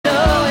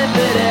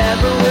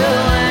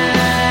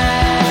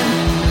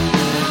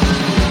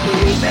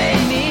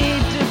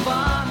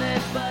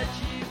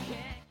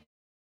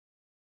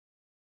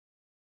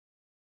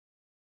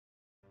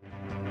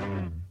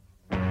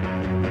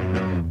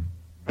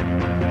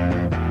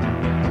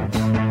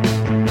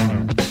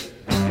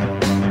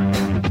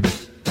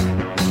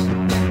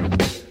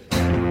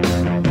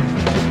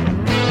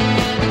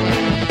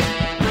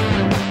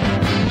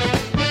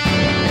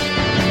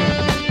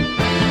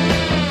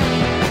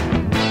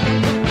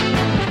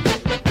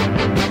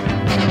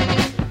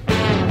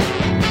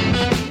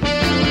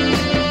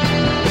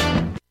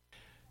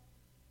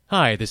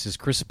Hi, this is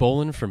Chris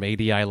Boland from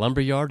ADI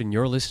Lumberyard, and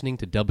you're listening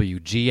to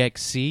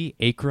WGXC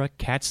Acra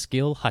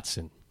Catskill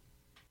Hudson.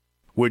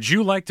 Would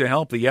you like to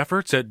help the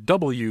efforts at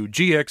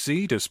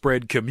WGXC to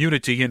spread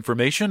community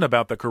information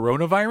about the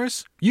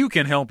coronavirus? You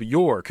can help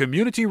your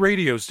community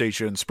radio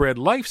station spread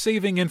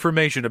life-saving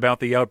information about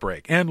the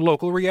outbreak and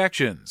local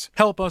reactions.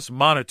 Help us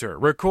monitor,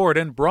 record,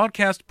 and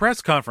broadcast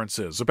press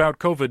conferences about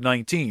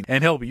COVID-19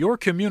 and help your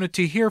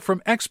community hear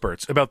from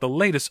experts about the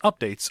latest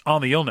updates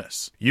on the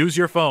illness. Use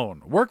your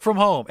phone, work from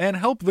home, and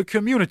help the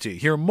community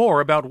hear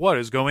more about what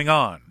is going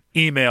on.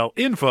 Email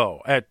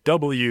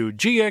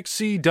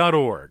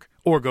info@wgxc.org.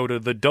 Or go to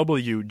the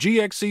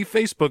WGXC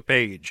Facebook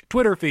page,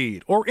 Twitter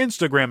feed, or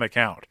Instagram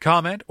account.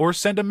 Comment or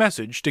send a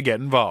message to get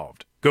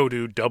involved. Go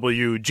to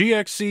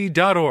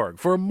WGXC.org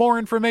for more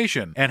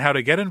information and how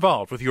to get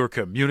involved with your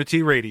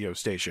community radio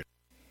station.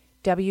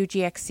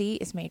 WGXC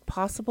is made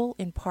possible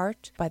in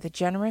part by the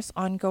generous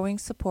ongoing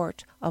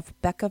support of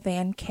Becca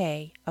Van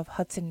Kay of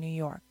Hudson, New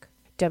York.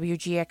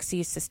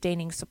 WGXC's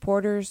sustaining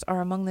supporters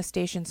are among the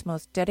station's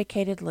most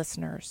dedicated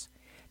listeners.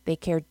 They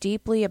care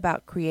deeply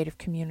about creative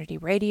community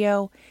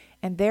radio,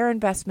 and their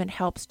investment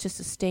helps to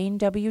sustain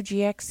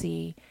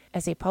WGXC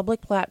as a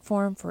public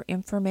platform for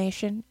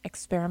information,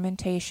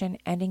 experimentation,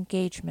 and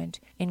engagement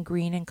in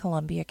Greene and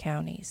Columbia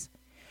counties.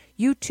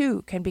 You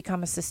too can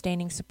become a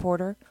sustaining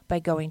supporter by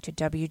going to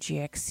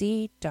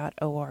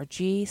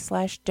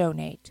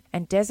wgxc.org/donate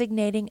and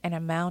designating an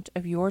amount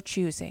of your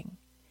choosing.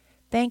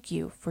 Thank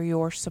you for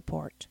your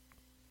support.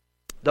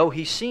 Though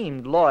he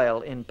seemed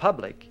loyal in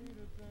public,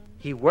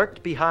 he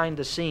worked behind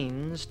the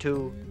scenes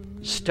to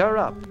stir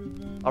up,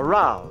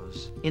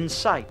 arouse,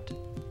 incite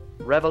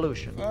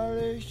revolution.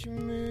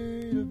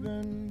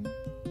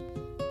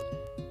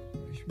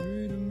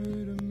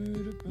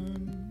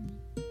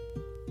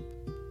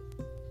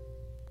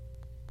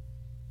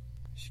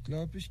 Ich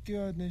glaub, ich geh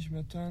heute nicht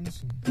mehr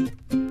tanzen.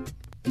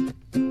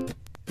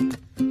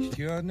 Ich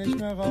geh heute nicht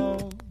mehr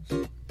raus.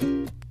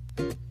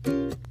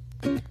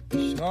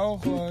 Ich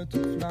rauche heute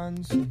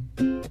Pflanzen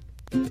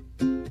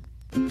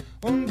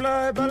und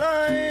bleib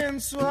allein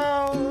zu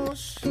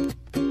Haus.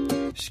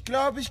 Ich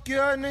glaub, ich geh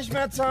heute nicht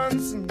mehr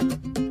tanzen.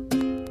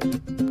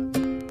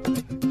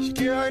 Ich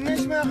geh heute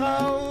nicht mehr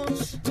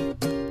raus.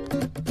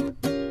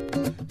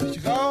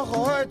 Ich rauche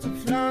heute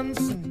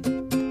Pflanzen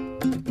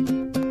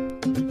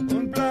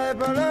und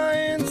bleib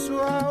allein zu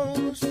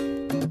Haus.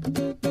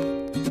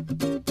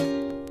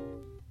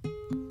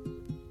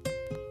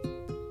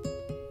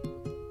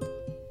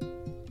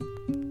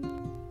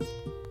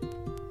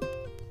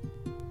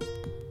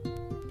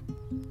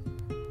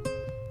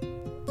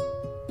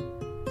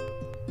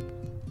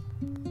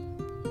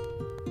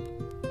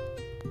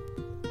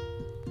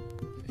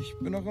 Ich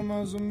bin noch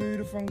immer so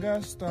müde von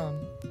gestern.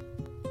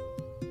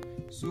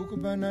 Suche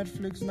bei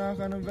Netflix nach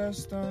einem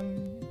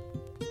Western.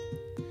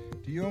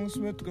 Die Jungs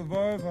mit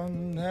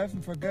Revolvern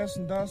helfen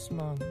vergessen, dass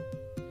man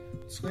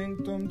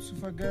trinkt, um zu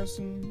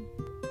vergessen.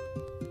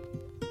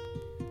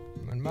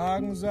 Mein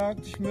Magen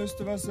sagt, ich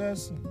müsste was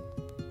essen.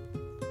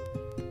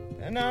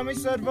 Ernähr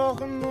mich seit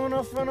Wochen nur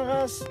noch von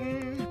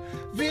Resten.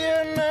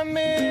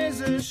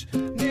 Vietnamesisch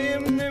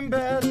neben dem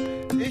Bett.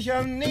 Ich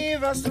hab nie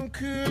was im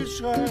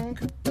Kühlschrank.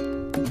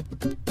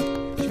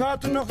 Ich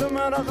warte noch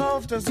immer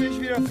darauf, dass ich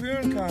wieder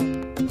fühlen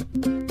kann.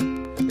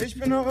 Ich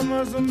bin noch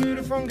immer so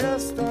müde von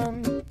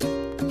gestern.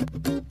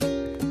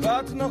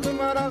 Warte noch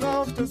immer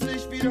darauf, dass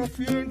ich wieder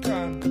fühlen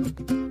kann.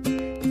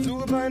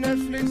 Suche bei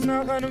Netflix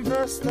nach einem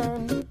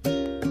Western.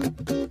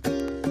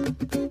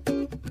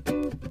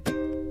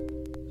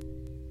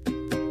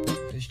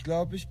 Ich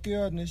glaub, ich geh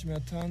heute nicht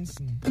mehr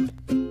tanzen.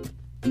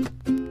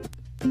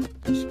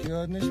 Ich geh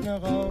heute nicht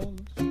mehr raus.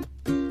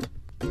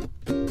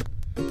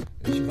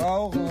 Ich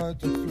rauche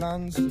heute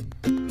Pflanzen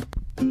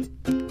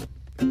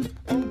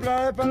und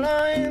bleib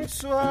allein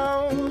zu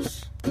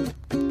Haus.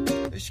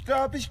 Ich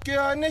glaub, ich geh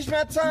heute nicht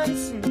mehr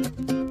tanzen.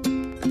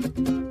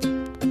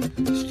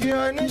 Ich geh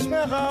heute nicht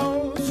mehr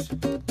raus.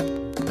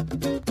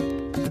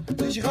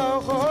 Ich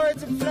rauche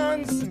heute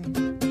Pflanzen,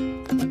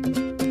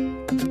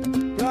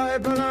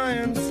 bleib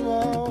allein zu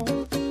Haus.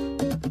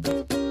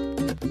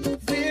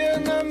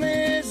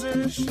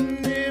 Vietnamesisch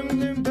neben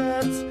dem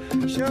Bett.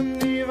 Ich hab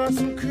nie was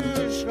im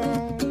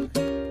Kühlschrank.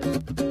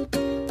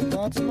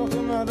 Warte noch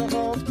immer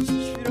darauf, dass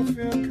ich wieder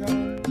führen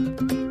kann.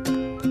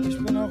 Ich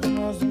bin auch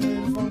immer so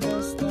müde von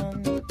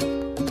gestern.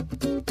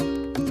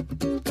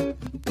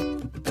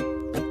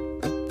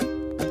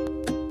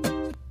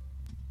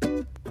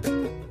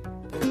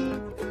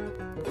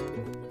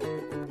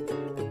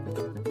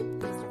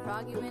 Mr.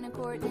 Froggy went to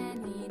court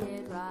and he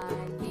did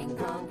ride. King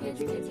Kong,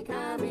 kitty, kitty,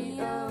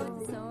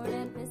 Cario. Sword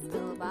and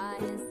pistol by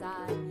his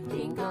side.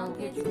 King Kong,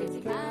 kitty,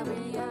 kitty,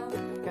 Cario.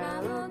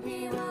 Cabo,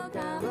 kilo,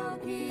 cabo,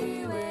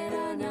 key. Wait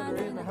on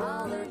yonder in the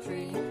holler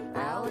tree.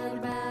 Owl and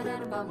a bat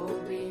and a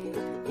bumblebee.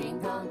 King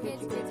Kong,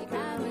 kitty, kitty,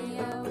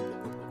 Cario.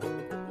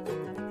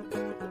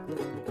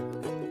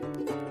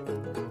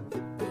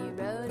 He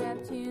rode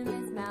up to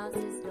Miss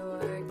Mouse's door.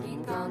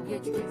 King Kong,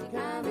 kitty, kitty,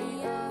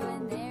 Cario.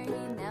 And there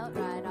he knelt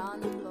right on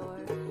the floor.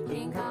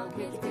 King Kong,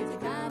 kitty, kitty,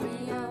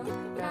 Cario.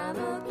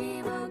 Cabo, key.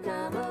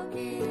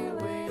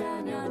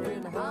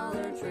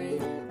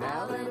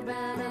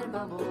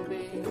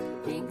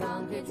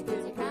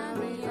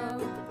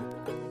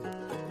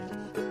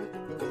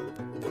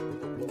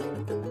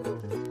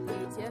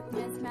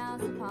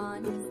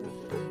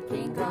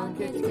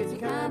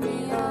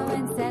 cameo,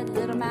 and said,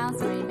 little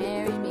mouse, will you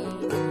marry me?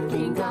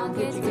 King Kong,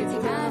 kitty, kitty,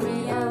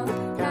 cameo.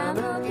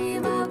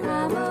 Kamoki,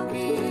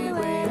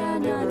 way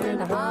down yonder in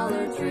the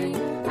holler tree.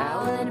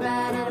 Owl and a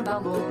bat and a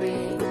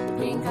bumblebee.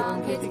 King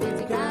Kong, kitty,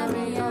 kitty,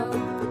 cameo.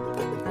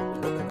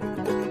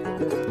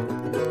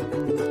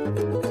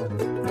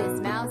 Miss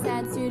Mouse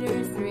had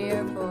suitors 3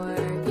 or 4.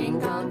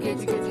 King Kong,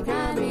 kitty, kitty,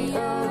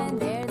 cameo. And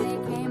there they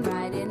came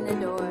right in the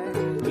door.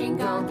 King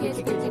Kong,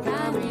 kitty, kitty,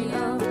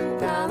 cameo.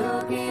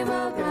 Kamoki,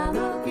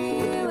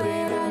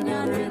 way down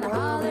yonder in the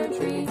holler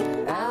tree.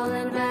 Owl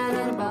and a bat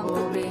and a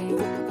bumblebee.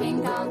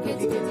 King Kong,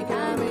 kitty, kitty,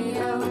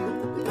 cameo.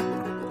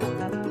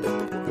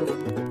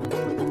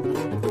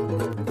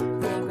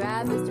 They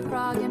grabbed Mr.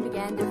 Frog and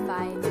began to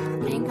fight.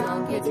 King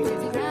Kong, kitty,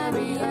 kitty,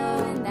 cameo.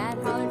 And that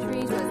holler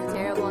tree was a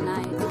terrible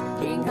night.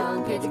 King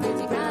Kong, kitty,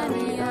 kitty,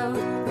 cameo.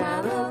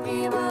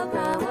 Kamoki,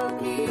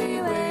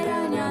 way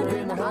down yonder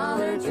in the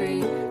holler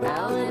tree.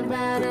 Owl and a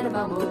bat and a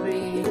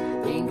bumblebee.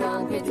 King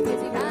Kong, kitty,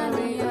 kitty,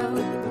 cameo.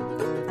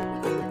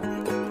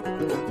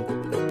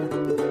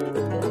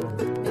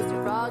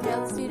 Mr. Frog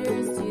held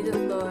suitors to the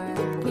floor.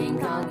 King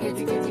Kong,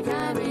 kitty, kitty,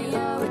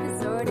 cameo. With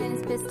his sword and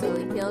his pistol,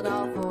 he killed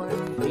all 4.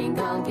 King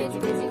Kong, kitty,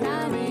 kitty,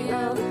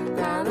 cameo.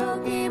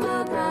 Kamoki,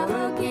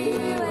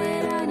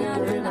 way down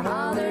yonder in the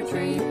holler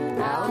tree.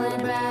 Owl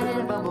and a bat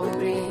and a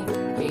bumblebee.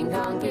 King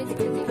Kong, kitty,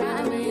 kitty,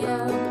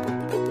 cameo.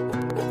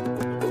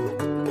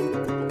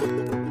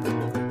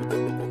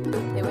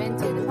 They went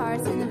to the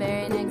parson the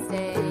very next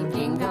day.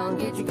 King Kong,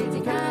 kitty,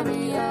 kitty,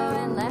 cameo.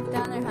 And left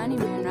on their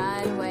honeymoon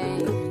right away.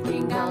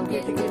 King Kong,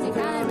 kitty, kitty,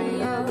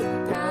 cameo.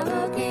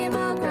 Kamoki,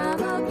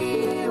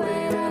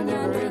 way down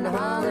yonder in the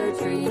holler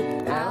tree.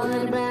 Owl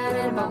and a bat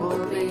and a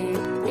bumblebee.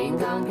 King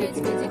Kong,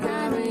 kitty, kitty,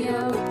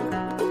 cameo.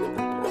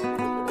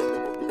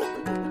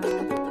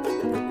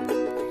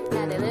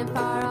 Now they live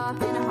far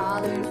off in a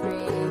holler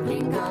tree.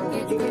 King Kong,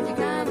 kitty, kitty,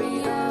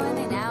 cameo. And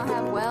they now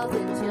have wealth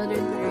and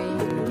children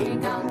 3.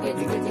 King Kong,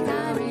 kitty, kitty,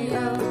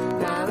 cameo.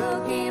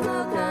 Kamoki,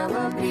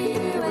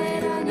 way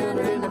down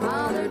yonder in the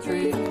holler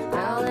tree.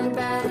 Owl and a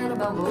bat and a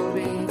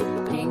bumblebee.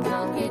 King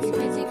Kong, kitty,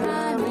 kitty,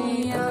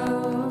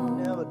 cameo.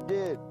 Never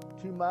did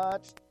too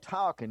much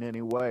talking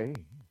anyway.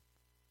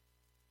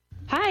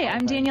 Hi,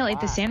 I'm Danielle Ate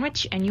the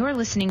Sandwich, and you're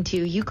listening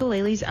to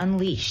Ukuleles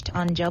Unleashed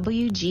on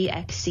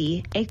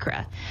WGXC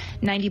Acra,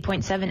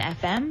 90.7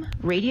 FM,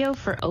 radio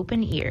for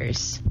open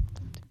ears.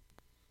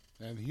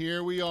 And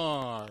here we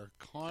are,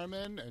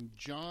 Carmen and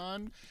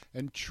John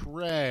and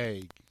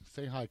Trey.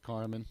 Say hi,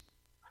 Carmen.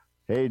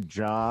 Hey,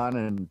 John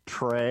and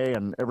Trey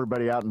and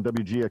everybody out in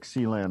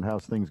WGXC land.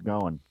 How's things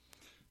going?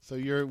 So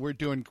we're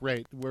doing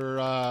great.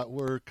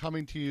 We're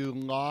coming to you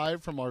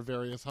live from our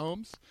various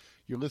homes.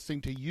 You're listening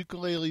to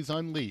Ukuleles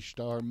Unleashed,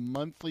 our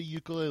monthly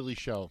ukulele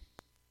show.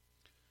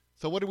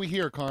 So what do we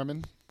hear,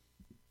 Carmen?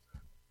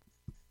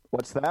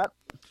 What's that?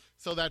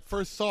 So that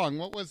first song,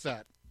 what was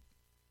that?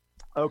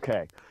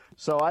 Okay,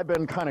 so I've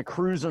been kind of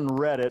cruising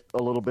Reddit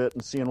a little bit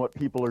and seeing what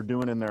people are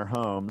doing in their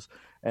homes.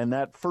 And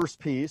that first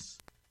piece,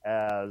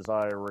 as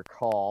I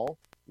recall,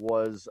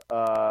 was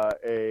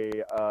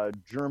a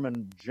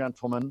German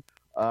gentleman.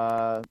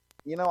 I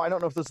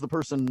don't know if this is the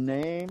person's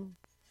name,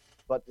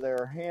 but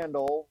their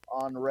handle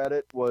on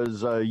Reddit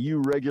was You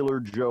Regular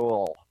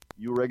Joel.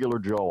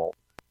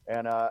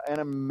 And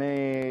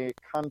Anime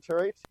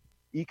Kantereit,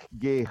 Ich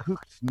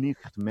gehucht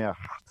nicht mehr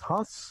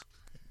das.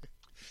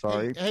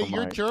 Sorry. Hey,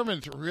 your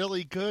German's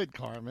really good,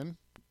 Carmen.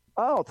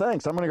 Oh,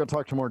 thanks. I'm going to go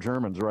talk to more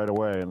Germans right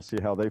away and see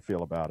how they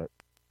feel about it.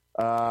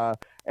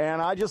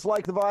 And I just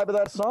like the vibe of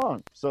that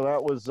song. So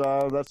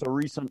that's a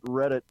recent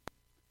Reddit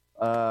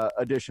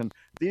addition.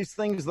 These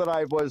things that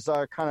I was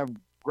kind of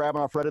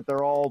grabbing off Reddit,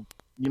 they're all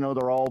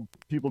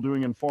people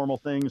doing informal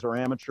things or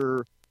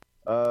amateur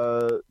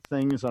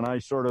things, and I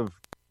sort of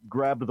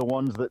grabbed the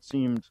ones that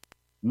seemed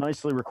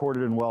nicely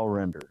recorded and well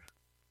rendered.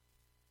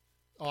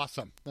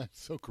 Awesome.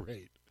 That's so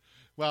great.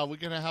 Well, we're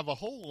going to have a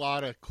whole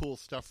lot of cool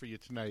stuff for you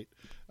tonight.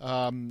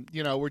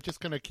 We're just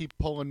going to keep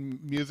pulling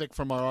music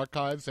from our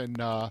archives, and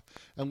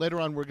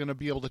later on we're going to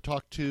be able to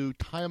talk to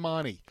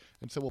Taimane,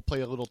 and so we'll play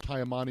a little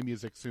Taimane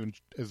music soon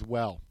as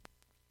well.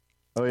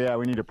 Oh, yeah,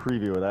 we need a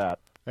preview of that.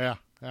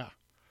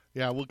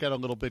 Yeah, we'll get a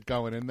little bit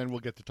going, and then we'll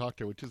get to talk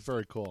to her, which is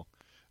very cool.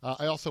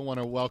 I also want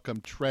to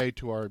welcome Trey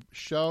to our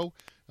show.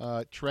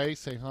 Trey,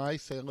 say hi.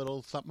 Say a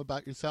little something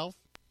about yourself.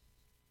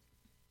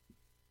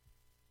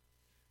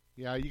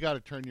 Yeah, you got to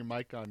turn your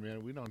mic on,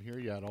 man. We don't hear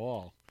you at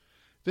all.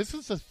 This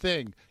is the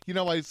thing.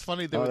 It's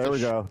funny. There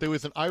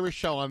was an Irish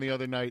show on the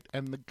other night,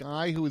 and the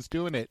guy who was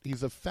doing it,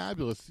 he's a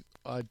fabulous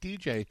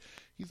DJ.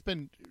 He's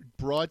been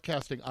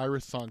broadcasting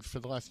Irish songs for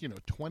the last,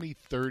 20,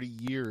 30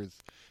 years,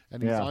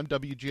 and he's on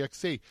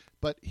WGXC.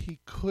 But he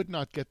could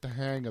not get the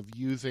hang of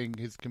using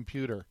his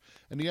computer,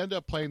 and he ended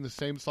up playing the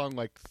same song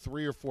like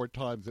 3 or 4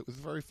 times. It was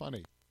very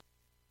funny.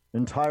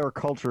 Entire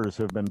cultures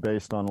have been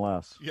based on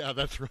less. Yeah,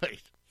 that's right.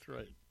 That's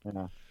right.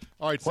 Yeah.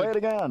 All right. Play it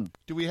again.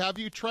 Do we have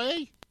you,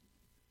 Trey?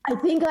 I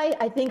think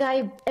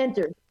I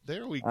entered.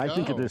 There we go. I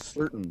think it is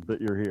certain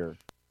that you're here.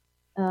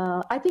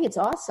 I think it's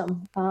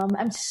awesome.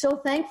 I'm so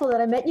thankful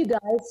that I met you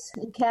guys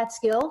in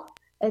Catskill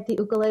at the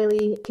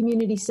Ukulele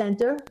Community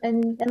Center,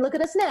 and look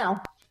at us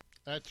now.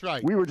 That's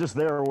right. We were just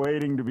there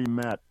waiting to be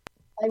met.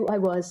 I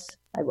was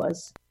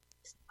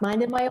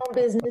minding my own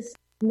business.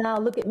 Now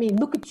look at me.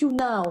 Look at you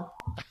now.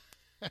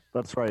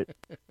 That's right.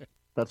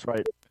 That's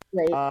right.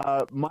 Great.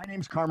 My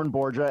name's Carmen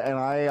Borgia, and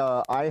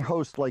I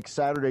host like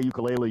Saturday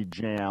ukulele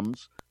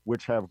jams,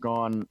 which have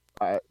gone,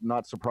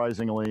 not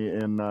surprisingly,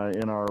 in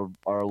our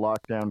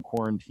lockdown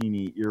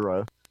quarantine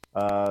era.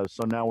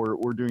 So now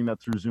we're doing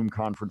that through Zoom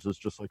conferences,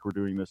 just like we're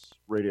doing this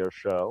radio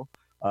show.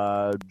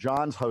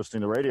 John's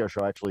hosting the radio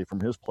show actually from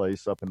his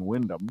place up in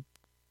Wyndham.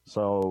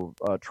 So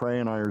Trey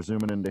and I are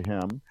zooming into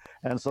him,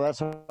 and so that's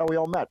how we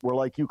all met. We're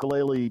like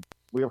ukulele.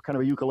 We have kind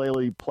of a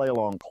ukulele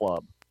play-along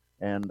club.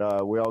 And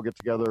we all get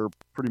together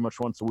pretty much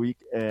once a week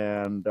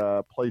and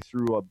play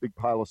through a big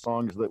pile of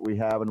songs that we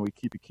have, and we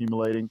keep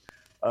accumulating.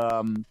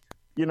 We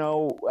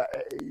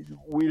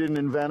didn't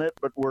invent it,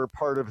 but we're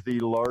part of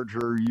the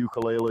larger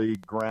ukulele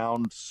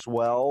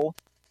groundswell.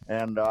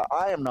 And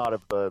I am not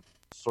of the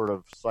sort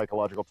of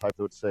psychological type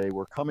that would say,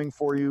 we're coming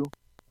for you,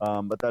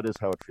 but that is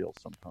how it feels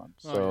sometimes.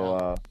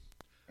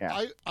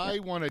 I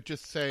want to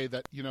just say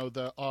that,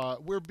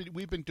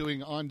 we've been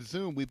doing on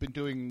Zoom, we've been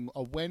doing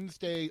a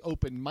Wednesday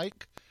open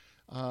mic.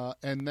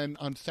 And then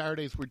on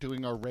Saturdays, we're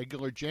doing our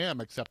regular jam,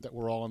 except that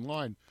we're all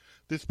online.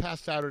 This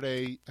past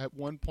Saturday, at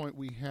one point,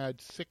 we had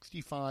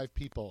 65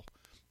 people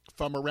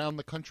from around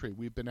the country.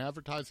 We've been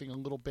advertising a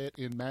little bit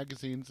in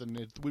magazines,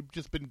 and we've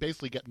just been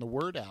basically getting the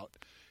word out.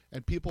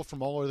 And people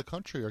from all over the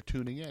country are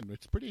tuning in.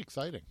 It's pretty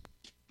exciting.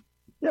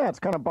 Yeah, it's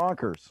kind of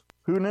bonkers.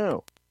 Who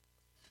knew?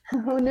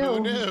 Who knew?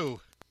 Who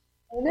knew?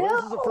 Well,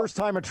 this is the first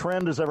time a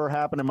trend has ever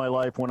happened in my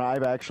life when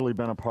I've actually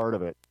been a part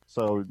of it.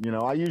 So,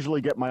 I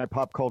usually get my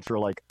pop culture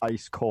like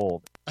ice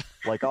cold.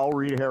 Like I'll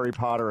read Harry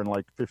Potter in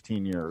like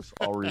 15 years.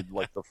 I'll read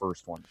like the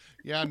first one.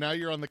 Yeah, now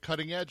you're on the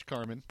cutting edge,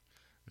 Carmen.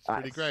 It's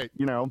pretty great.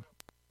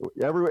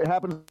 It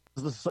happens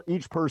to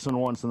each person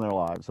once in their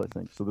lives, I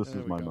think. So this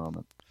is my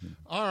moment.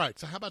 All right.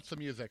 So how about some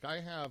music?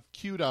 I have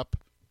queued up.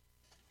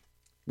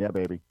 Yeah,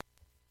 baby.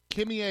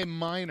 Kimmy A.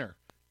 Minor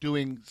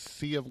doing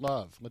Sea of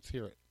Love. Let's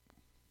hear it.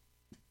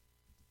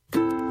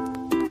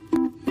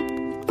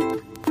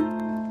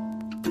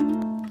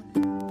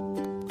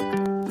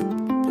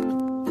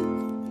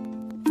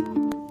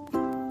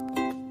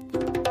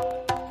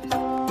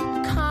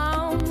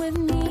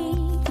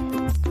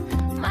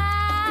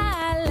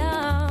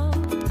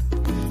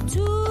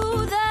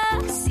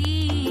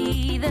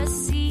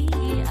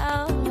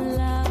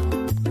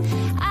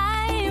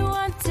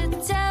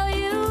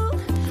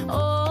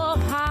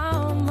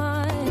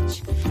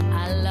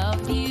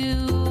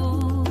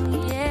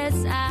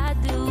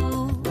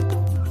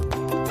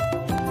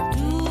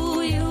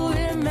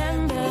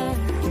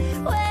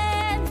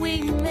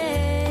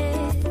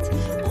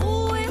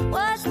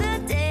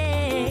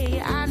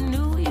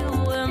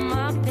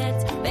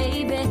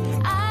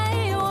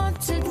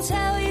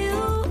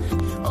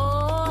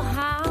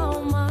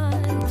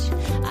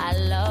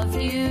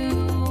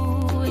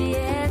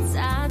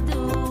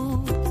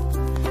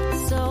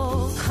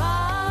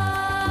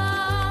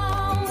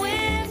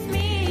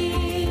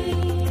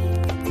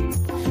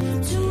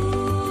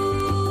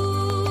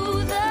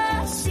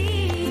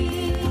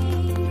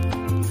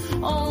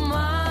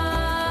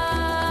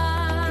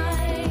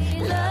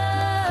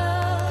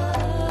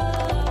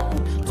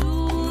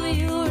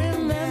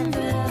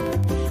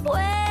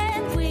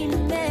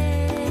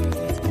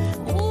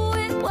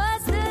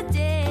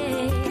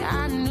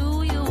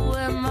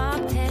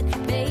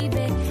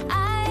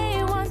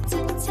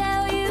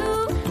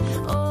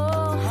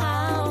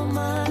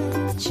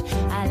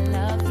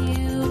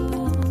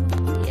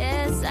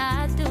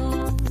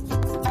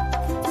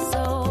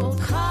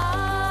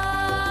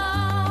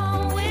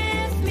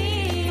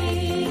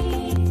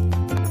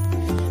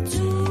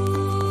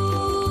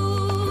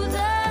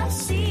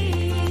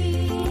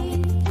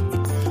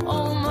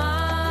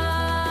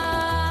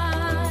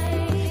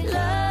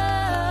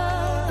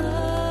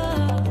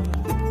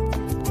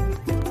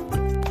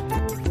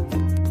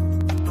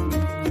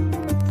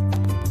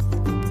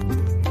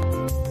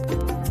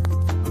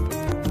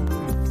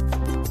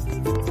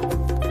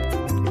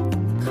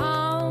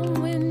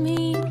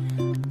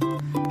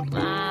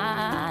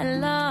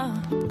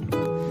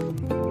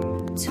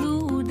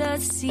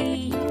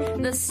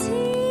 the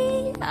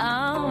sea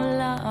of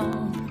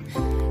love.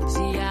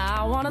 See,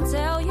 I wanna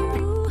tell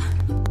you,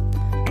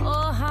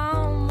 oh,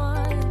 how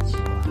much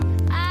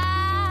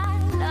I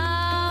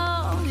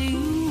love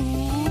you.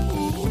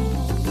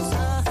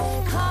 So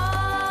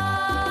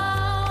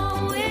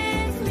come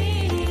with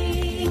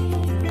me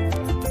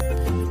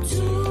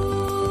to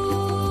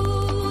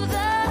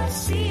the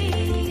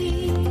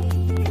sea,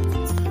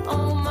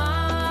 oh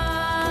my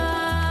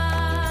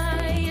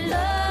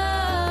love.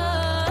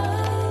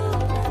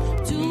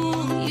 Do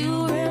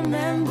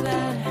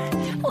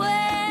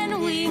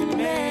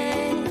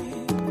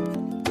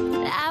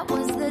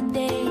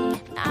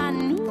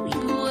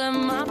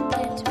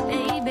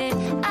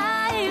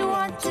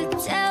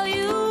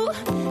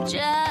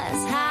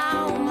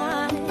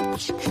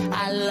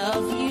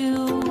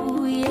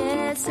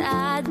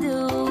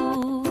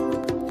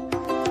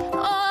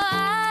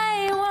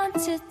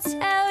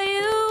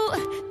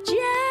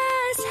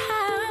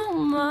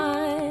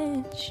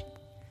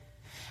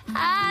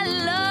I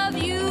love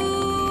you,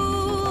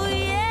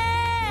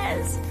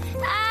 yes,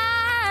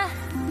 I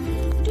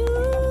do.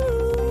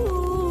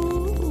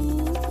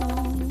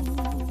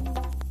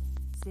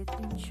 C'est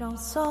une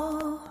chanson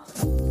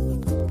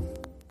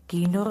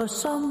qui nous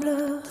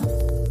ressemble,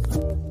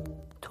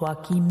 toi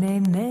qui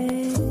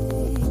m'aimais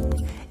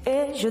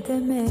et je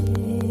t'aimais.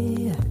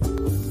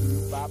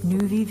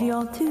 Nous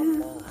vivions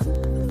tous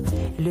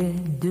les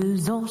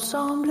deux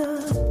ensemble,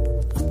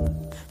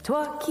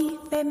 toi qui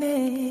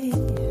m'aimais,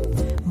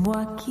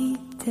 moi qui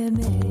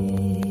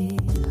t'aimais.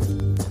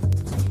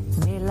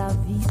 Mais la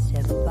vie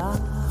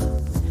sépare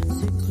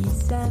ceux qui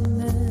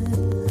s'aiment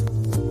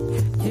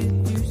tout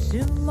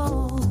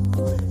doucement,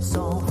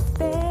 sans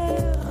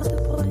faire de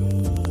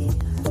bruit.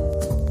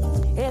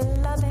 Et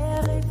la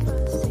mer est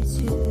glacée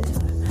sur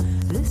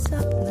le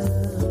sable,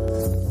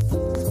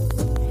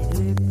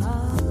 les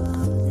pas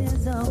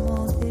des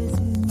amants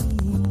désunis.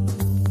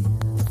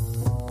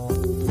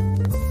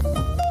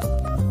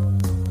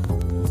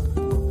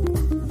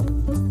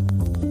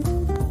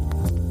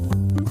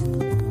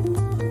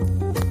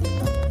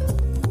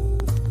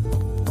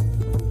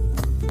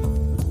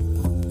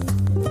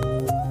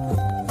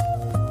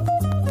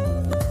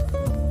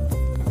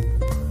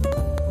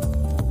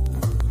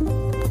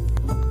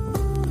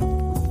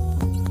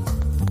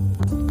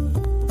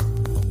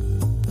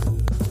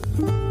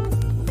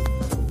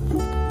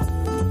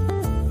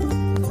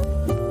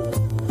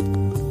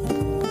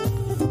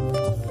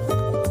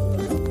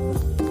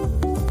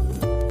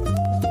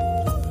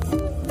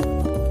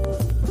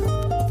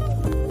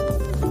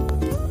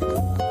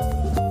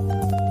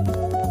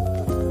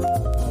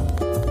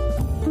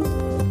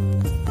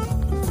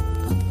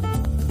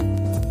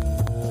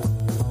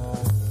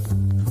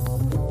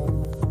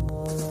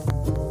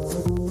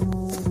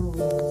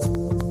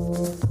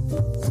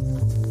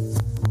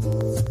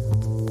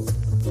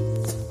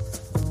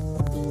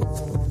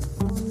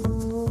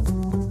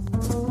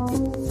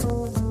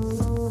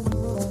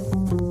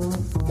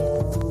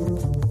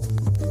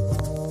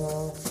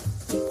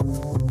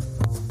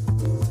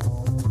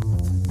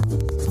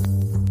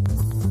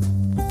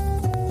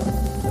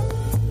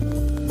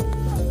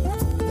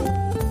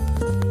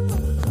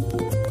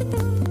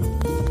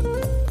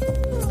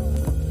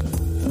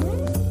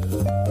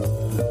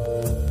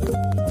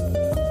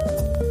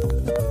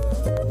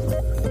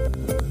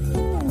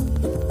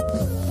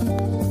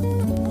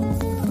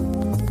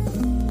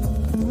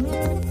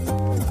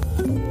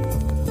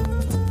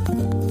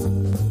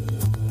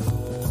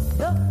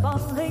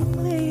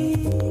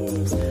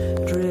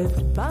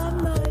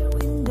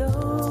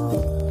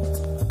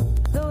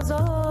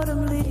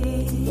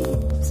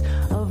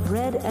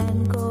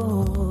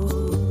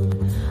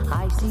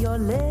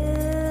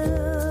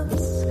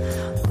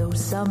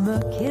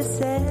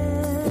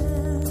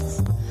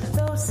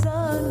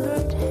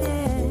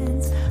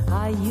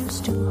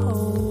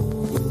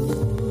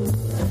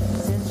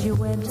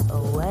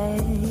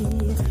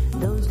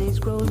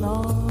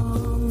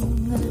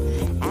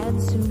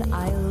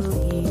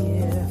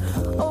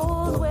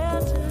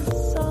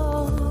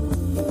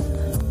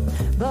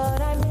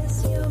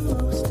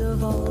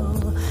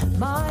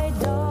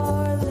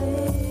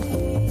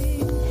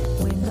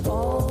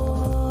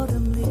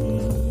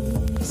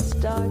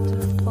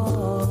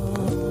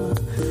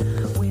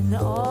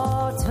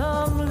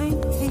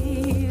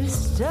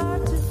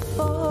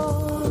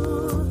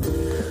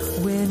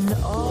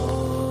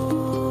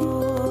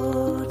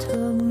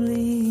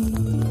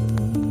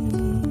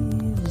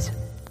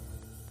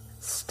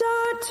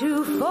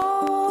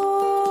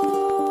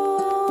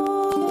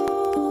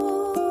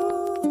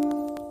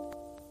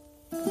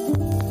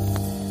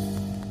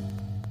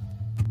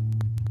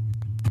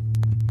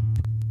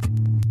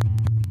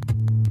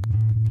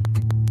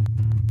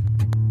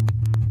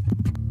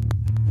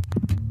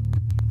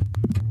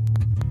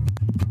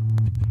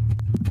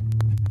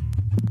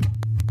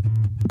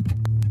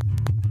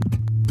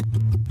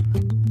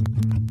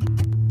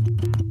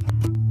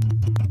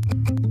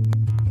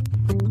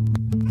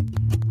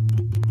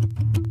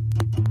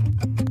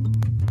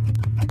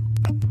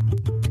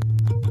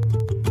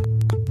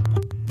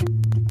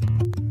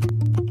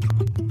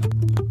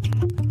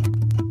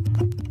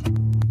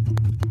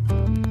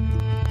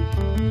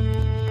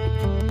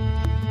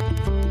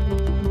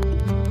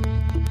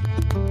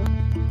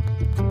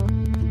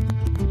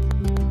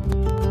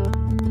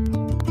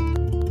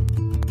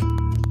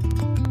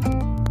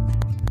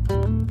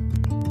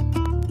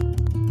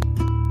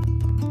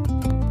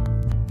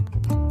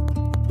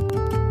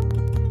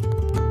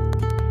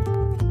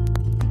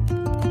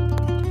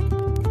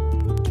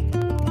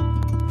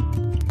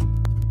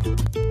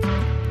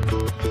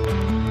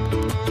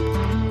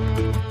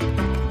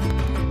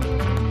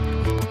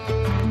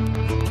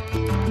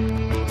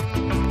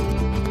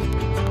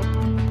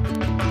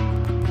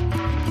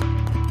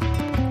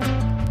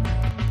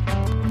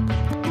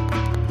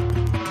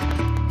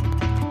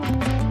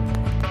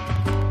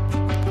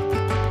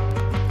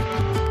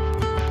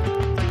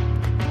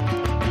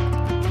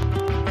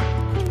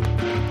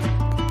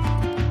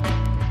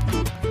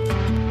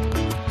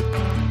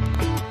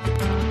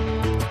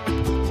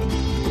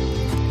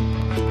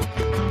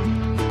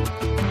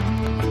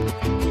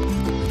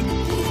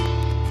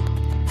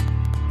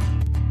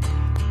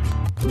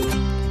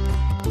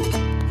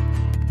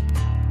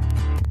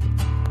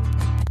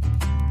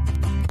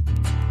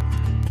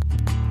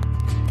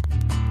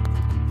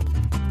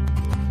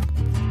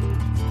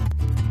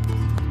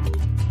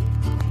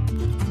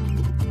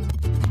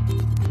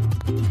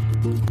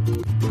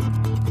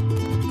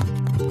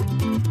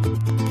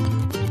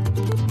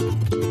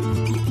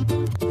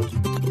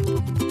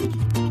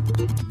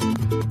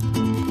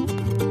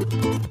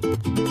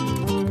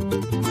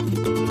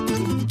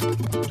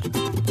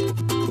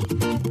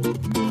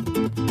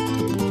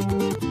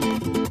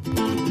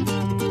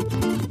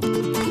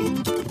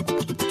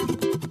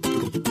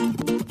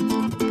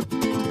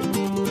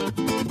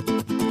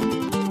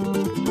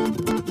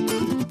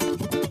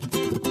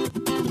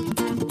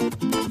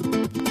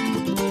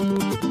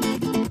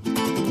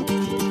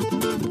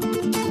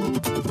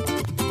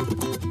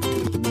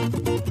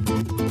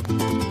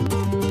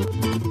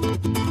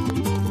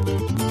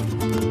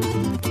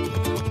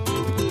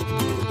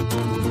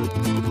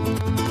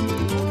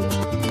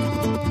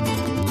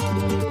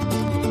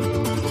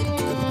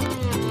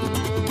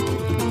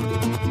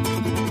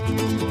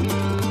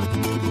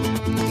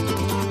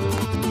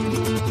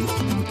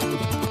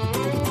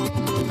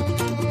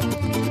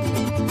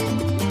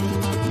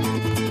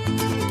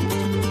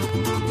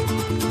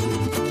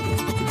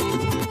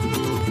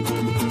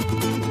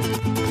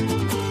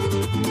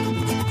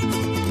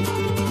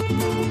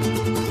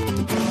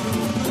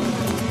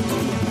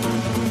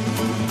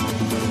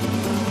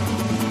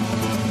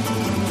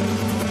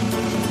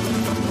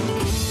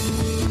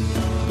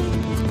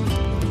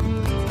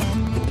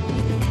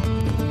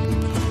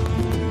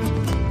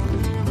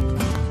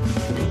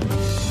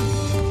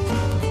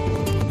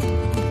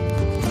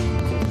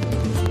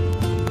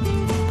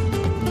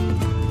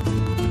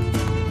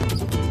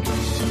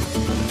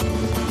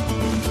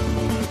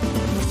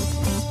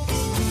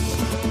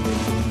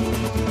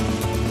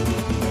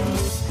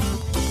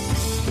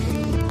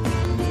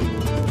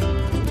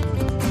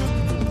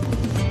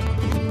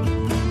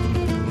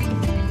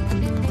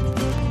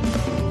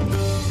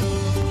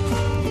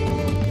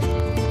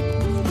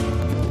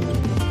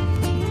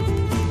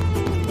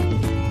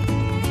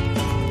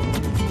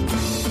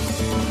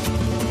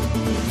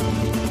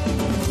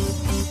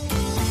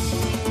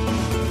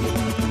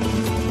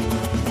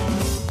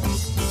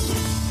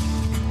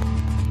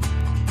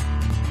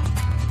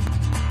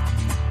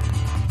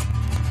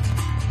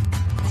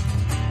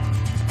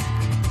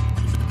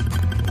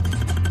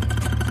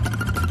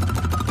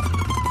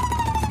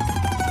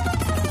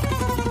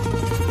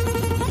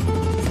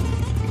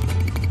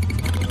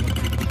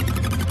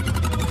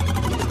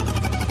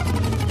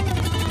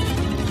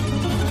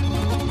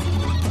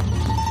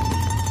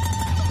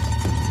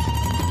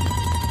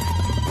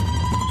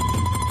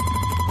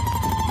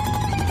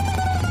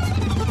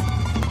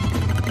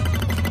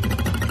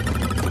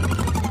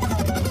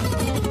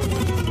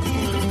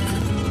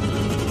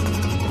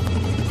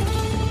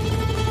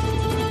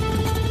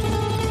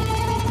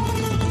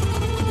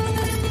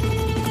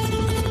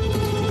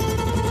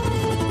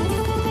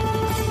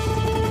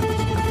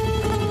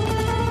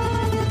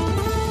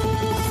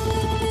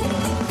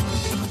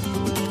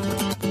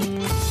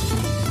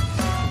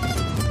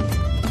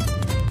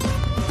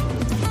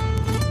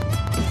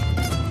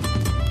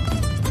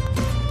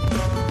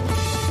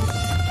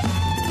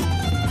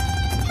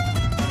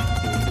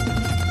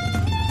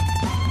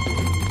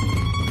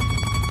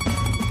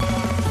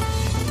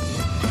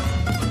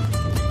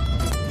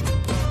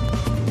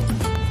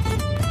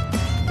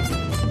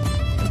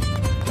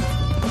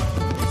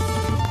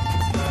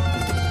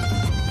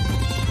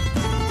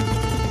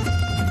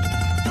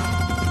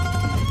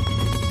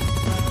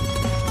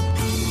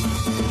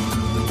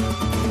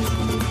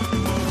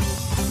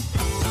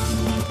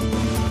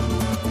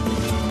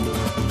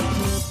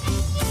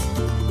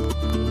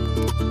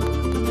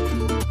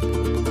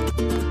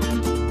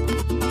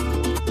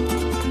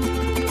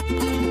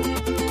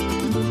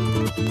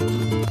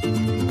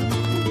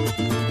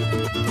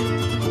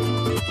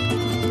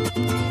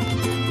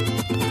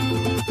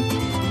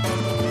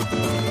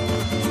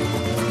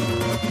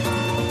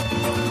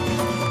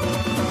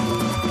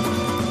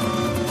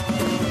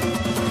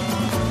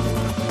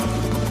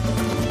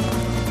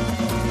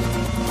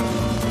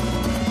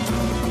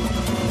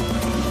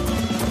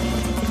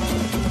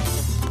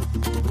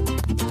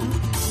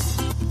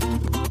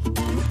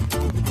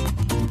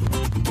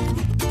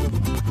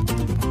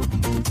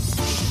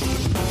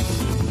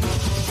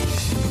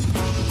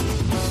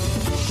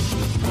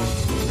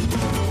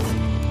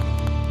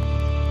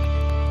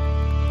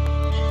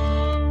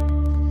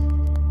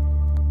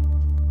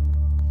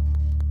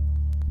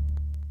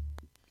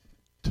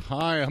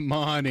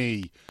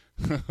 Taimane.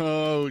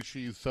 Oh,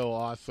 she's so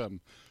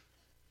awesome.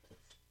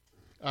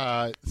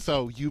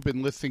 So you've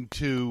been listening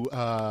to,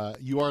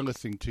 you are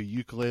listening to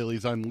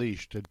Ukuleles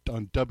Unleashed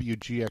on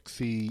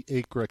WGXC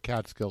Acra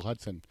Catskill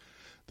Hudson.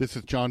 This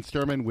is John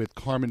Sturman with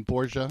Carmen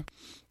Borgia,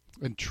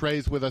 and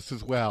Trey's with us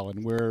as well,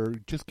 and we're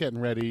just getting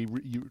ready.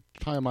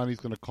 Taimane's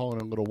going to call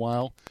in a little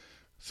while.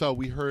 So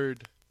we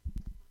heard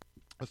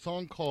a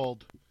song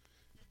called,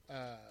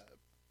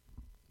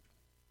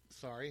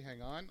 sorry,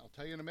 hang on, I'll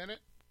tell you in a minute.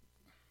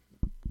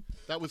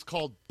 That was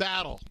called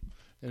Battle.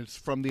 And it's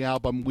from the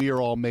album We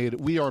Are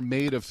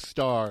Made of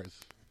Stars.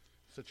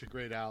 Such a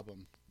great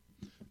album.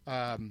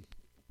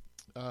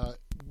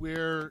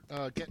 We're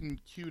getting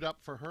queued up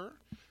for her.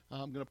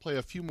 I'm going to play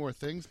a few more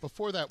things.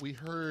 Before that, we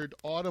heard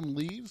Autumn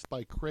Leaves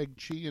by Craig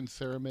Chi and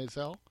Sarah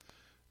Maisel.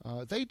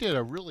 They did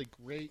a really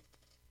great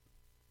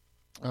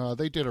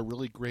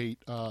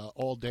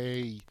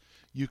all-day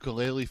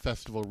ukulele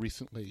festival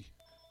recently.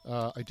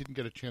 I didn't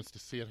get a chance to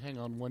see it. Hang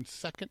on one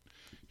second.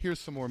 Here's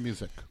some more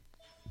music.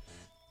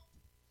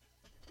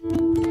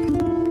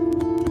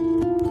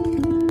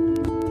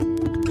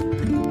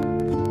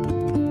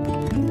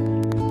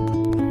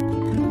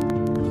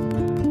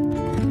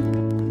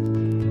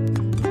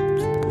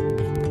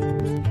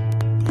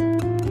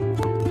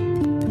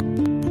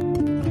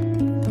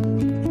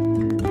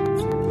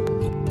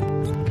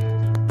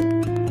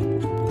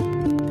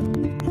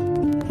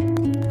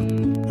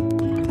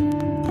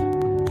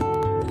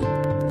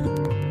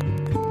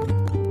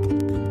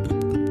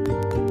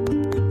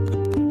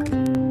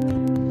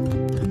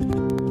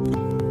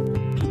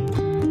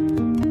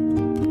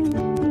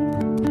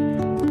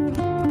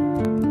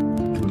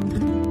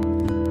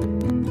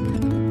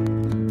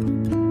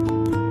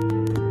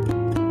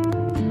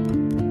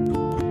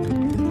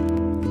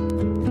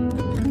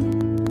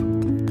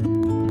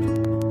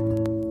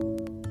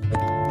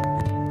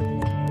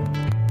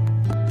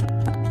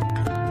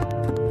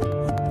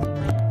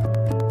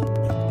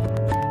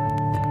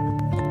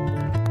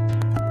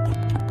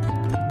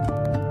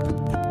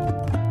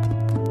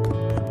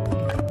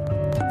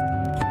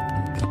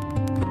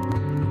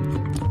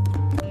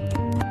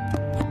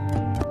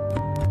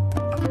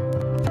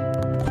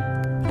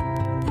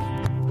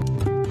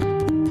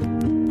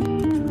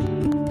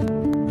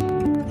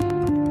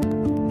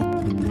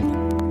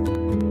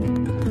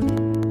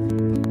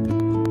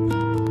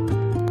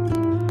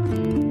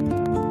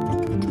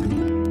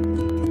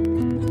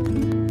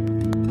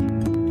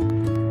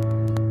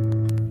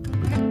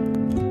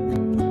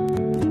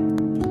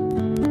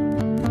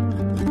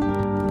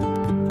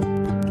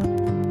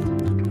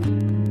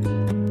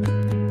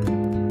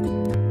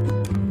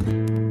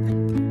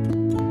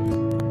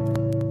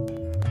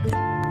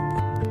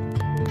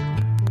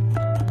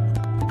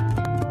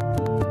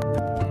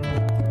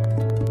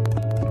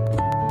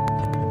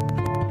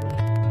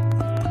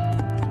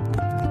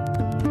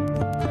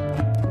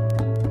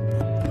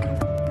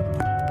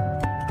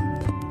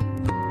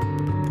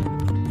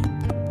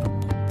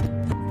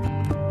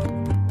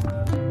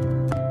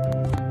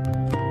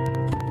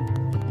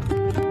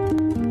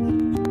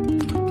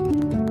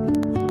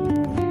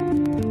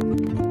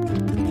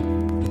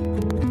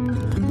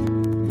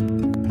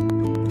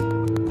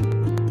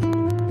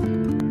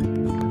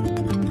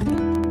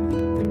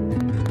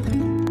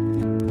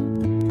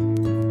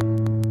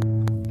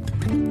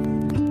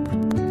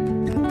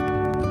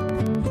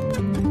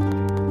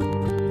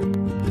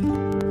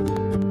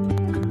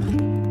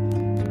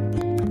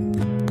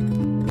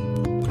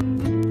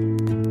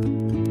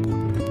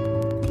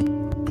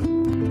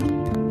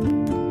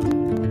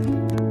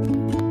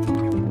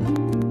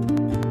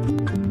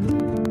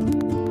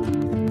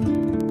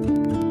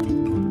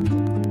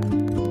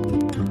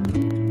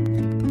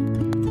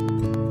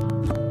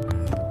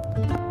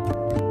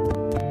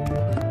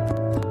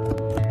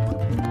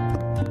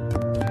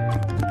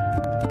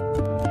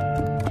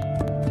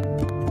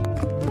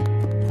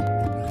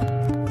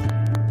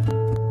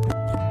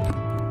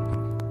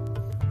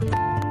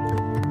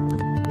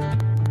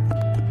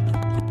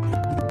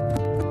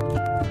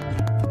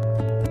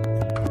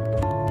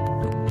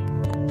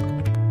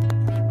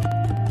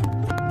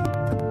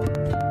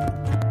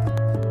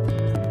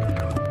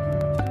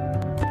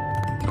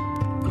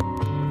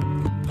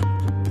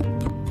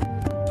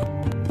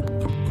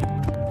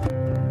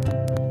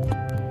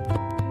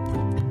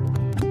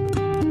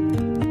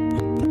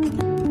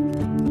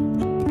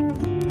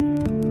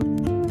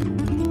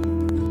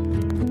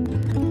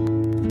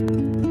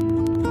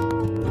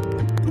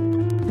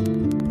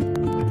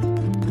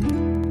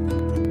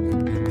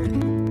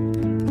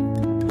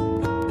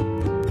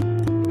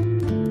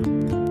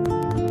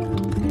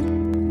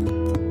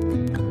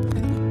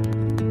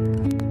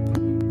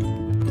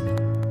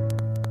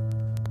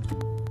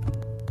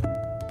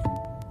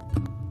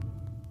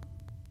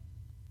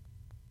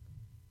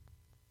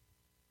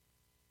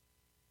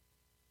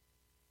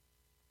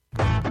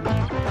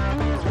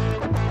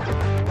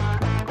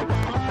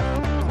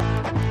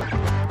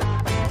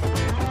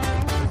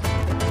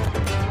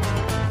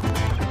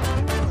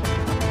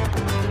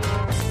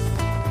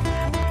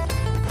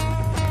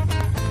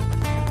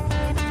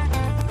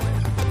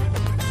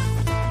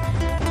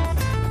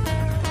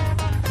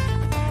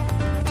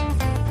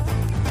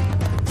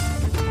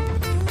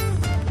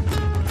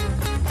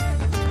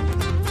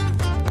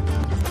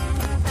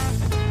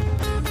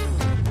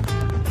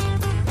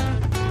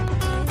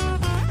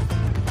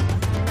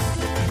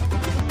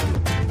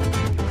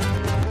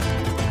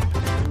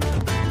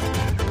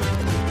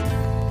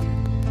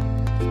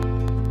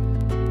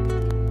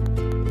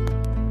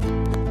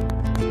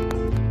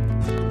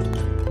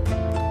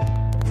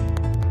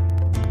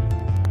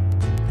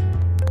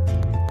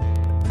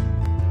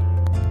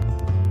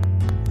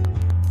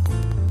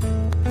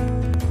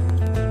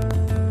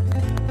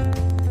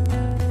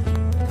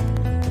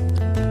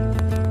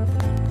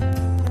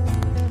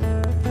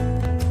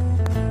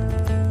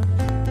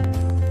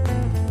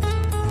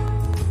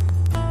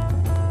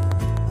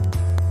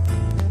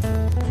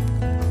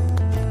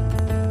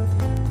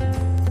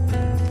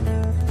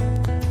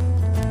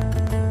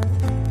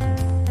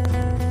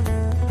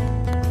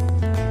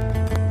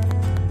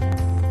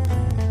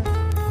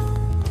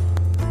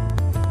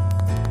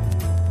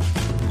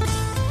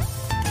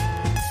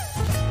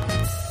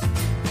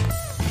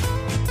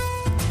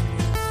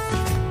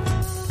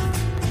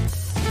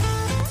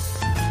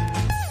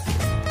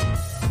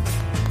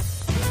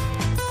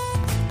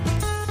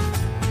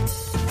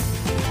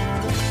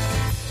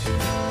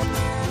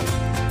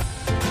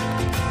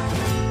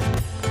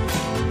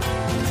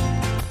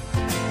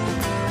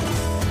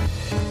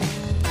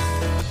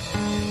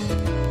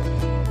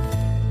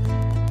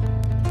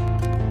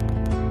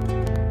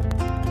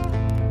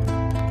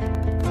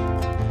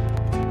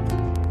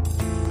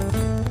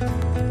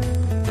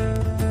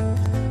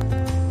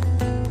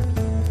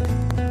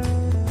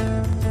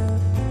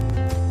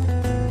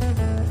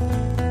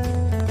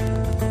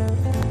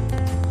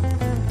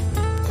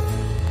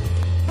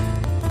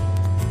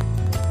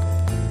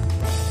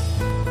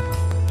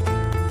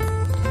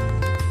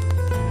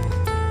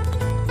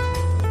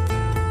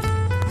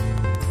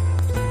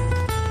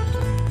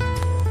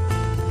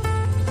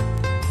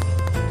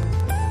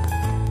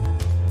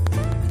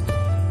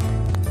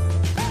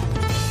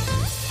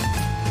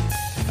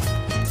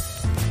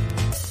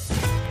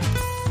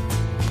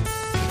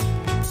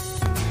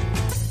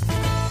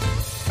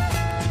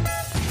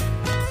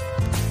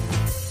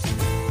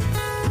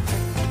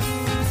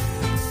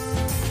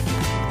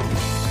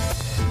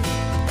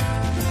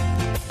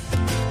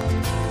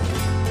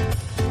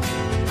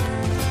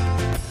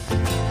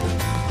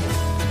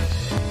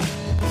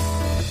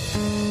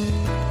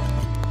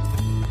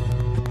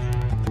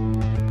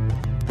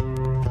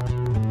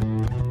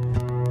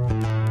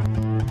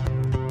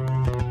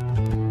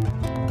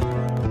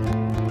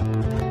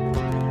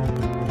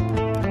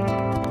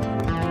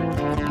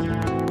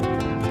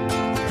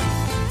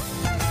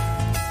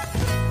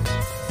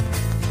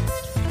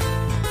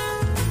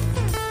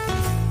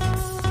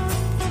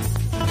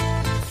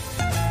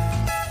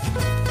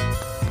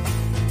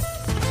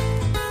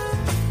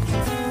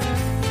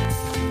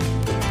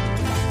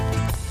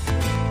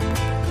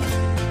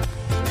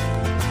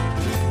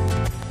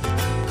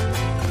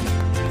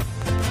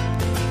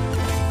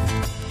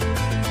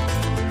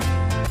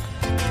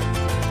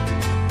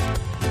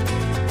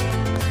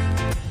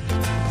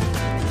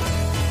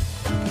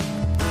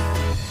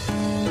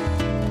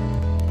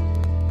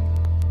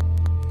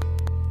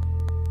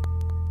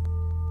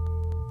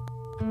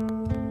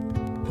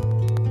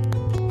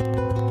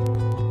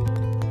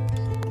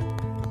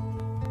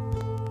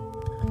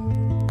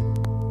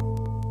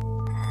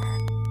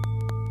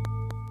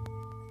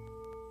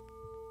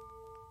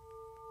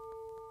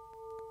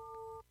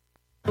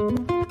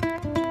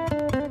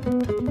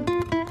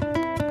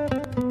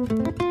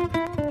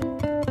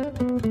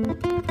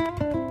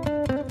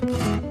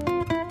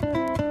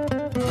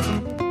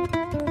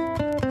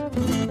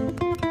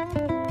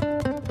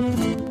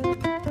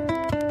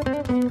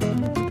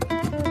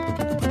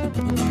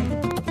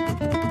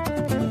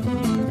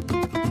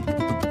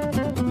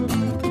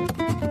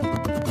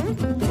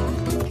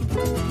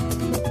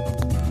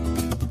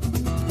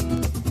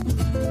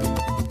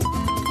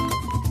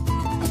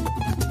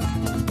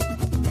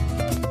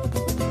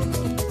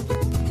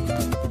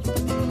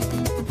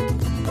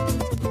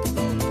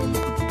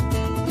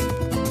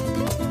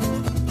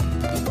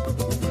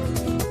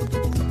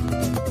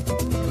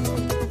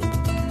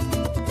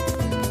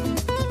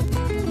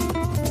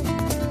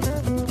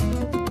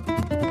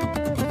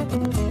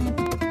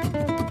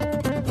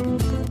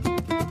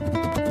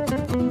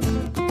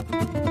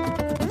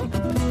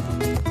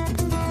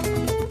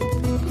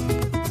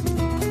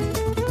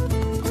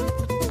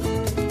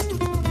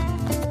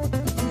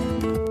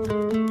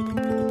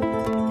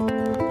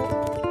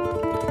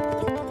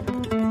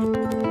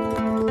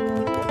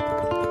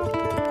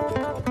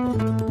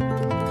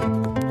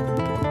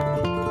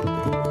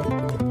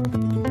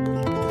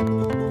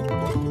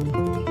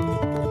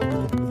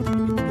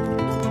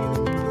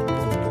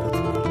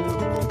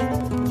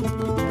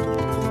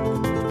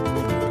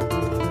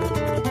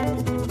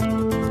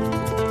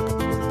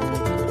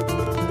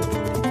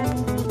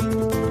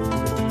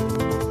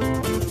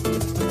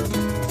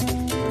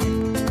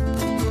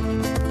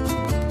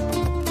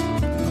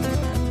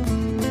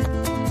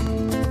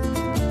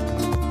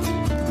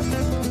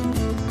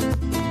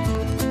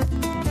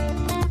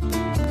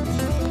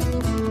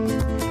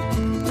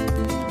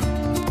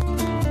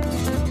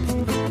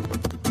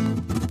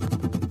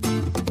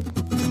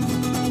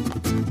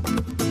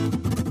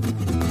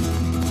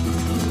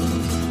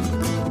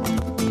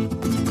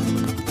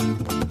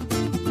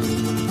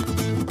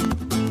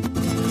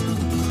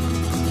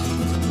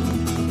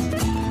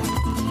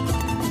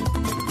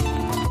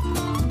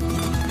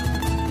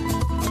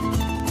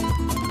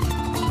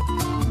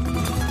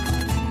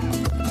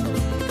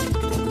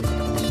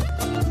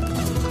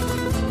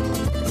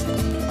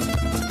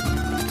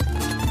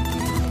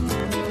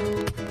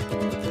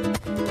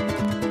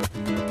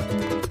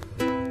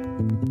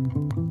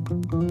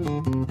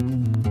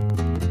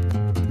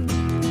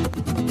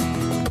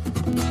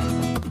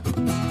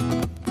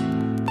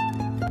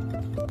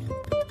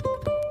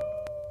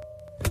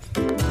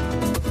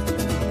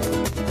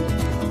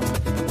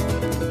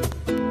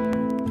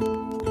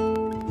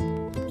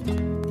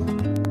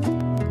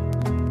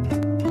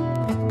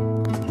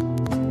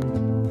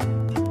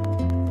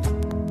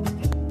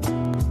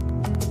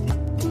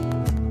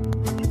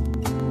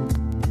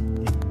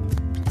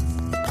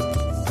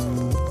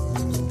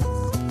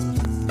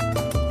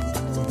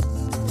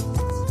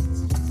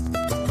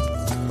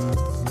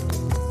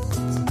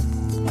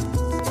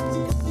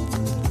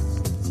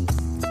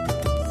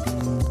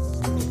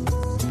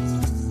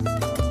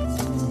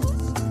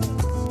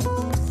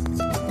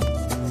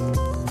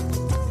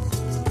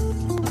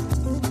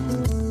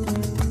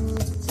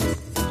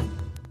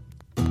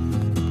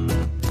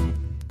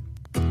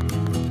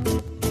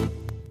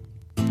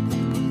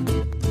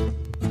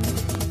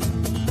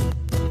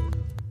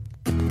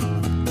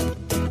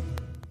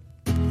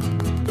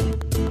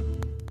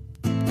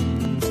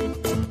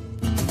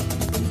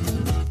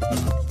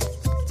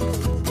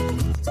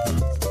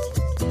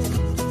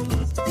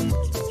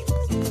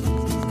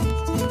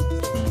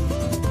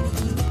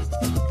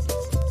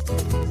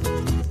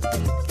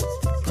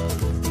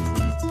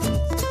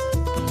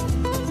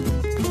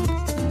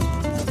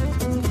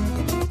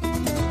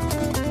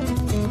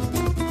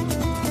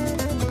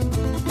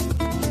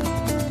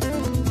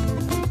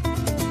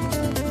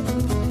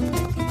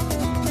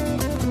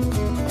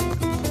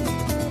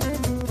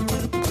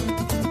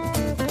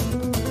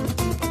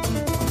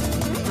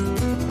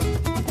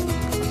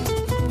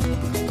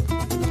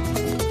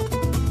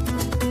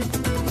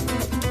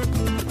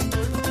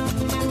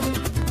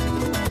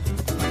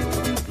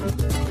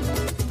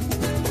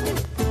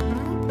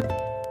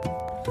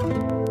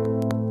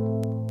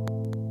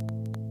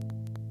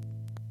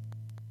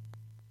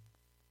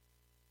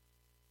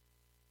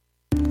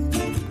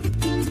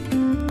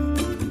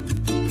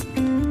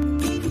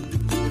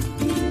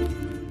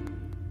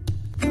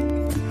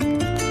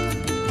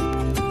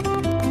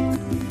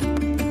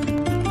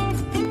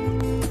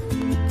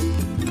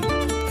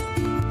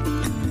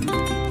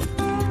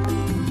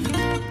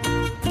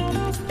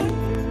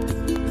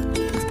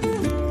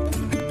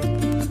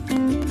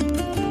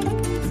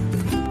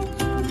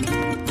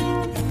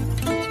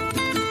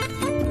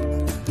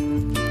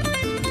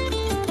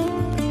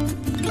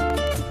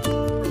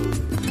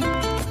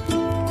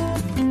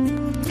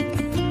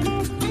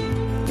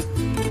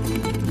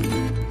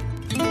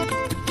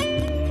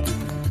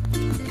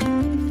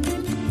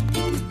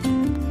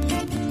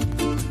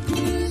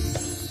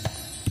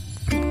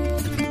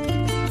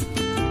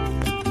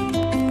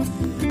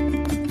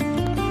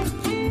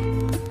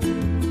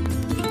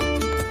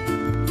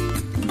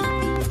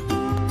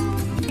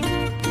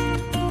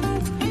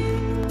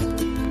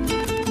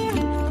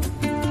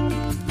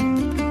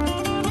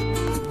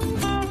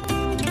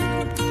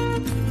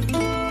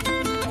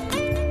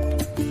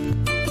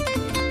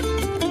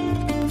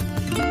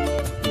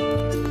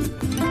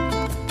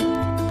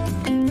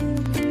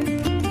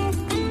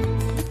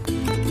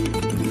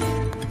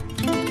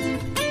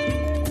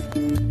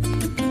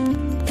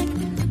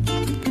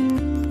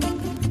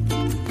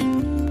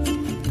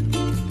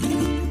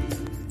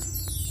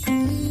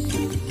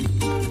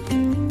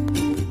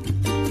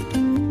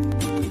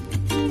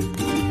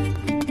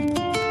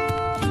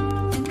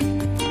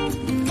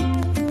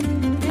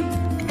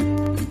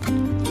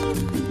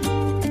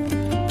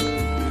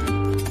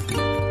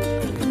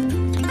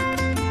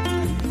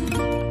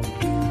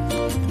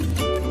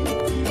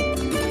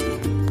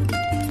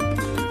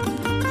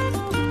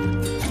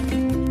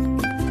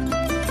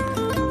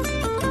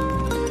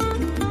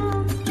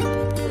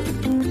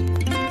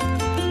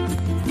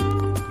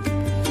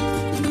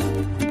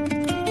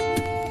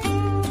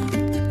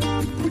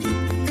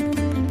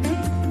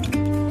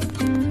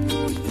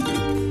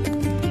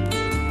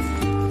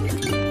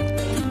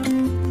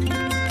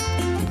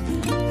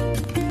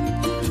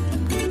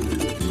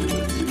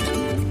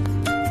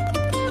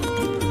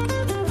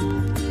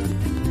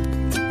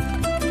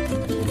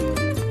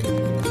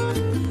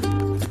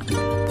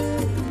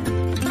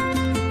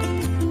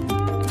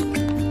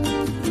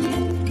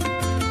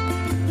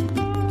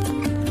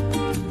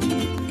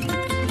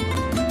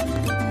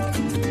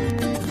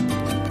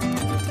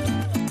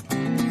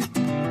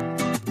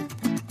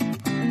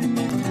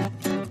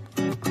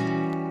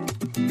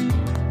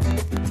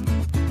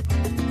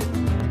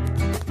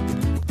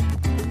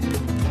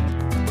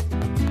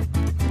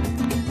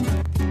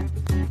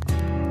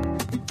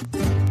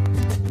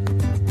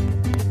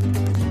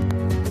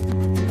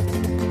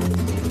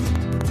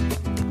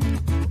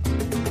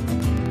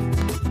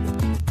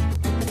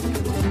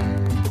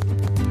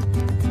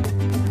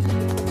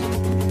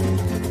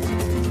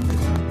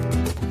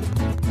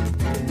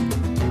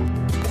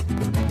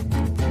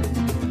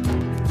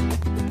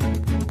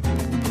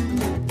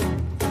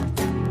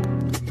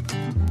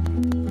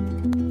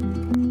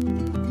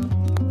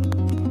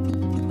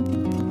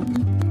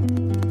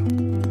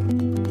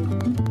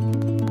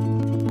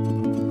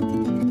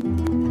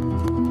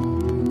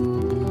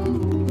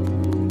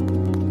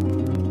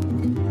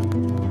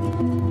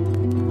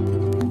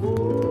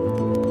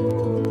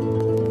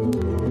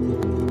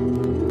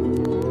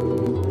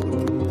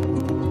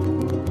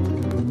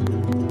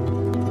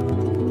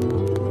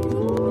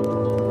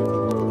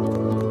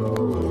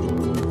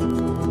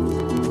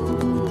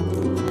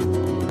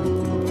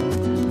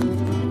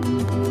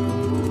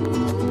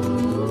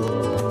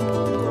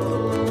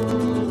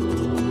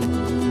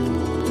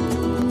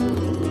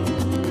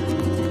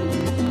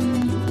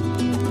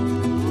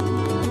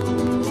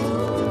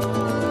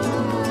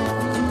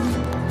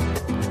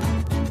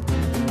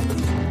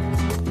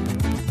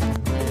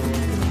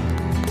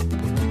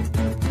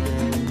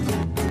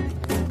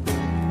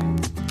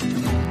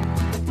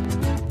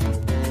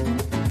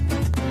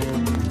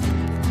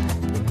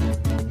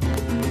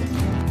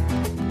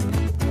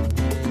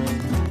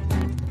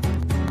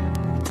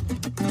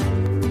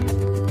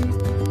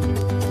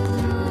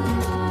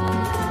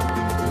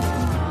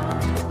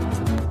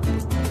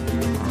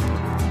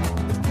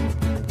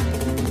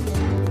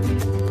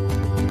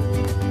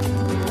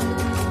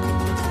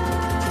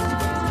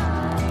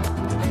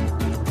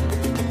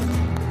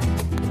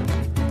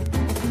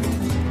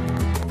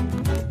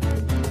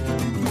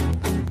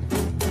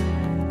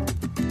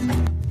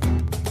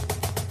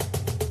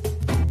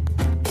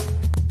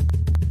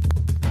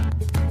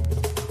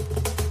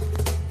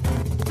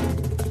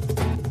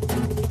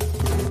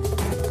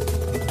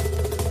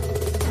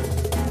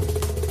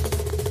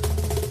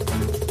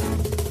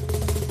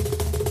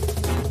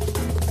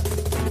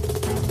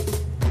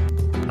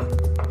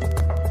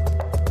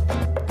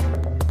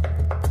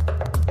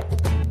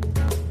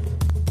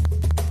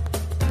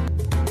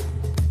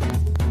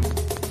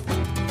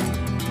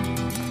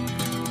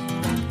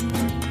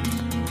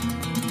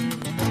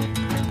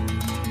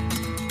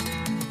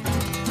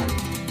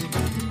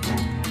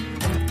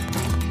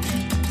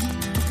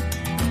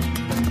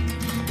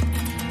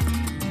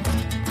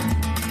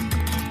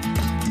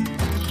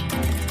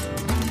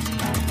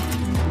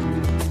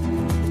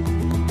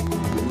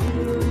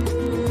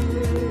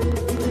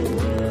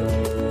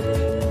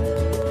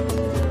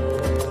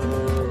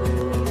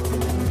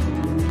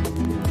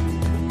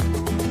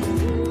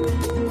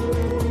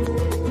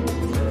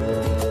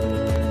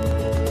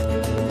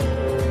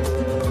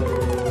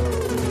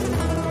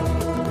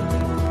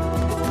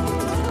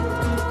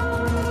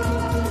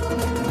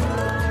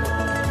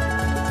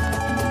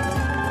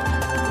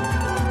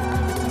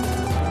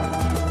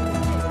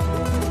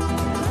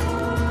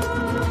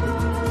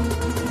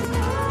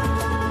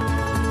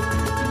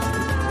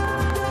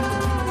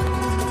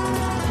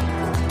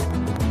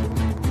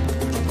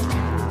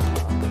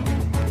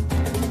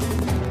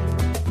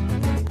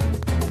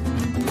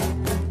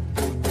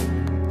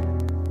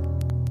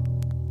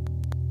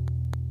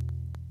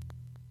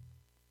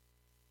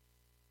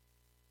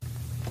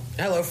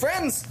 Hello,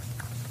 friends.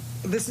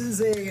 This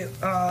is a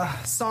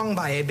song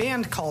by a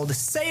band called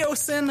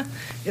Seosin.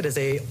 It is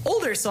a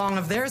older song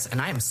of theirs,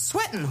 and I am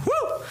sweating.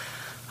 Woo!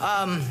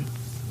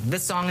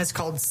 This song is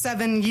called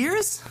 7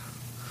 Years,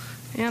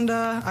 and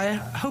I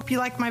hope you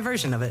like my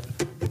version of it.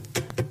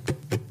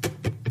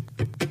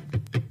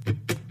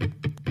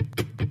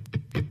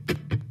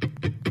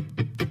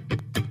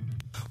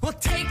 Well,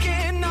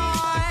 taking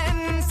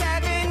on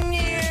 7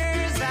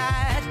 years,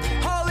 that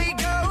Holy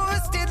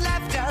Ghost did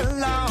left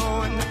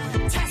alone.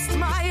 Test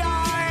my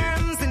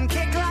arms and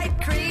kick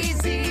like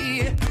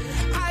crazy.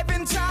 I've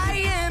been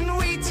trying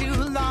way too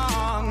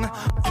long.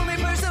 Only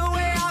person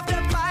way off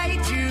to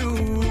fight you.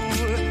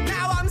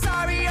 Now I'm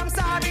sorry,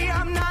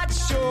 I'm not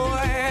sure.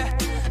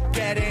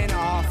 Getting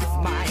off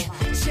my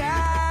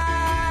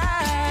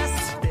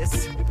chest.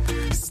 This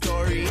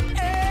story ends,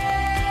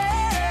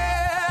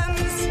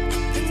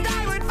 and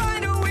I would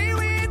find a way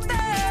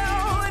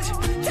without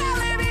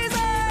telling his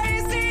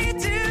eyes see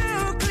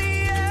too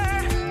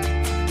clear.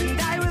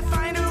 And I would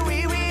find a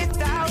way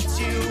without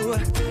you.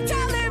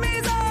 Tell him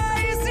his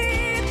eyes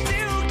see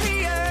too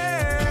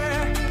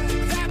clear.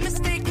 That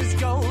mistake was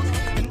gold,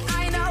 and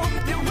I know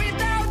that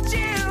without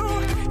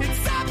you, it's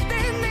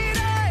something that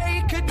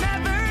I could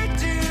never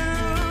do.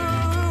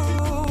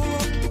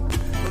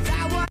 Well,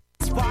 that was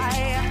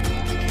why.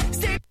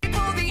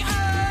 Staple the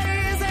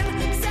eyes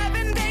and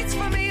 7 days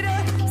for me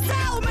to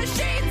sell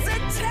machines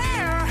and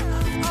tear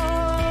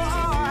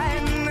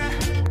on.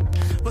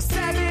 Well,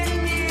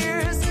 7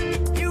 years,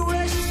 you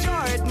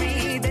assured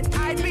me that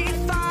I'd be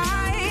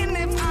fine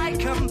if I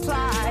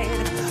complied.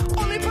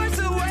 Only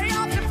person way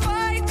off to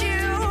find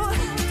you.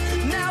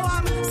 Now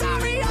I'm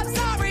sorry,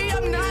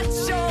 I'm not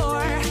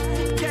sure.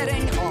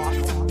 Getting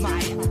off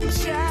my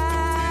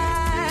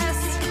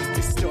chest.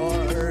 The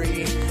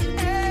story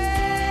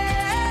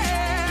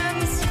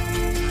ends,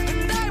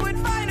 and I would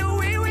find a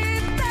way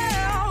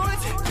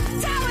without.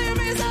 Tell him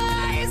his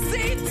eyes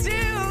see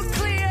too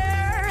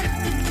clear,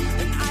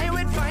 and I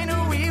would find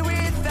a way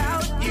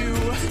without you.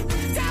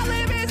 Tell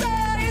him his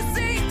eyes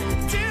see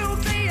too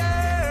clear.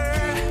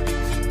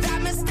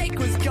 That mistake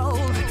was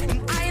gold,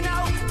 and I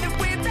know that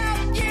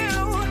without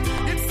you,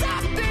 it's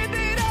something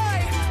that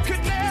I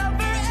could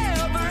never,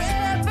 ever,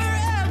 ever,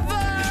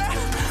 ever.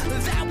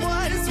 That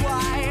was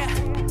why.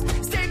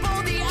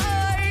 Staple the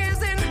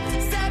eyes in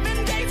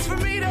 7 days for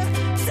me to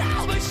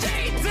sell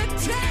machines and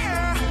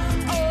tear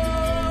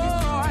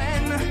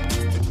on.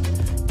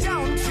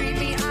 Don't treat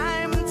me,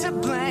 I'm to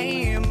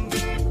blame.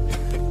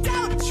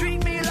 Don't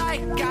treat me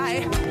like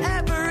I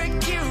ever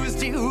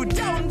accused you.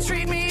 Don't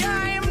treat me,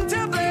 I'm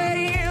to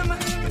blame.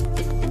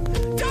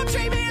 Don't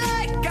treat me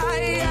like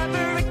I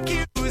ever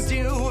accused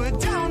you.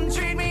 Don't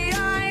treat me,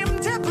 I'm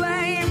to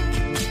blame.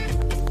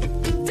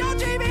 Don't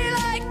treat me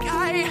like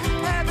I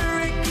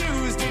ever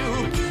accused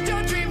you.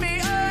 Don't treat me,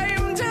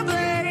 I'm to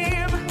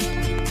blame.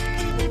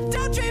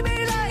 Don't treat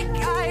me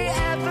like I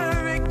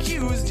ever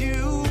accused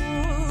you.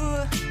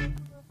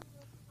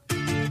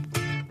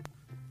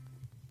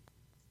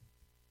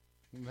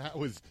 That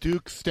was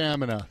Duke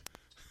Stamina.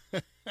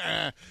 It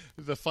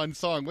was a fun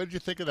song. What did you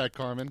think of that,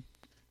 Carmen?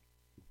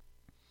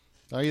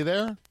 Are you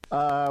there?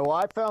 Well,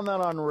 I found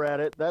that on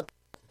Reddit.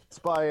 That's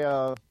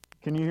by,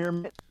 can you hear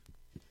me?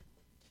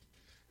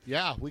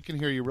 Yeah, we can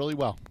hear you really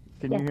well.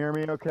 Can you hear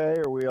me okay?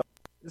 Are we?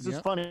 This is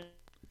Yep. funny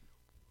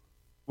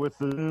with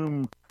the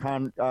Zoom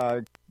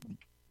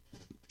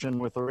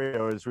with the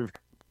radio is we've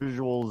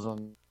visuals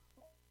and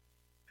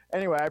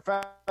anyway, I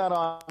found that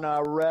on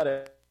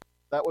Reddit.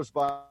 That was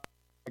by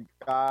a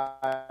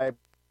guy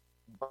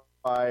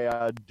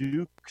by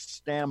Duke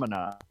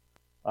Stamina.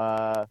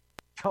 I'll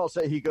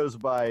say he goes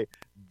by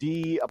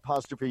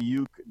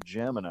D''Uke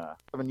Gemina.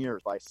 7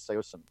 years by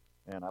Seosin,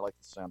 and I like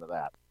the sound of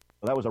that.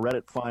 That was a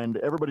Reddit find.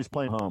 Everybody's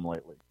playing home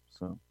lately,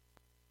 so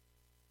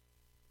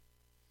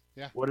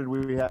Yeah. What did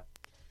we have?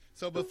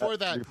 So before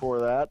that,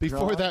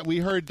 John? we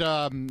heard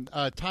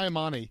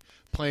Taimane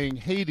playing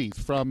Hades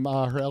from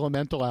her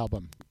Elemental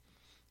album.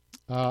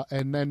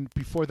 And then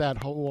before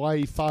that,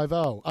 Hawaii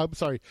 5-0. I'm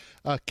sorry,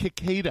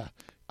 Cicada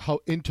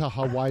into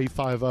Hawaii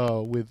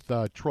 5-0 with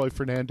Troy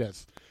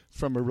Fernandez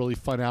from a really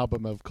fun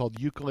album called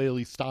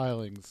Ukulele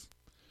Stylings.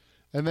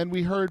 And then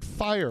we heard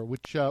Fire,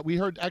 which we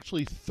heard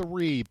actually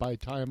 3 by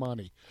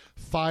Taimane.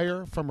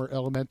 Fire from her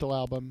Elemental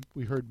album.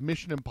 We heard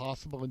Mission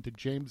Impossible into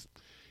James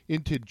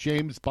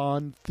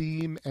Bond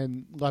theme,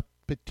 and La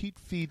Petite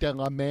Fille de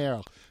la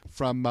Mer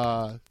from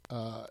I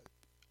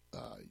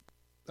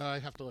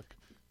have to look.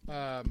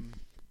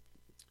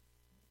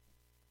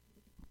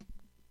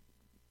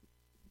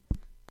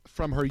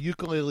 From her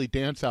Ukulele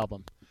Dance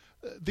album.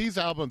 These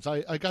albums,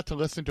 I got to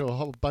listen to a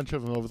whole bunch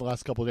of them over the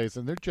last couple of days,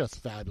 and they're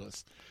just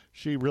fabulous.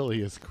 She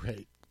really is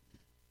great.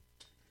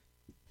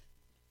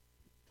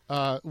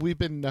 We've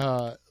been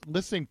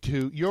listening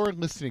to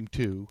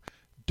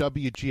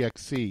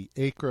WGXC,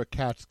 Acra,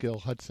 Catskill,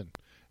 Hudson.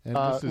 And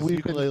this is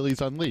Ukuleles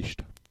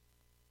Unleashed.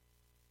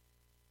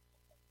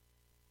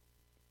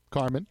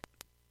 Carmen?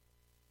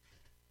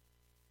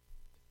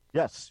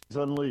 Yes, it's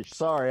Unleashed.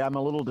 Sorry, I'm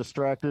a little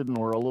distracted and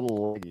we're a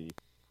little laggy.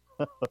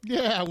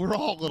 Yeah, we're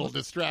all a little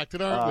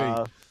distracted,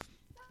 aren't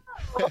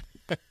we?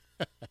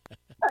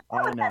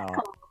 I know.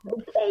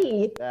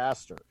 Okay.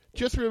 Bastard.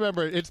 Just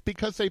remember, it's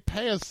because they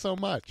pay us so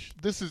much.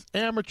 This is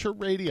amateur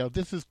radio.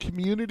 This is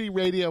community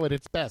radio at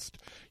its best.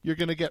 You're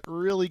going to get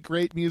really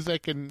great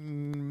music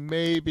and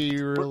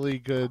maybe really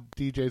good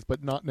DJs,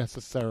 but not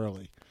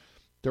necessarily.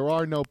 There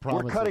are no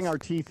promises. We're cutting our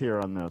teeth here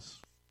on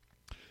this.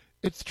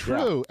 It's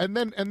true, Yeah. and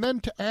then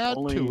to add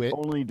to it,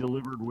 only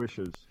delivered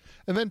wishes.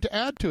 And then to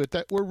add to it,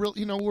 that we're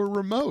we're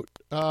remote.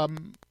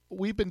 Carmen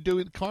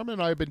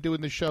and I have been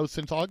doing the show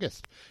since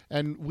August,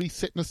 and we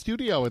sit in a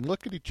studio and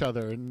look at each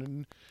other.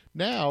 And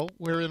now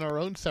we're in our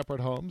own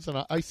separate homes,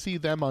 and I see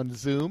them on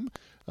Zoom.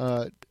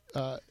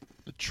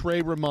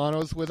 Trey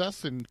Romano's with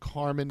us, and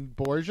Carmen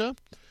Borgia.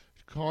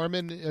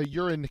 Carmen,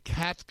 you're in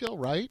Catskill,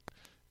 right?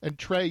 And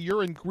Trey,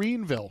 you're in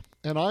Greenville,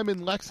 and I'm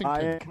in Lexington.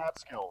 I am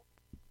Catskill.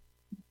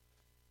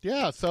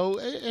 Yeah, so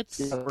it's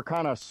we're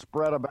kind of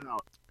spread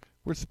about.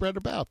 We're spread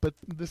about, but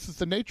this is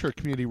the nature of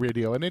community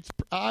radio, and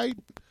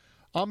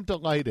I'm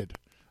delighted.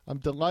 I'm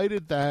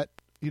delighted that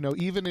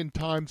even in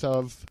times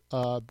of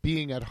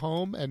being at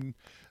home and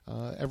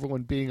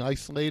everyone being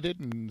isolated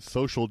and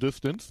social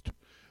distanced,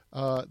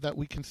 that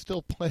we can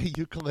still play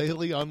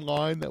ukulele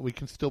online, that we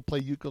can still play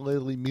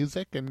ukulele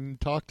music and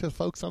talk to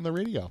folks on the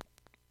radio.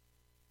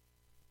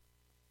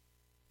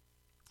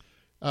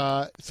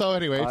 So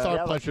anyway, it's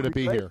our pleasure to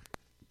be here.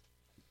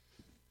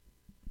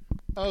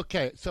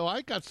 Okay, so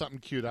I got something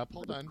queued up.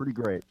 Hold on. Pretty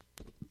great.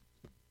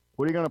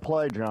 What are you going to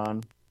play,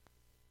 John?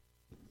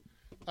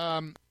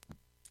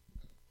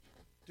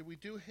 Did we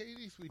do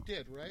Hades? We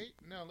did, right?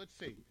 No, let's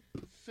see.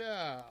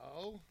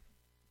 So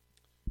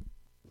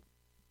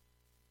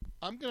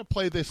I'm going to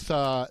play this.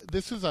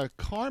 This is a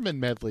Carmen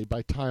medley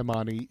by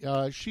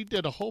Taimane. She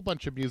did a whole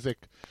bunch of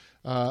music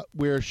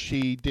where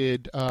she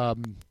did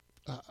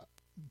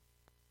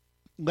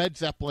Led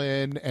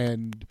Zeppelin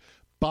and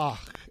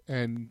Bach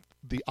and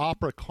the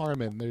opera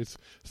Carmen. There's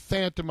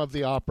Phantom of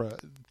the Opera.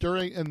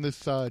 In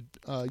this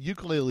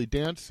ukulele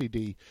dance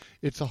CD,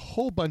 it's a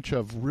whole bunch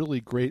of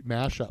really great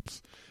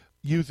mashups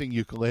using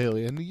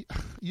ukulele. And the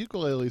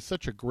ukulele is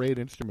such a great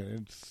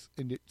instrument.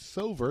 It's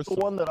so versatile.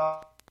 The one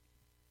that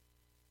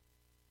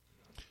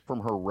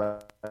from her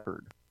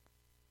record.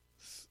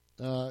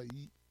 All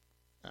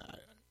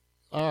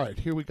right,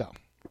 here we go.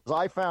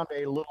 I found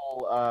a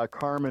little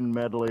Carmen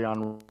medley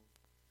on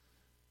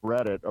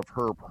Reddit of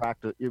her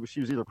practice. She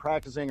was either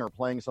practicing or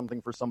playing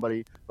something for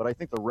somebody, but I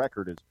think the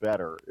record is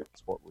better.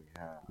 It's what we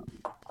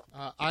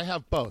have. I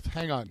have both.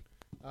 Hang on.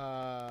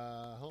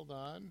 Hold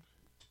on.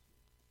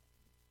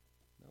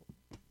 Nope.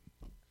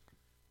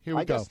 Here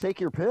we go. I guess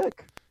take your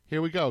pick.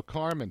 Here we go.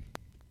 Carmen.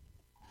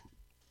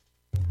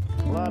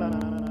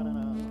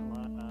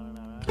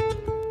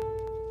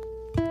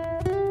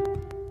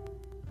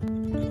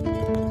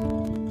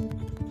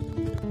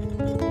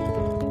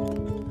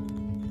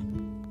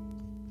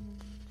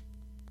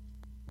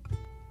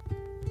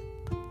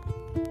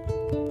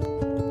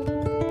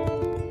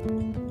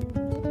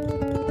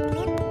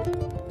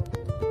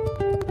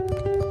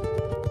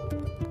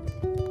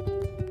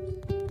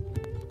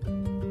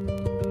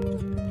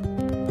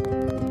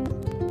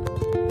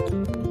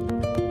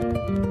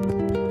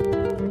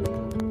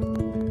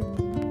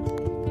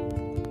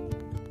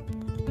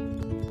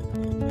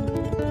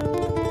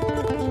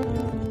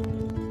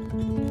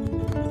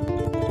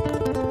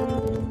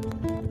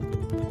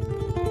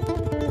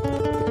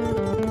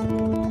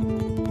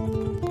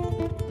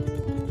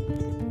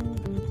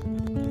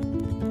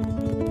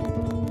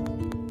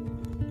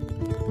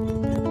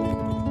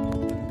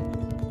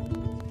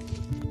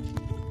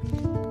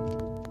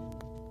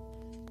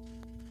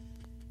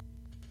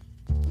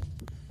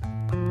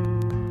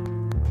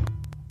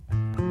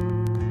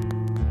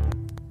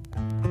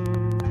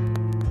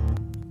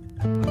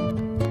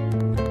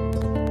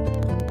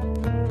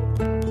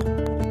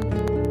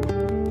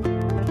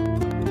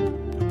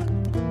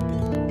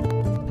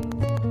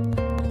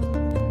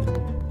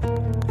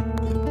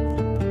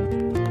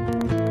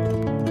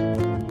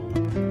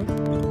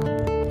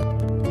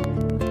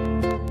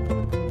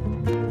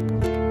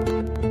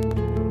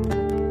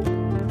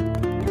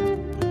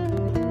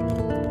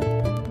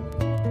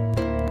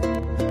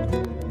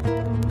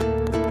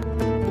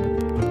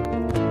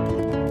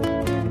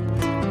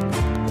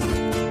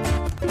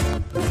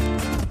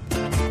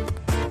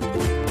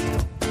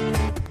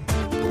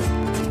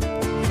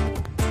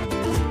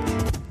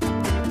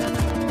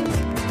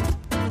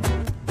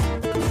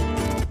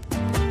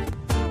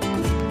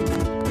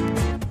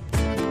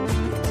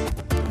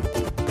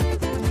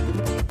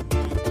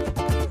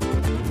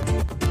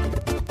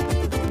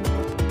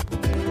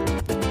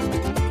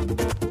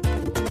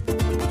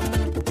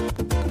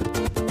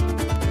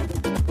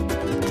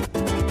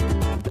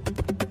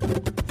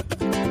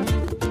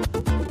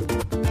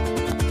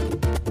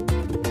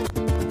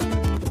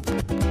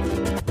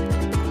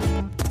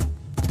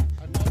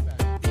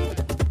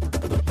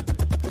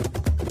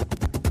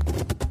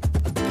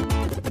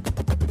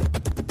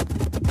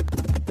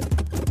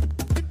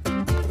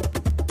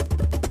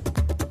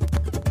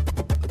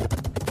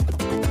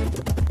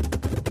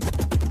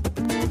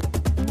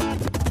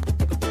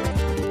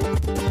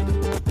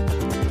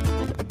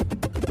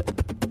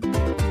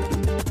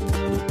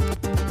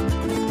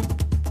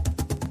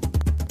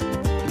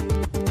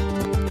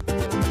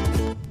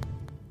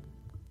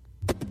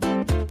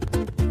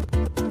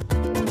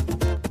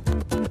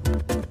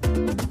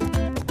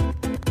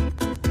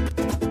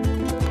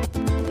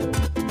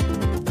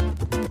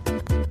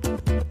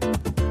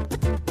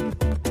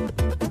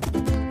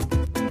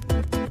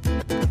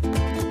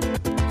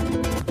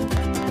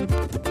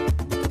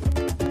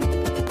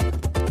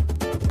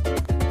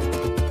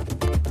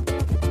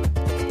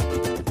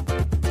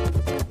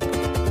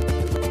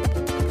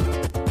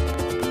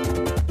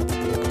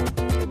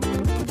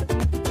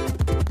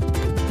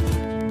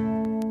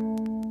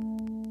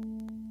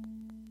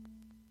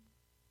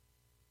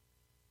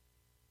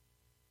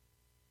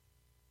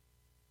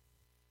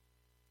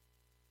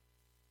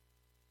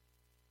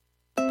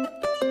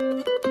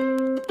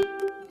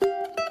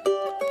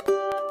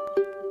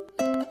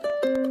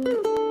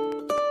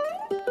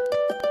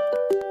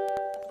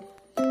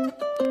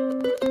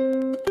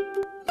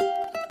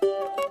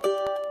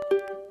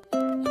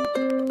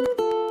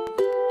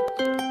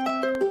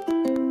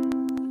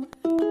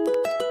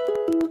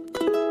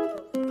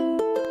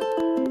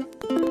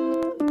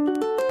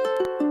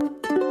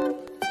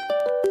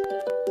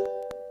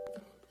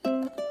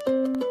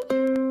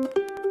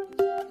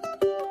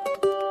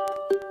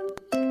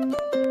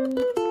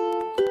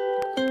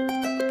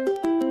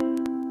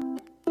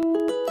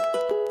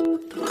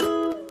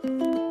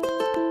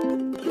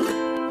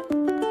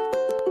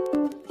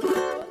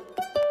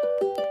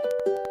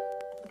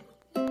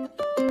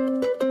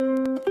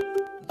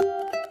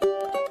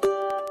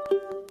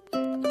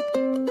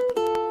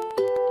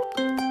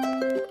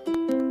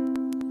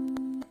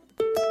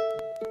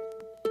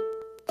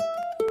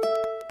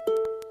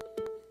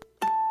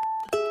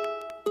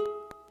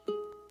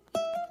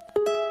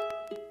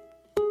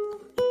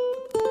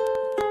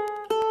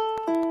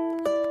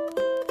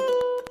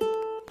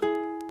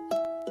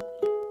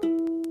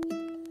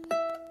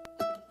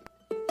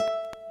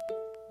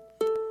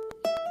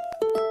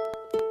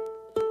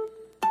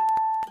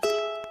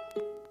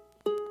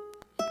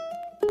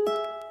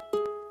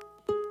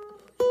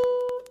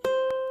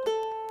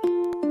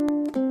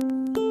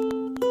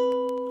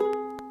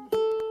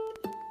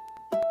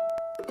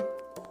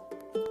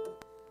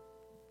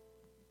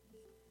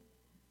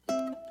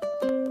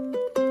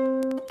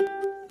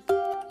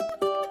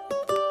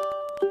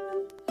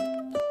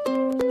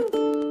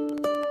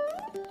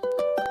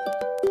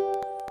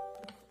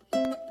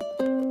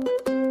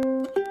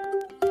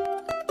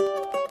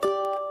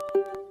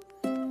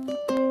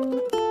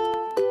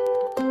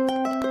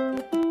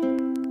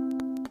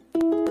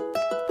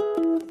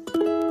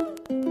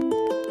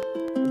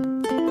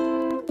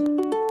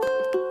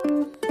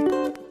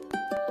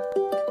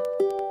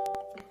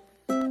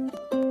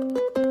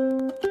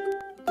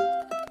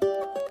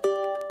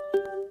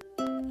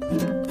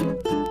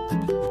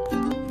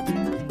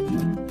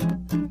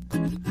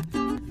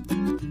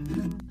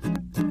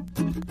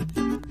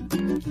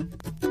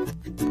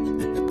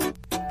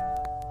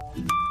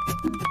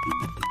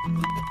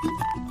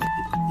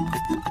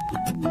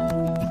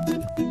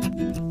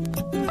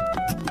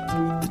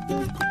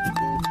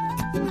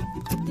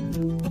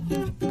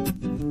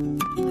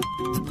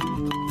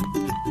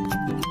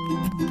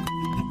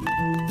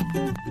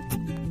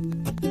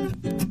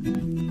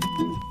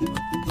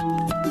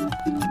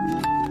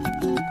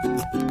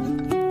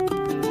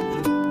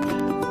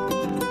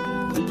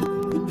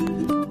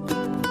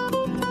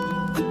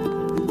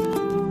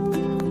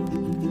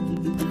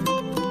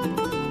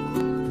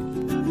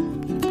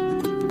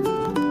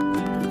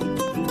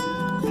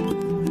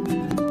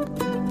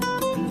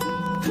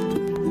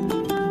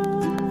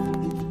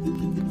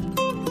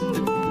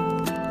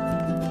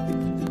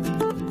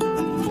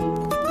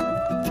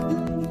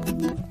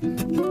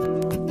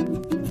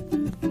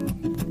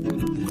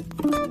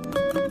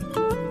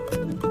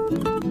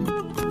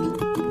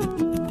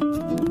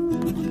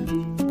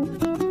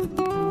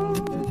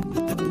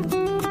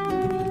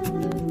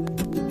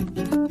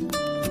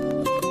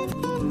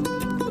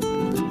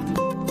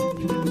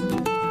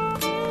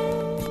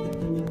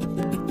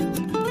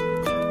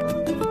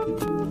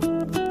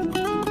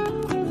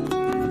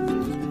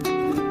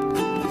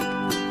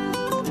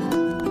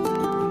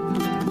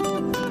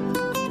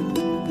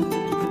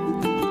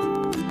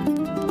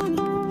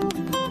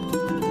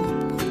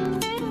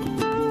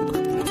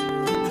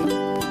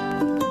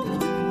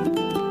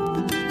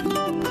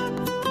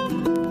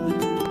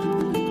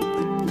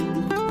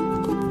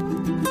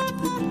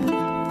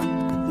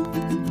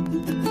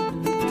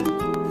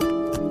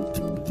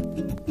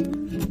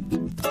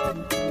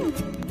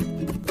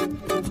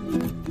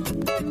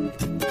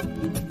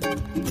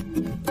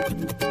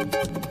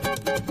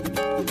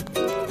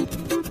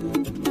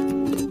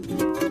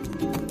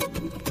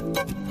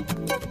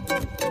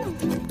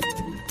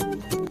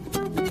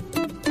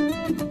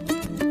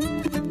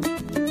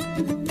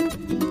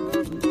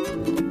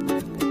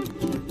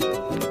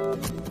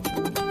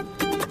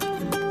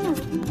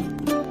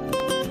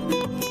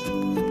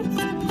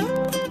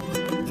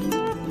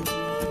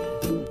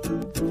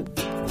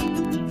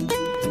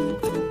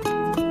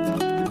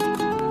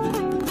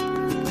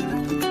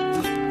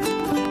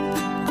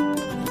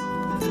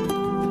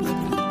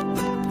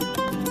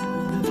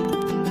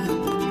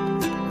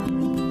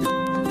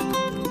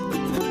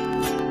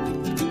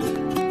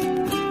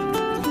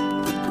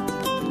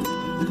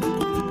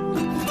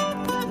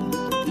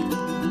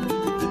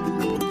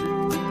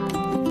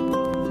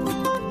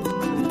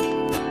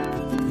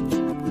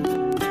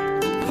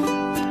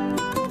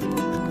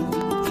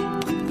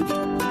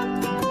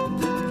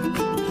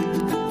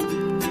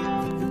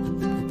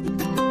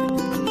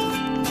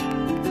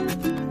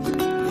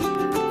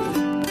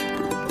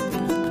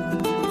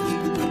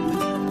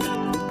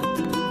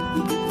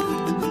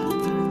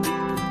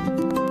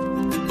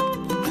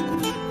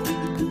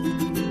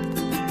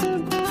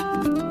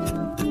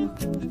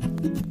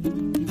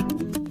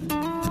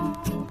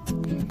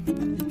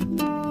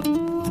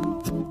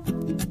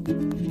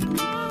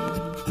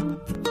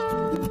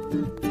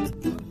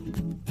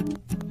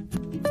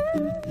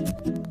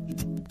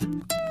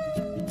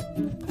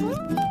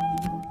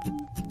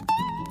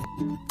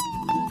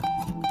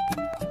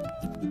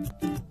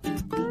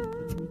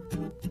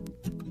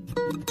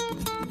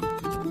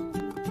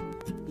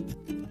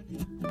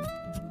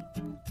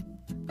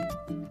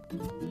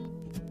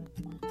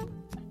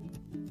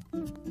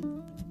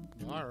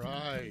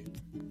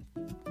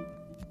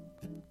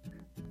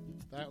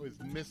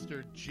 was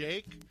Mr.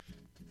 Jake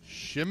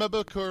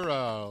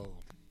Shimabukuro,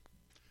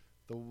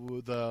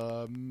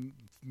 the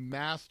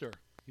master.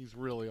 He's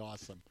really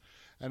awesome.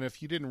 And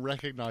if you didn't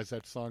recognize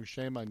that song,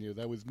 shame on you.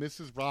 That was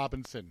Mrs.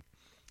 Robinson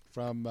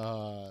from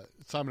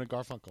Simon &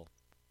 Garfunkel.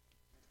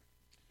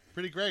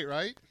 Pretty great,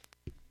 right?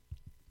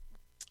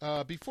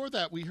 Before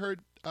that, we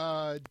heard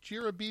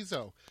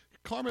Girabizo.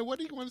 Carmen, what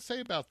do you want to say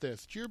about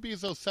this?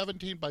 Girabizo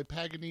 17 by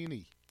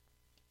Paganini.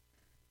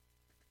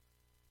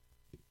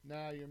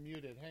 Nah, you're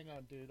muted. Hang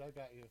on, dude. I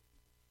got you.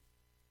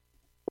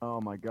 Oh,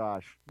 my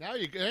gosh.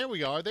 There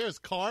we are. There's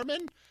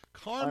Carmen.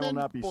 Carmen I will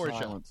not be Borgia.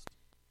 silenced.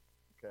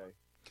 Okay.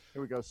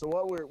 Here we go. So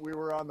what we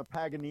were on the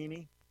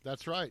Paganini?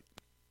 That's right.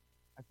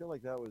 I feel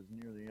like that was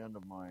near the end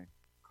of my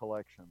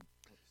collection.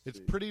 It's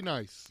pretty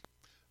nice.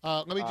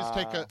 Let me just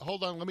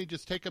hold on. Let me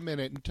just take a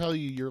minute and tell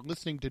you you're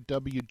listening to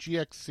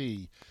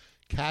WGXC,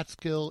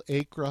 Catskill,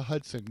 Acre,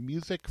 Hudson,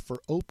 music for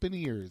open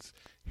ears,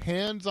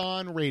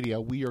 hands-on radio.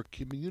 We are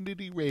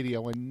community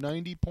radio on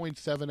 90.7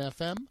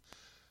 FM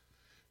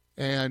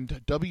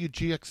and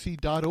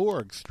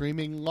WGXC.org,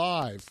 streaming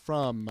live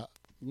from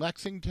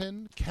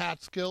Lexington,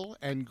 Catskill,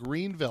 and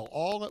Greenville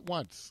all at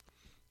once.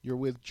 You're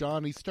with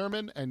Johnny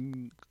Sturman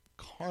and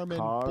Carmen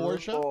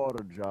Borgia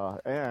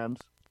and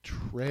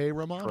Trey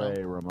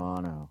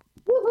Romano.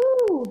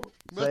 Woohoo!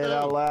 Say it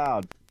out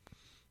loud.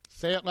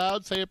 Say it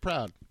loud, say it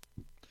proud.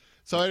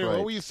 So That's anyway, right.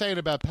 What were you saying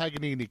about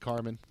Paganini,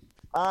 Carmen?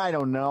 I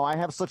don't know. I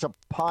have such a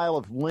pile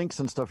of links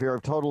and stuff here.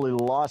 I've totally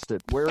lost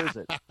it. Where is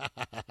it?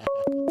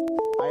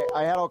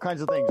 I had all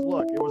kinds of things.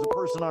 Look, it was a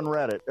person on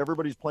Reddit.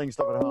 Everybody's playing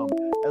stuff at home.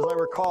 As I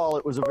recall,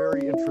 it was a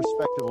very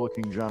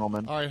introspective-looking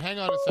gentleman. All right, hang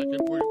on a second.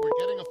 We're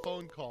getting a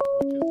phone call,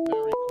 which is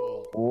very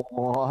cool.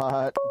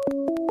 What?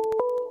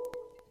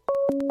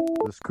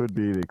 This could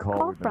be the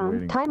call we've been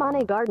waiting Taimane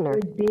for. Gardner.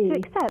 To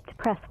accept,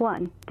 press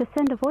 1. To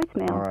send a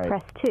voicemail, All right.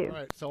 press 2. All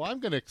right, so I'm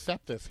going to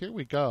accept this. Here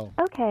we go.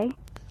 Okay.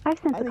 I've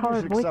sent I the think you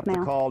caller's should accept the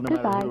voicemail. call no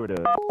matter Goodbye. who it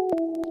is.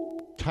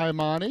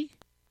 Taimane?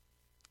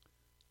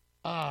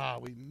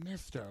 We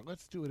missed her.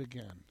 Let's do it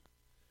again.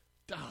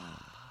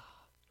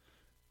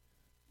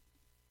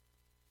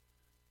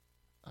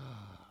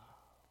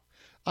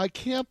 I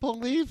can't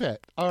believe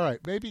it. All right,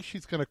 maybe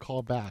she's going to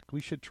call back. We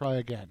should try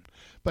again.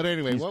 But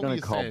anyway, She's what were going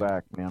you to call saying?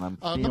 back, man.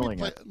 I'm feeling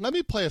it. Let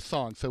me play a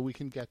song so we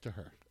can get to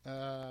her.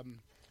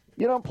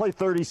 You don't play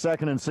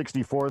 32nd and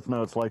 64th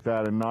notes like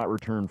that and not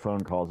return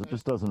phone calls. It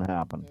just doesn't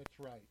happen. That's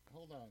right.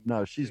 Hold on.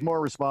 No, she's more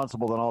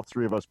responsible than all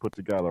three of us put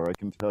together. I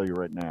can tell you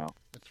right now.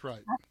 That's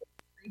right.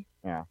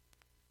 Yeah.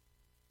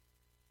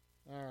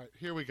 All right,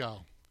 here we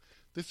go.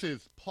 This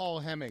is Paul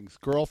Hemmings,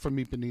 Girl from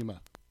Ipanema.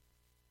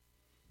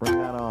 Bring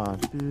that on.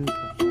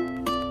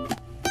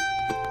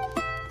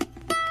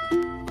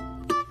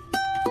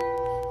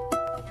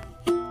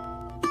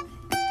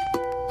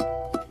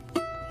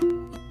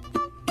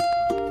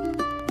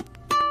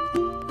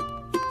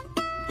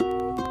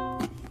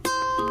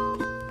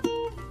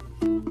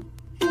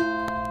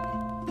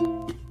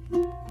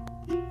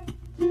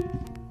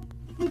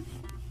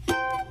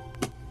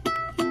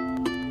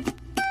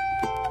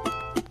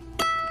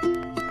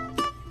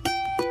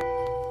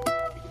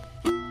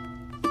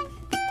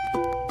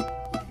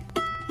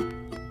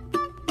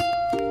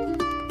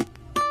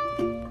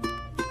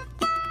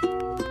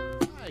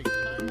 Hi,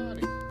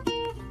 Taimane.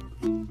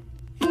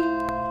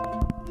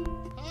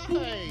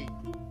 Hi.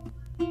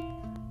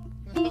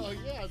 Oh,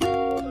 yeah,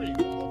 very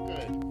well,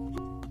 good.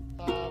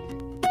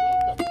 Welcome.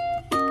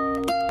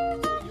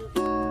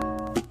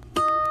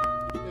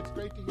 It's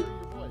great to hear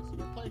your voice.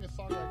 We're playing a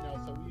song right now,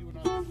 so you and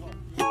I can talk.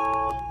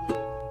 You're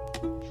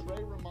playing with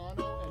Trey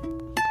Romano and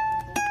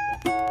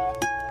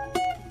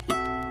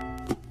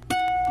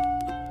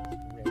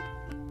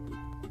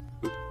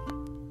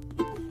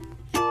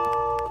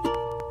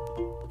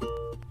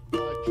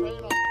Trey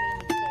and I came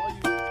and saw you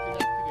in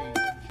Schenectady in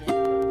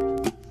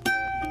January.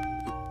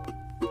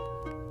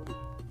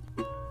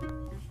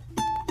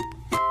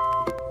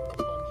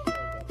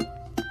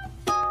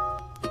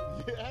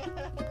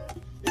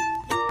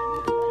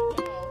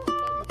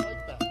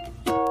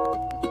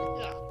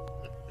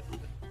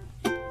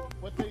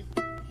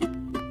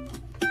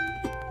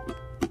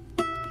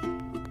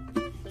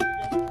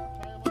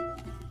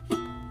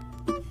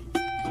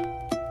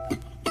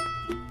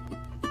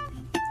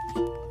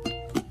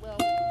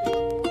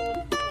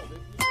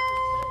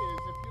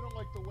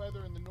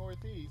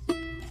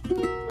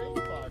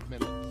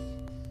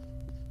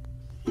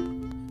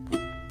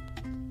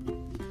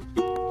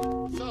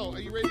 So, are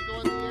you ready to go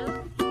on the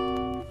air?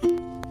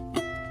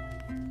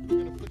 I'm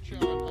going to put you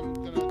on. I'm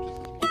going to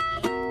just plug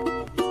in.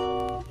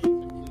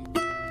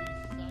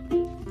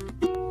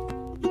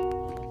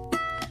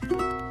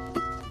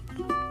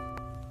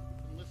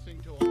 I'm listening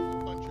to a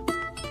whole bunch of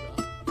good stuff.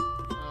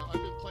 I've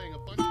been playing a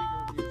bunch of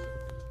your music.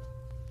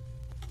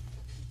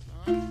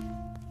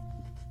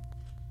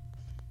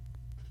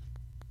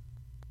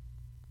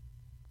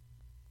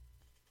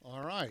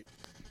 All right.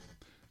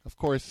 Of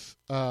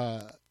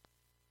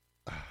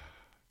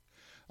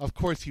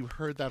course, you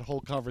heard that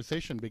whole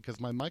conversation because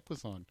my mic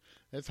was on.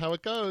 That's how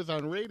it goes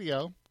on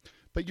radio.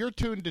 but you're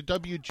tuned to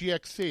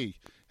WGXC,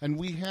 and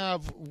we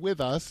have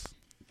with us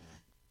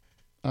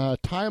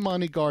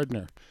Taimane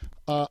Gardner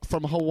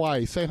from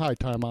Hawaii. Say hi,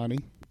 Taimane. Aloha,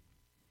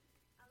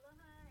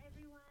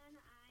 everyone.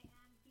 I am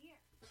here.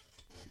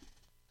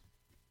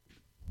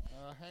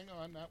 Hang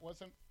on, that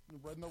wasn't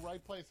in the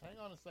right place. Hang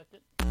on a second.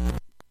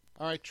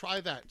 All right,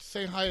 try that.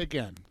 Say hi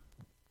again.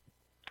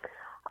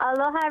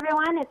 Aloha,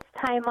 everyone. It's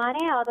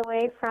Taimane, all the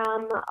way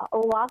from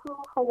Oahu,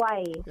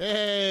 Hawaii.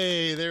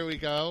 Hey, there we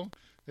go.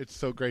 It's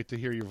so great to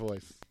hear your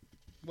voice.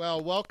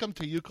 Well, welcome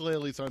to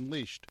Ukuleles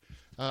Unleashed.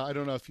 I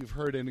don't know if you've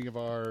heard any of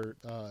our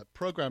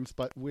programs,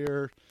 but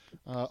we're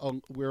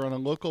on a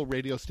local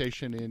radio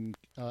station in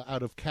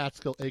out of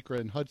Catskill, Acre,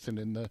 and Hudson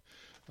in the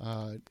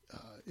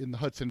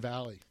Hudson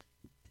Valley.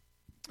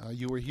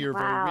 You were here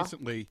very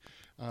recently.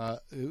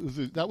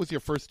 That was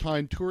your first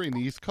time touring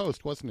the East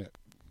Coast, wasn't it?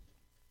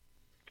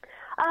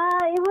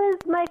 It was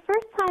my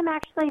first time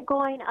actually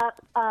going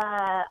up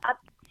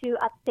to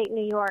upstate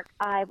New York.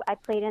 I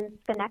played in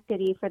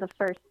Schenectady for the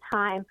first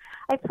time.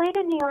 I played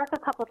in New York a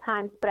couple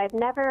times, but I've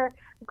never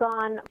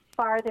gone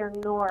farther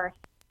north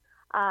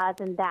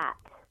than that.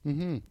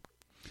 Mm-hmm.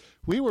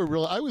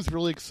 I was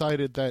really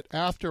excited that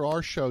after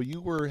our show,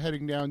 you were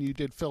heading down. You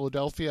did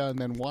Philadelphia and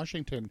then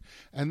Washington,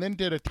 and then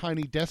did a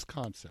Tiny Desk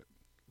concert.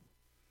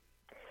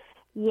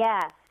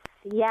 Yes,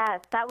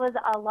 that was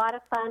a lot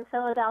of fun.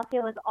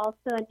 Philadelphia was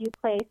also a new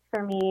place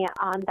for me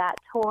on that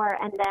tour,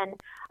 and then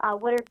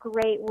what a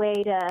great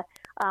way to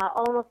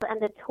almost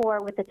end the tour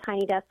with a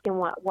Tiny Desk in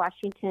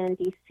Washington,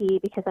 D.C.,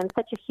 because I'm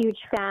such a huge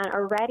fan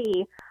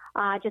already,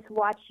 just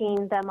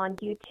watching them on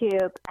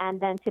YouTube, and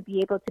then to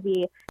be able to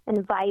be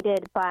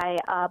invited by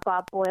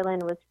Bob Boylan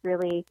was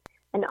really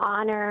an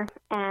honor,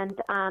 and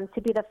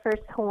to be the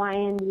first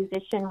Hawaiian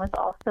musician was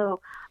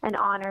also an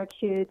honor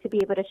to be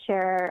able to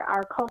share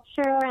our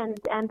culture and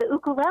the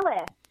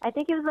ukulele. I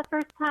think it was the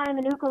first time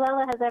an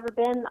ukulele has ever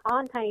been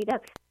on Tiny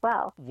Desk as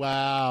well.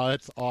 Wow,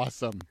 that's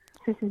awesome.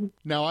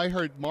 Now, I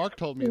heard Mark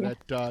told me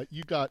that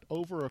you got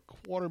over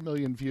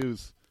 250,000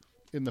 views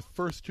in the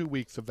first 2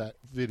 weeks of that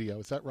video.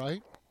 Is that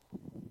right?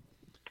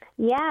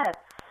 Yes.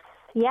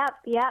 Yep.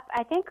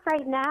 I think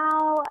right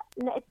now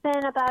it's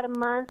been about a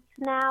month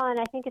now, and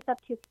I think it's up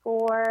to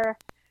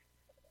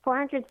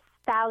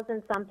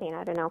 400,000 something.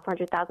 I don't know,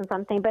 400,000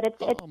 something, but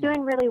it's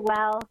doing really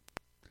well.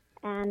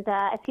 And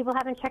if people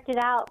haven't checked it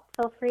out,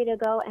 feel free to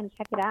go and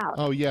check it out.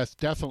 Oh yes,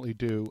 definitely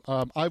do.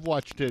 I've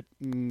watched it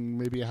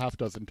maybe a half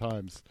dozen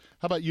times.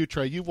 How about you,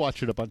 Trey? You've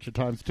watched it a bunch of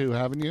times too,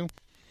 haven't you?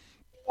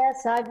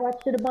 Yes, I've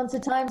watched it a bunch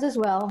of times as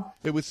well.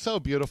 It was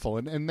so beautiful,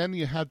 and then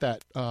you had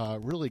that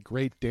really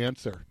great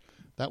dancer.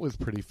 That was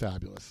pretty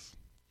fabulous.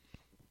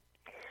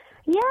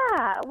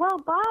 Yeah, well,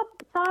 Bob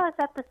saw us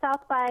at the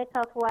South by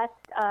Southwest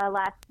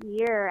last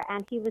year,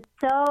 and he was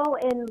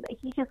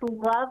he just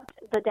loved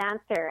the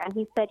dancer, and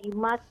he said, you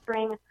must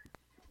bring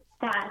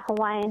that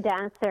Hawaiian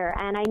dancer.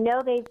 And I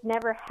know they've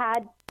never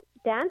had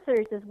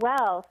dancers as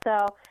well,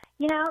 so,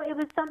 it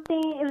was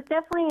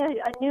definitely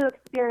a new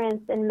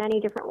experience in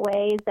many different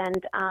ways,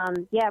 and,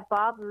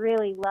 Bob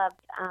really loved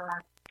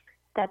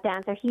that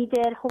dancer. He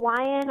did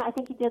Hawaiian. I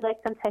think he did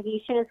like some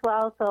Tahitian as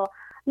well. So,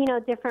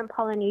 different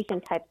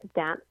Polynesian types of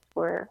dance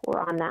were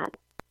on that.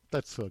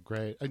 That's so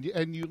great. And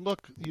you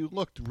looked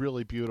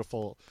really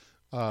beautiful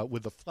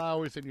with the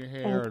flowers in your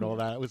hair and all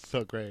that. It was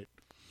so great.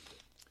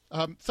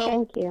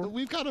 Thank you.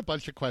 We've got a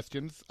bunch of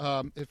questions,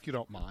 if you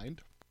don't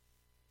mind.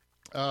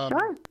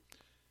 Sure.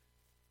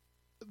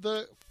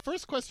 The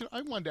first question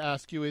I wanted to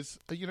ask you is,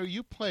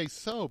 you play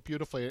so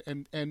beautifully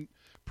and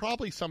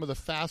probably some of the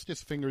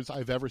fastest fingers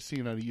I've ever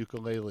seen on a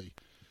ukulele.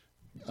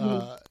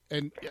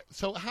 And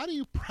so how do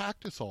you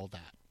practice all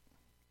that?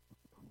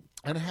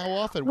 And how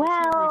often?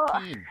 What's your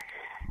routine?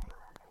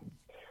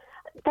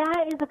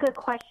 That is a good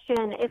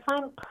question. If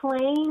I'm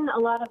playing a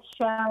lot of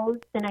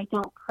shows, then I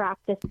don't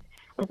practice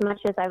as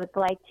much as I would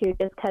like to,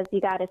 just because you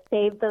got to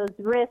save those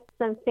wrists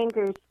and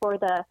fingers for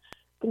the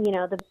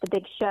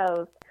big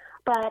shows.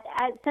 But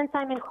since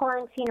I'm in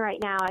quarantine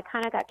right now, I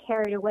kind of got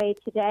carried away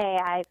today.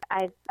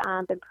 I've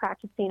been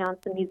practicing on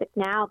some music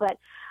now, but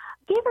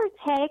give or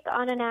take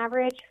on an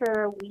average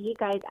for a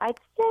week, I'd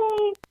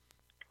say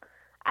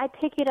I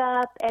pick it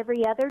up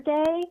every other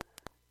day,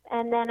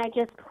 and then I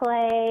just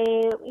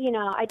play.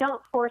 I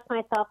don't force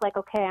myself like,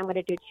 okay, I'm going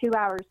to do 2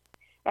 hours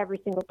every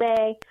single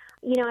day.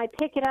 I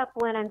pick it up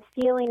when I'm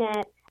feeling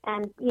it,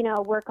 and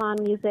work on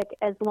music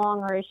as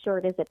long or as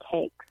short as it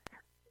takes.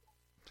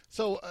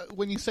 So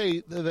when you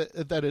say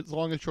that as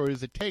long as short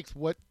as it takes,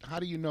 how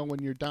do you know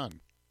when you're done?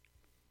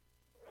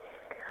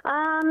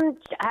 I'm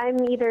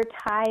either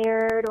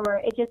tired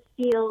or it just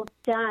feels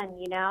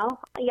done,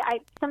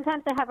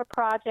 sometimes I have a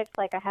project,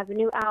 like I have a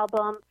new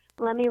album.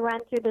 Let me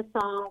run through the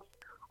songs.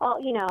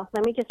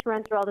 Let me just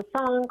run through all the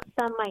songs.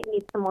 Some might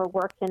need some more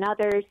work than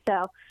others.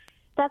 So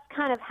that's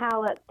kind of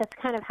how it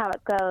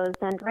goes.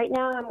 And right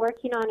now I'm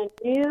working on a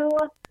new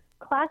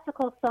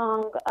classical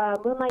song,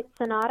 Moonlight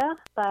Sonata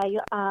by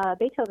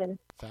Beethoven.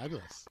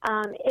 Fabulous.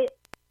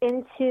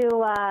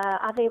 into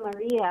Ave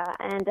Maria,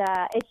 and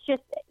it's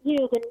just,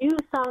 the new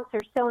songs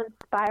are so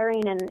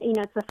inspiring, and,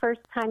 it's the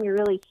first time you're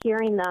really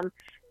hearing them.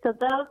 So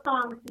those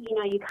songs,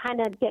 you kind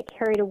of get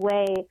carried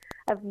away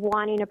of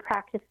wanting to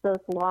practice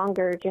those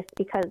longer just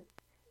because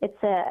it's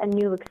a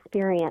new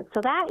experience.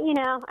 So that,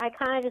 I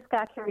kind of just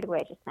got carried away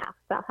just now.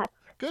 So that's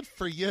good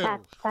for you.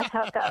 That's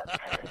how it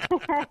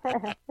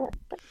goes.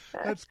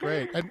 That's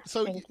great. And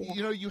so,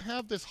 you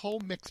have this whole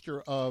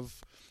mixture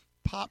of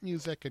pop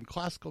music and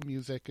classical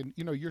music, and,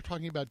 you're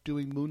talking about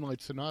doing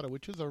Moonlight Sonata,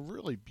 which is a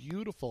really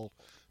beautiful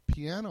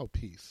piano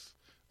piece.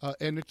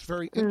 And it's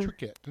very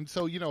intricate. And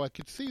so, I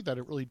could see that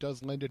it really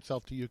does lend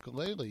itself to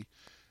ukulele.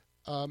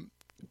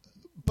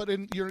 But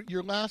in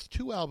your last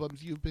two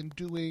albums, you've been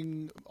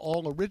doing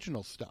all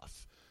original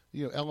stuff.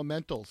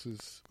 Elementals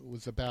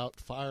was about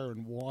fire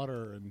and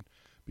water, and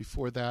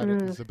before that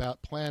it was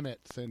about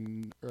planets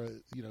and,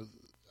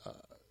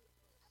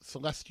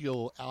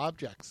 celestial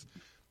objects.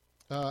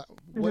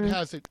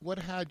 What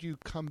had you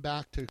come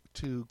back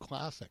to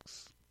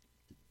classics?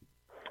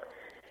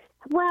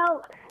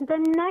 Well, the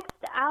next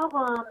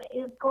album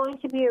is going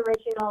to be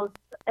originals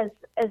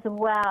as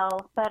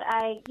well, but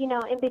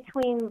in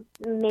between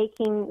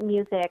making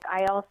music,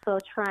 I also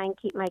try and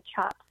keep my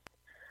chops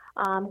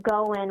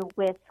going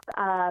with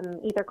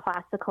either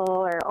classical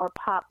or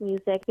pop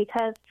music,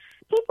 because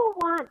people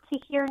want to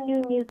hear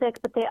new music,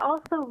 but they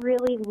also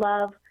really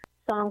love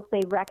songs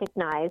they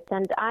recognize.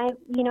 And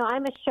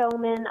I'm a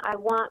showman. I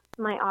want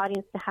my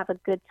audience to have a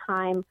good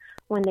time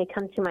when they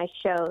come to my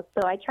shows.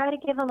 So I try to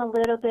give them a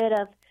little bit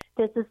of,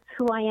 this is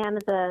who I am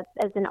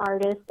as an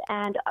artist.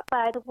 And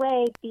by the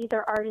way, these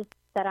are artists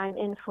that I'm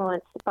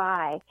influenced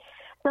by.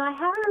 So I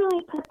haven't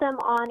really put them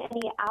on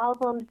any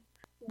albums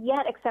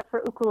yet, except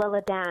for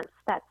Ukulele Dance.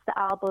 That's the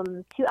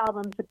album 2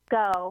 albums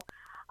ago.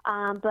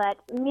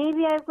 But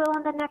maybe I will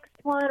on the next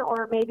one,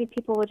 or maybe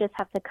people will just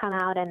have to come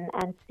out and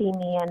see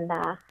me and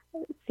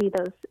see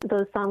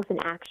those songs in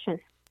action.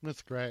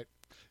 That's great.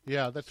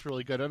 Yeah, that's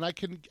really good. And I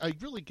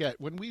really get,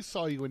 when we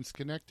saw you in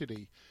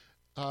Schenectady,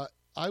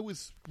 I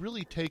was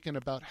really taken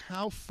about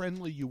how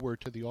friendly you were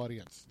to the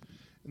audience,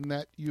 and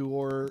that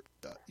your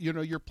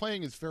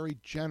playing is very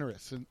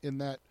generous in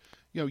that,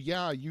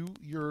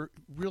 you're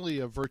really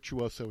a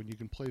virtuoso and you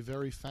can play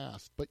very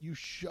fast, but you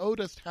showed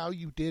us how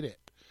you did it,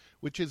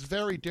 which is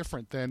very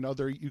different than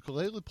other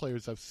ukulele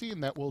players I've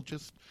seen that will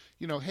just,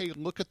 hey,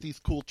 look at these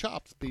cool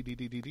chops,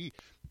 B-D-D-D-D.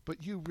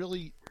 But you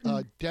really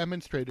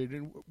demonstrated.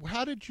 And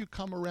how did you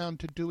come around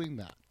to doing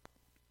that?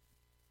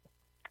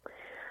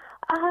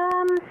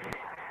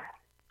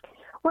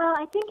 Well,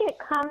 I think it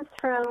comes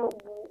from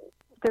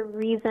the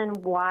reason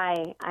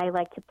why I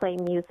like to play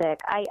music.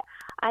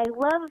 I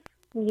love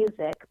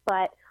music,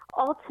 but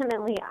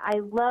ultimately I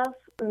love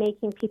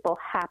making people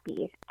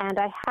happy. And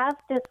I have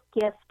this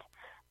gift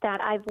that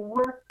I've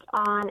worked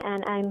on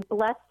and I'm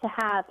blessed to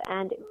have.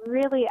 And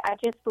really,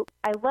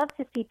 I love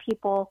to see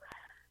people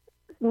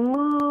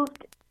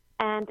moved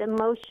and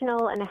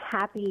emotional and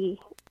happy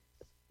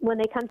when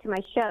they come to my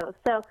show.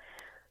 So,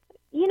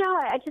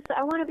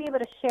 I want to be able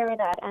to share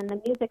that, and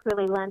the music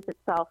really lends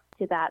itself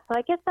to that. So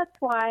I guess that's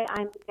why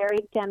I'm very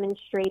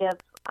demonstrative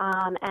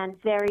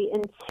and very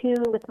in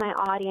tune with my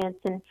audience.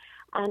 And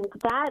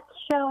that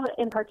show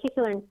in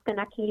particular in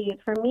Schenectady,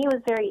 for me,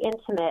 was very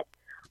intimate.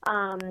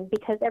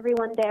 Because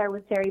everyone there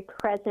was very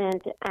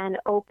present and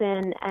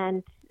open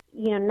and,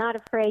 not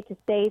afraid to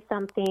say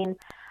something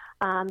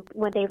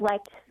when they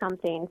liked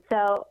something.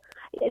 So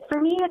for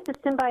me, it's a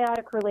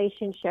symbiotic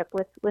relationship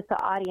with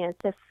the audience.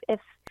 If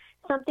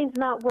something's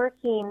not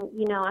working,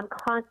 I'm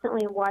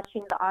constantly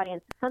watching the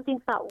audience. If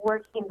something's not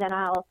working, then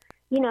I'll,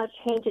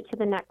 change it to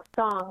the next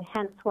song.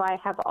 Hence why I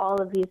have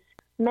all of these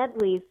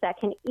medleys that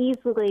can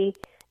easily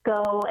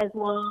go as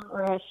long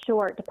or as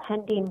short,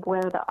 depending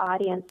where the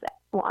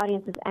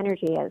audience's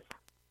energy is.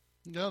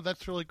 No,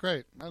 that's really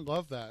great. I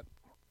love that.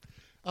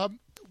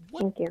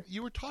 Thank you.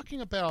 You were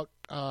talking about,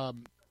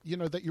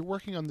 that you're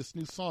working on this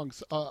new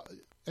songs,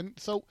 and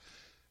so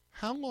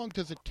how long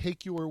does it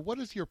take you, or what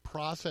is your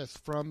process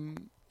from,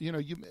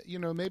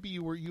 maybe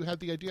you had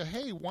the idea,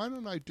 hey, why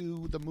don't I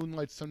do the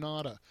Moonlight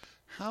Sonata?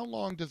 How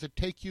long does it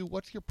take you?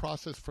 What's your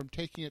process from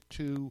taking it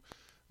to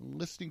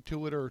listening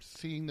to it or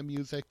seeing the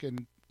music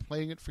and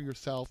playing it for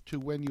yourself to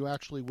when you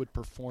actually would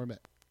perform it?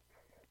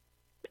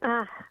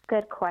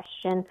 Good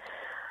question.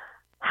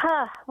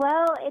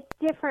 Well, it's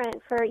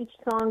different for each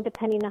song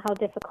depending on how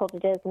difficult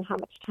it is and how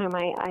much time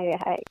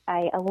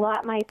I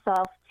allot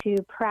myself to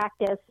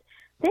practice.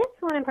 This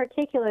one in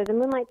particular, the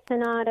Moonlight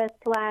Sonata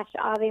 /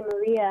 Ave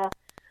Maria,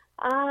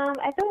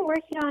 I've been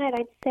working on it,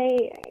 I'd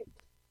say,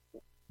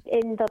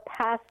 in the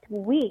past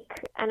week.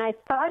 And I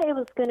thought it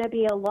was going to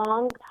be a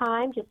long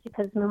time just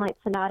because Moonlight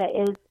Sonata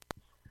is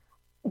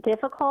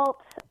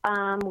difficult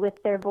with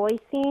their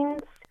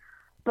voicings.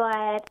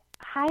 But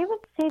I would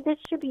say this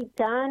should be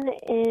done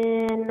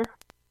in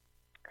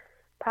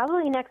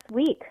probably next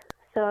week.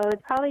 So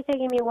it's probably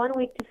taking me 1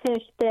 week to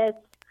finish this,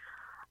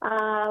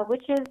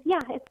 which is,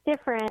 it's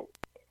different.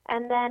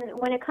 And then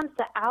when it comes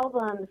to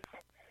albums,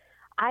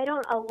 I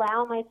don't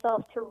allow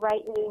myself to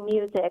write new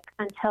music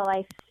until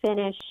I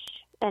finish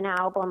an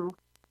album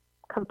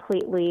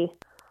completely,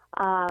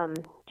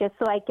 just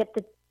so I get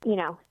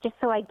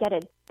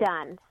it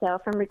done. So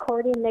from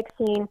recording,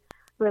 mixing,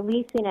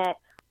 releasing it,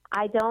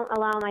 I don't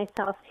allow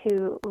myself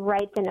to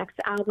write the next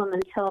album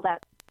until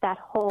that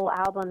whole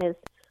album is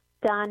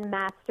done,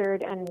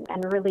 mastered, and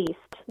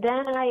released.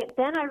 Then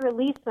I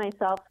release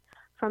myself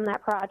from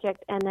that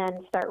project and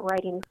then start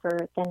writing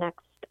for the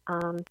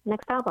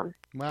next album.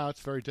 Wow,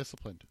 it's very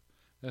disciplined.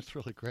 That's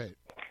really great.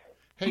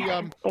 Hey,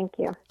 thank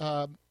you.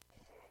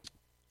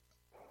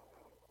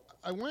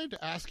 I wanted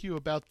to ask you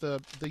about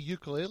the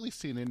ukulele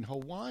scene in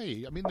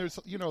Hawaii. I mean, there's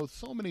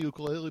so many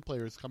ukulele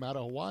players come out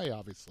of Hawaii.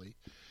 Obviously,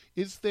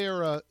 is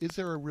there a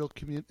real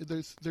community?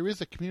 There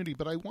is a community,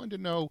 but I wanted to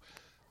know,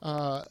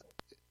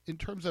 in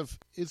terms of,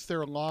 is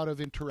there a lot of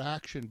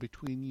interaction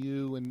between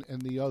you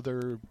and the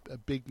other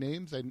big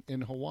names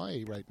in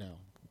Hawaii right now?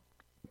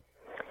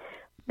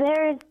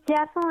 There is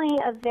definitely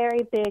a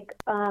very big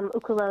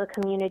ukulele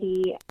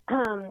community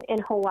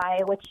in Hawaii,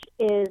 which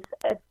is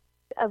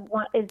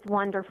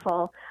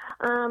wonderful.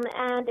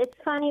 And it's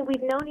funny,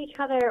 we've known each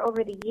other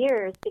over the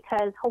years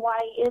because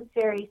Hawaii is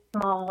very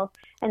small.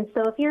 And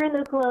so if you're in the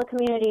ukulele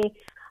community,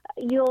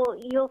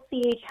 you'll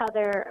see each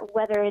other,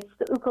 whether it's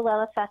the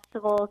ukulele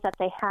festivals that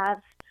they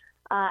have.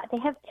 They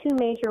have two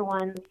major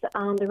ones,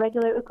 the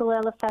regular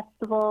ukulele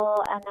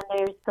festival, and then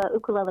there's the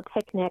ukulele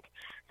picnic.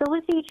 So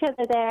we'll see each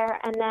other there,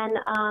 and then,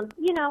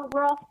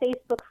 we're all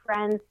Facebook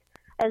friends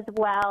as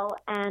well,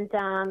 and,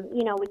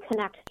 we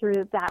connect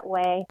through that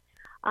way.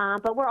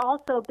 But we're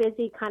also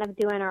busy kind of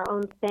doing our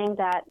own thing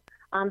that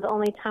the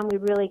only time we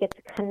really get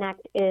to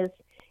connect is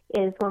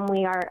when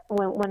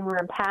we're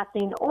in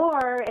passing,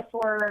 or if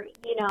we're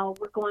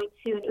going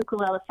to an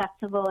ukulele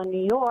festival in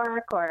New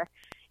York or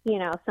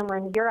somewhere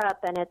in Europe,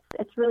 and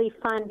it's really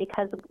fun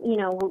because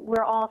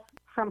we're all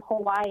from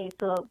Hawaii,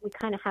 so we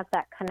kind of have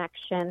that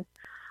connection,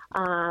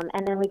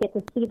 and then we get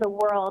to see the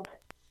world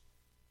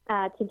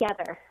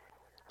together.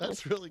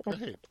 That's really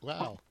great.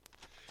 Wow.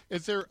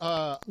 Is there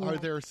are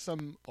there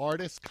some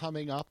artists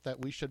coming up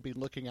that we should be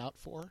looking out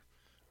for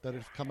that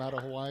have come out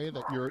of Hawaii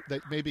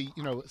that maybe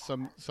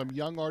some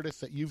young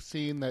artists that you've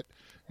seen that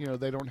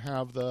they don't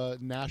have the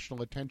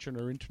national attention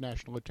or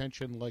international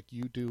attention like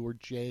you do, or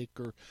Jake,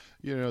 or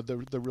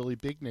the really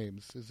big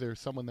names? Is there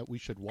someone that we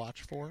should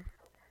watch for?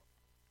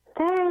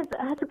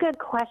 That's a good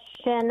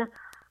question.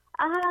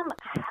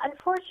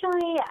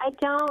 Unfortunately,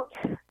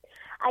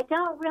 I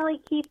don't really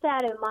keep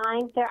that in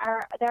mind. There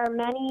are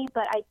many,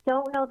 but I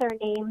don't know their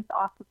names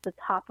off of the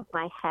top of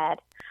my head.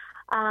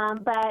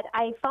 But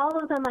I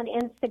follow them on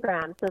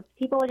Instagram. So if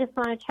people just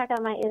want to check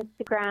out my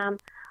Instagram,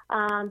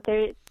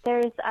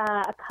 there's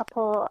a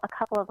couple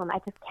of them. I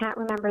just can't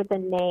remember the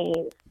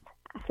names.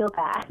 I feel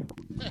bad.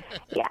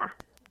 Yeah.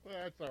 Well,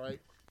 that's all right.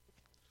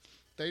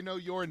 They know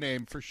your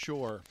name for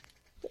sure.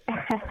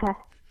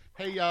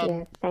 Hey,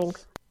 yeah,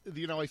 thanks.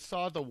 I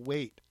saw the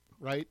wait,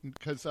 right?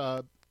 Because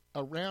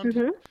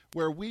around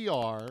where we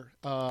are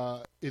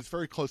is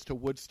very close to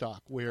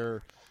Woodstock,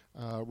 where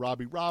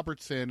Robbie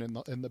Robertson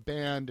and the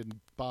band and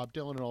Bob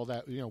Dylan and all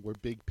that, where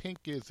Big Pink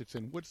is. It's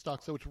in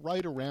Woodstock, so it's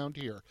right around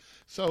here.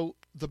 So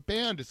the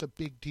band is a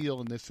big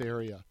deal in this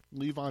area.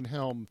 Levon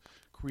Helm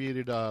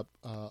created a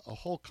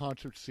whole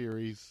concert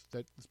series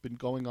that's been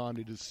going on.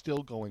 It is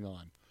still going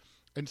on.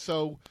 And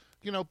so,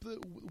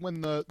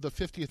 when the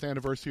 50th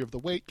anniversary of The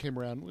Wait came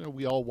around,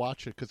 we all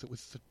watched it because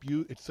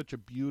it's such a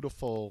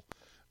beautiful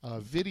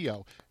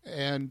video.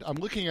 And I'm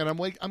looking at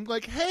it, I'm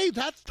like, hey,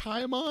 that's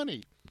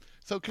Taimane.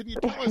 So can you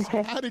tell us,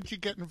 how did you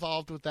get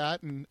involved with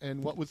that,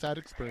 and what was that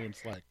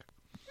experience like?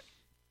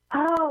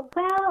 Oh,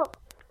 well,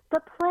 the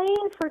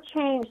Playing for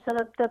Change, so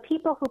the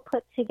people who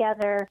put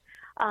together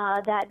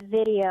that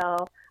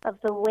video of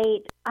The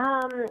Wait,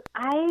 I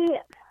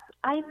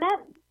met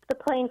the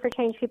Playing for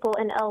Change people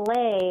in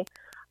L.A.,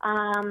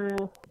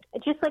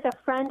 just like a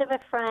friend of a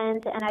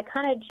friend, and I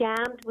kind of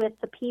jammed with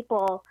the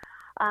people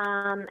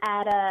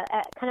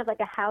at kind of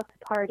like a house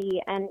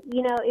party, and,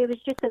 it was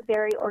just a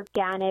very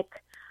organic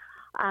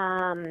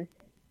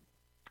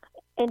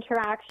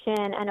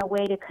interaction and a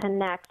way to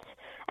connect.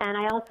 And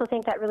I also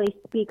think that really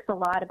speaks a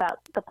lot about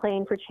the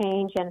Playing for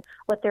Change and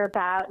what they're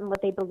about and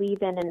what they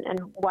believe in and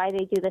why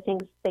they do the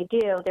things they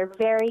do. They're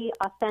very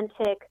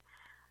authentic.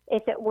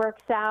 If it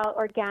works out,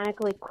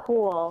 organically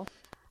cool.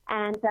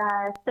 And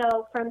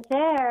so from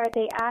there,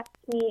 they asked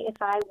me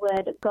if I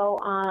would go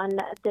on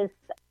this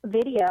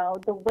video,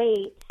 The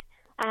Wait.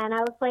 And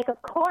I was like,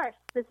 of course,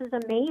 this is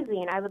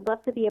amazing. I would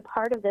love to be a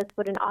part of this.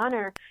 What an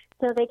honor.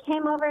 So they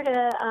came over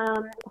to,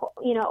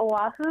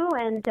 Oahu,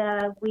 and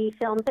we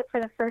filmed it for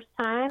the first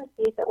time,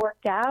 see if it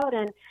worked out.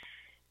 And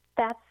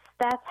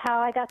that's how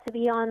I got to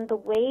be on The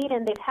Wait.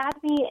 And they've had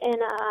me in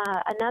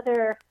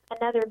another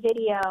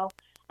video,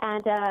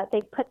 and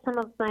they put some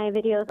of my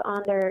videos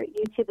on their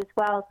YouTube as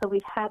well. So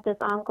we've had this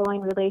ongoing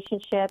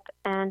relationship,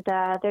 and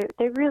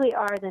they really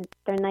are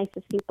they're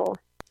nicest people.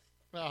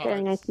 Oh,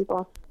 very nice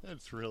people.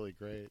 That's really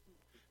great.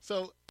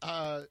 So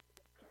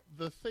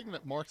the thing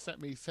that Mark sent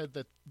me said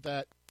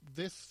that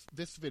this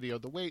video,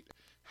 the wait,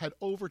 had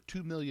over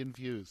 2 million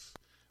views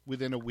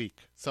within a week.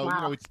 So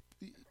Wow.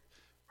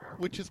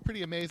 Which is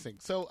pretty amazing.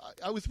 So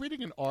I was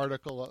reading an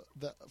article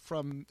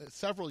from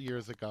several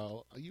years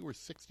ago. You were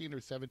 16 or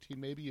 17,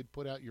 maybe you'd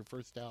put out your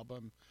first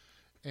album,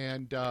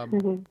 and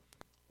you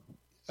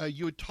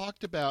had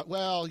talked about,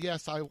 well,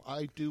 yes,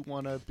 I do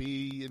want to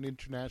be an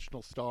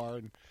international star,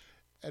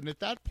 and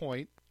at that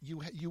point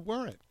you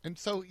weren't. And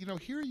so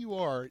here you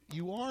are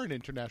an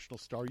international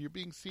star. You're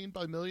being seen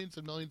by millions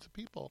and millions of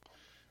people.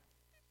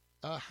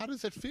 How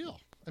does it feel?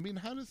 I mean,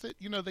 how does it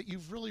that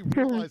you've really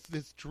realized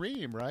this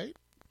dream, right?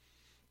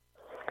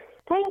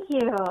 Thank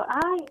you.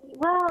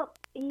 Well,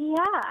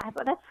 yeah,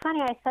 that's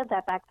funny. I said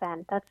that back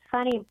then. That's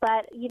funny,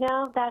 but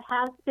that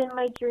has been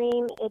my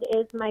dream. It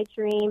is my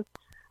dream.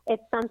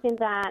 It's something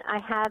that I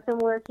have been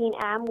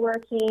am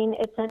working.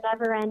 It's a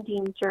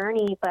never-ending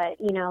journey, but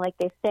like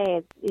they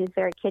say, it's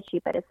very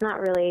kitschy, but it's not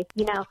really.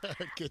 The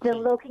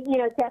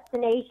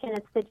destination.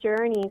 It's the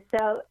journey.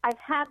 So I've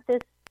had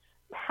this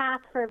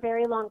path for a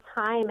very long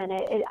time, and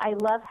I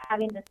love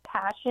having this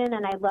passion,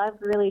 and I love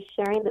really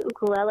sharing the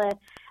ukulele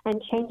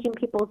and changing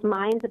people's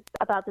minds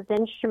about this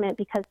instrument,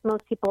 because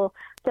most people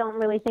don't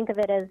really think of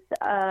it as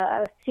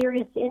a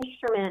serious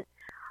instrument,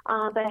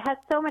 but it has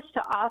so much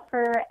to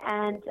offer,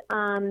 and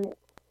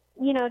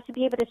to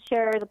be able to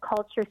share the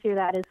culture through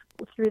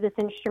this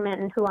instrument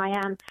and who I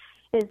am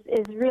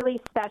is really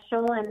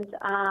special, and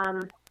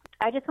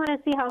I just want to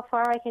see how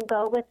far I can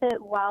go with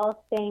it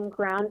while staying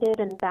grounded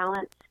and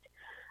balanced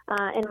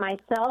in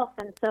myself.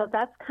 And so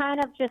that's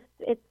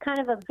it's kind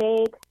of a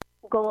vague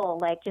goal,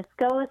 like just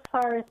go as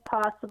far as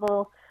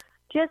possible,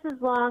 just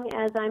as long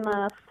as I'm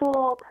a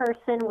full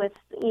person with,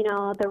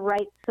 the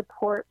right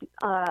support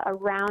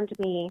around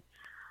me,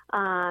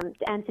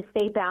 and to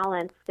stay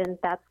balanced. And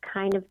that's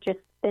kind of just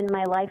been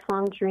my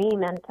lifelong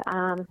dream. And,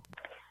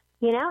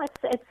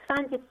 it's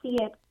fun to see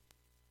it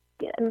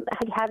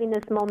having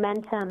this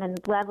momentum and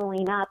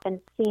leveling up, and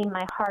seeing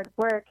my hard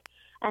work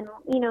and,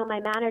 my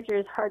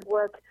manager's hard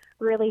work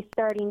really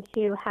starting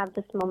to have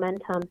this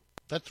momentum.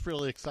 That's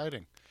really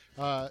exciting.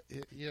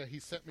 He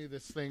sent me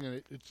this thing, and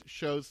it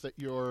shows that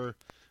you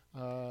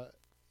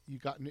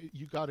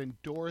got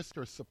endorsed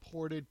or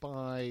supported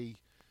by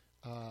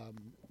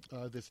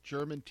this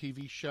German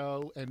TV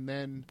show, and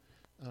then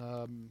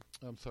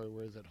I'm sorry,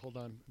 where is it? Hold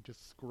on, I'm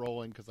just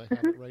scrolling because I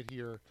have it right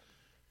here.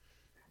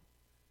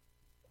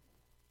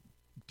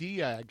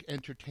 Diag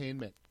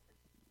Entertainment.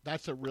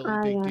 That's a really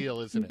big deal,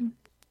 isn't it?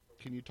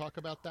 Can you talk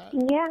about that?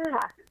 Yeah,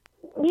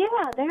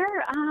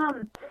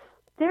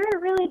 they're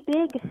really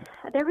big.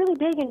 They're really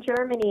big in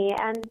Germany,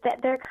 and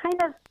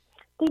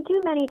they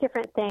do many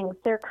different things.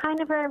 They're kind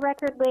of a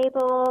record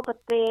label,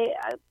 but they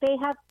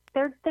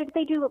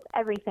do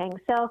everything.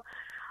 So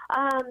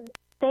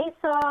they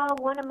saw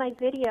one of my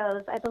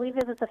videos. I believe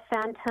it was a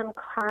Phantom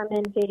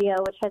Carmen video,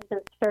 which has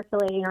been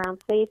circulating around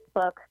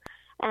Facebook.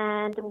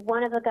 And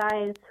one of the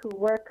guys who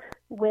work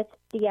with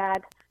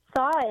Diag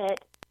saw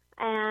it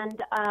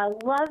and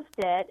loved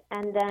it,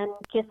 and then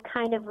just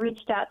kind of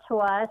reached out to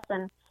us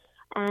and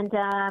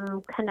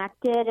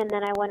connected. And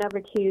then I went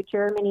over to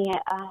Germany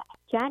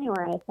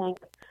January, I think,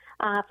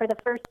 for the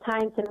first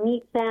time to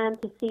meet them,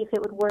 to see if it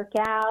would work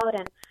out.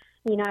 And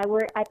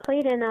I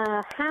played in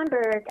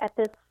Hamburg at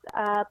this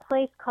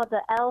place called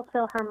the El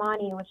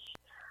Philharmonie, which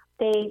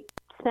they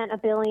spent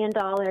 $1 billion,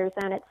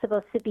 and it's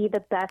supposed to be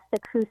the best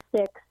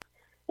acoustics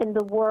in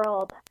the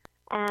world.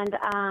 And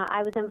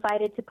I was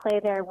invited to play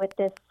there with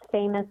this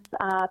famous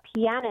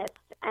pianist,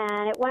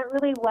 and it went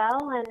really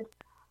well. And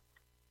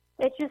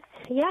it just,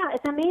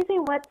 it's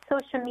amazing what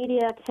social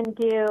media can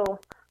do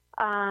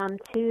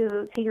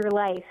to your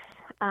life.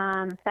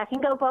 That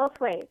can go both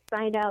ways.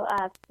 I know,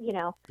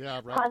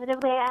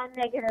 positively and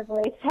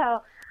negatively.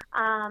 So,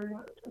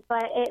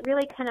 but it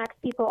really connects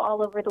people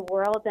all over the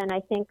world, and I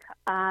think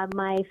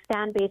my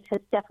fan base has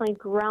definitely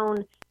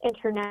grown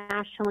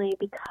internationally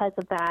because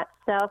of that.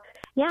 So,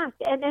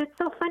 and it's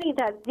so funny,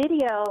 that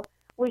video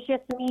was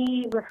just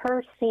me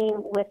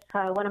rehearsing with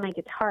one of my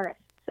guitarists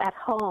at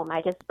home.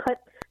 I just put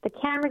the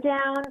camera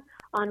down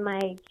on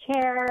my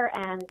chair,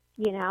 and,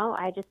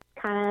 I just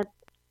kind of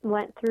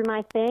went through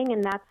my thing,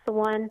 and that's the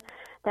one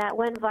that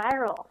went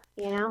viral,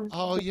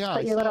 Oh, yeah.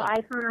 Put your little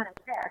iPhone on a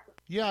chair.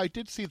 Yeah, I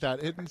did see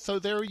that. And so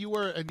there you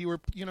were, and you were,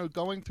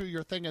 going through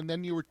your thing, and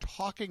then you were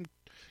talking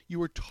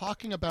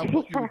about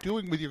what you were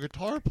doing with your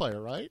guitar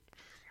player, right?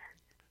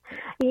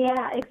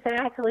 Yeah,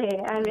 exactly.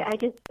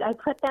 I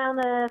put down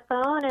the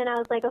phone, and I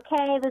was like,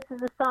 okay, this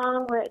is a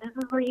song this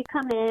is where you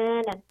come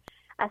in, and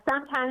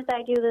sometimes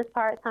I do this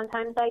part,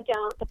 sometimes I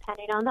don't,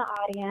 depending on the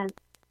audience.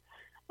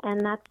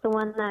 And that's the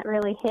one that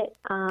really hit,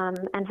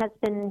 and has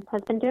been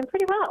doing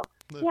pretty well.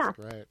 That's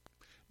great.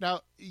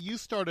 Now, you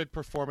started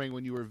performing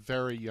when you were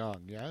very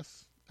young,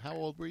 yes? How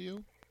old were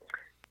you?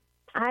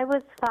 I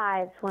was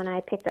 5 when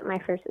I picked up my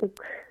first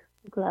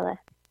ukulele.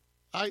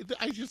 I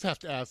just have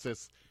to ask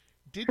this.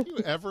 Did you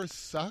ever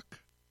suck?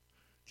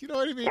 Do you know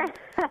what I mean?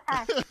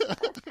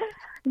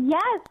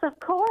 Yes, of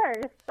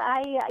course.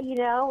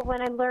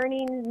 When I'm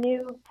learning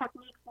new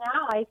techniques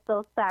now, I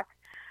still suck.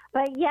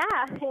 But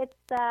yeah, it's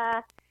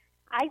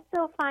I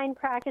still find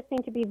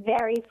practicing to be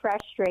very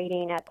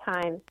frustrating at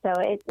times. So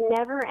it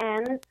never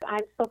ends.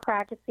 I'm still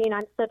practicing.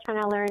 I'm still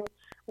trying to learn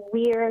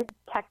weird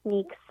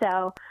techniques.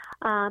 So,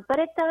 but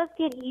it does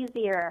get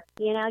easier.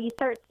 You know, you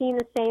start seeing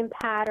the same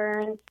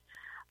patterns.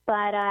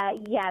 But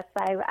yes,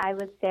 I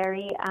was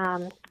very.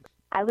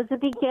 I was a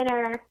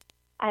beginner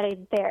as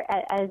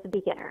a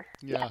beginner.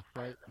 Yeah,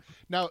 right.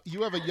 Now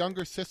you have a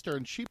younger sister,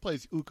 and she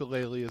plays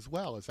ukulele as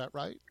well. Is that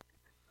right?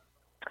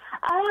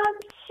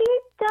 She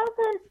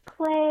doesn't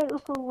play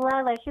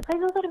ukulele. She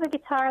plays a little bit of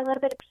guitar, a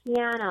little bit of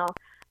piano,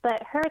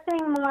 but her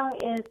thing more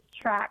is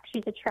track.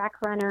 She's a track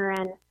runner,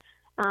 and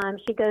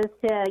she goes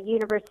to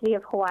University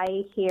of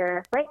Hawaii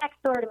here, right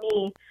next door to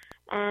me,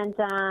 and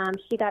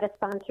she got a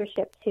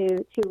sponsorship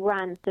to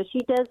run. So she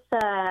does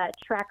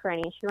track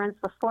running. She runs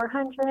the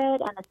 400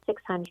 and the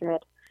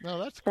 600. No,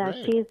 that's so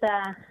great. She's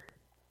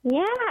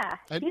yeah.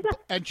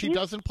 And she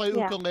doesn't play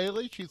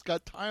ukulele? She's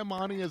got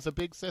Taimane as a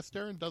big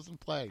sister and doesn't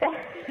play.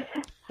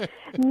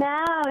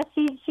 No,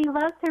 she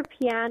loves her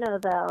piano,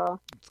 though.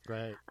 That's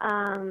great.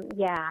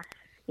 Yeah.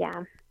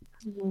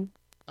 Mm-hmm.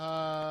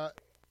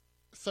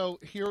 So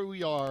here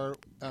we are.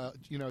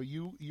 You know,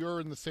 you're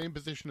in the same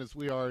position as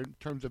we are in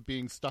terms of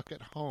being stuck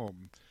at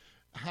home.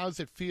 How's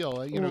it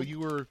feel? You know,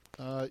 you were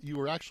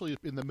actually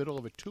in the middle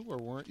of a tour,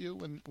 weren't you,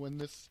 when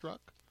this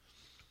struck?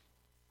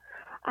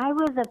 I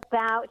was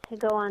about to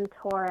go on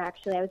tour,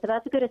 actually. I was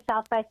about to go to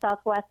South by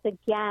Southwest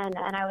again,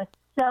 and I was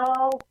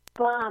so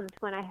bummed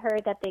when I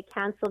heard that they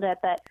canceled it,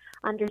 but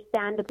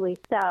understandably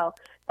so.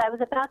 So I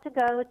was about to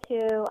go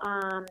to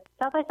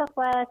South by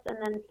Southwest and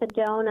then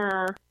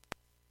Sedona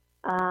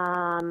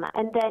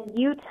and then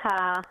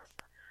Utah.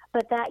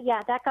 But that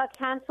got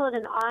canceled,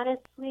 and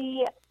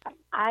honestly,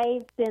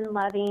 I've been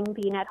loving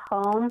being at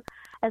home.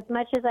 As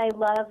much as I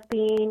love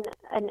being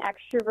an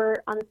extrovert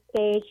on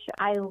stage,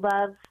 I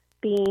love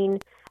being,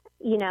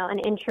 you know, an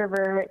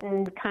introvert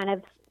and kind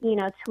of, you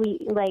know,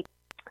 like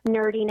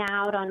nerding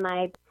out on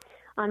my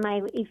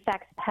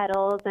effects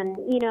pedals and,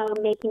 you know,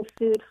 making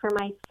food for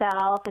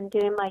myself and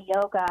doing my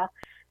yoga.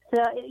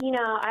 So, you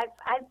know,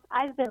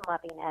 I've been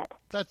loving it.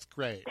 That's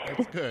great.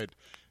 That's good.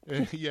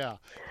 Yeah.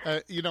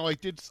 You know, I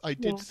did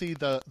see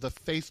the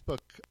Facebook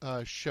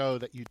show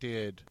that you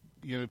did,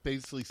 you know,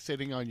 basically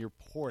sitting on your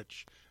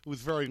porch. It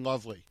was very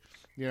lovely.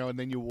 You know, and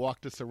then you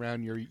walked us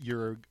around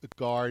your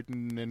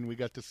garden, and we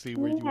got to see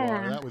where you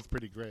are. That was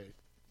pretty great.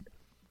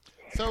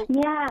 So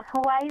yeah,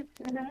 Hawaii.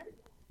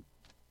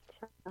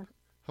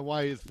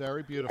 Hawaii is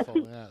very beautiful.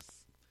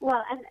 Yes.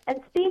 Well,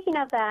 and speaking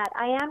of that,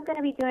 I am going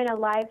to be doing a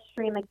live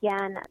stream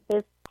again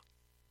this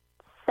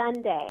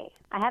Sunday.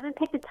 I haven't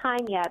picked a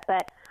time yet,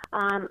 but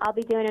I'll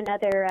be doing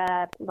another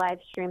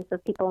live stream. So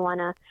if people want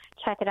to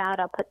check it out,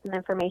 I'll put some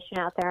information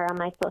out there on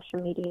my social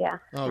media.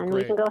 Oh, and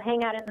great. we can go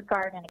hang out in the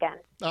garden again.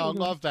 Oh, I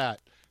love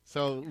that.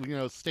 So, you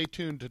know, stay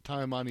tuned to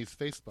Taimane's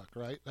Facebook,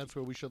 right? That's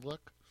where we should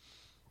look?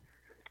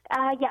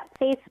 Yeah,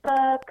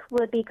 Facebook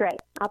would be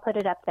great. I'll put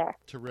it up there.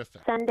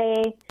 Terrific.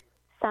 Sunday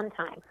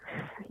sometime.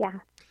 Yeah.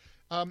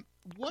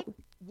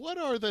 What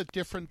are the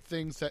different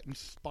things that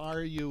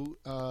inspire you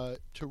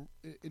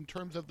in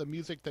terms of the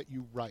music that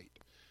you write?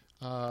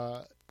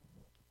 You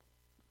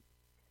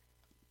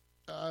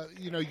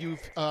know,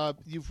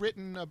 you've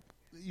written a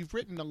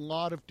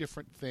lot of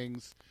different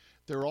things.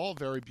 They're all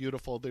very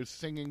beautiful. There's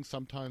singing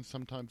sometimes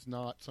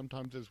not.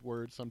 Sometimes there's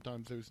words,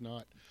 sometimes there's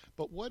not.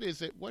 But what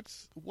is it?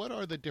 What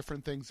are the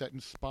different things that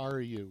inspire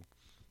you?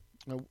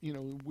 You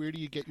know, where do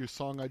you get your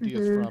song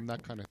ideas from?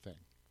 That kind of thing.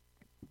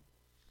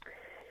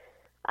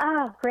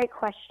 Oh, great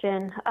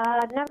question.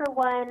 Number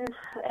one,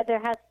 there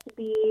has to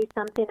be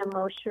something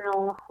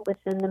emotional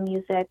within the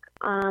music.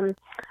 I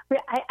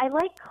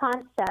like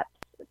concepts,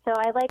 so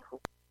I like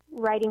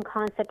writing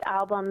concept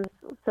albums.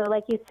 So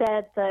like you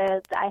said,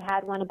 I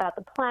had one about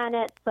the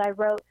planets, so I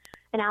wrote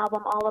an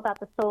album all about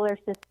the solar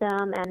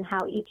system and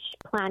how each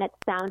planet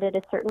sounded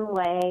a certain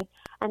way.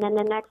 And then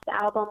the next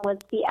album was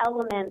the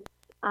elements,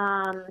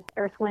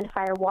 earth, wind,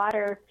 fire,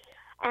 water.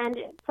 And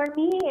for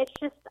me, it's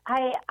just,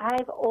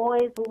 I've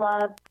always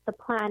loved the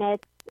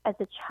planets as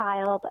a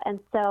child, and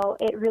so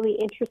it really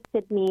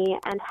interested me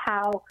and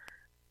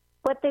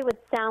what they would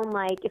sound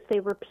like if they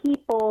were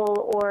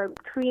people or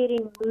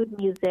creating mood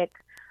music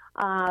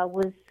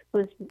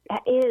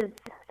is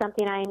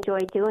something I enjoy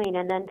doing.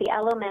 And then the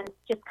elements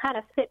just kind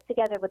of fit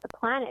together with the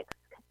planets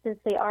since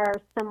they are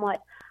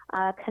somewhat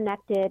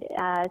connected,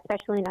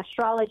 especially in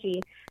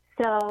astrology.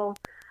 So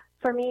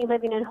for me,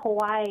 living in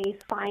Hawaii,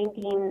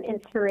 finding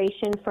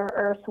inspiration for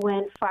earth,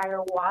 wind,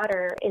 fire,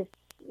 water is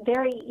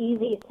very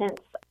easy since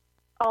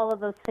all of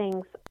those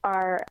things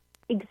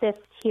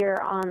exist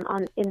here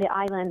in the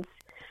islands.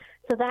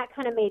 So that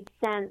kind of made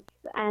sense.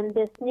 And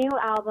this new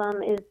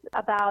album is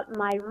about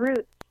my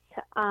roots.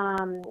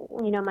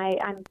 You know,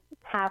 I'm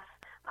half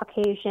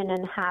Caucasian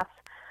and half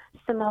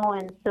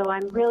Samoan, so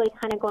I'm really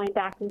kind of going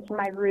back into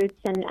my roots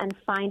and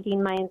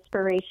finding my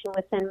inspiration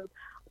within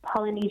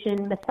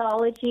Polynesian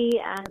mythology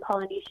and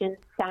Polynesian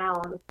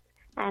sounds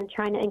and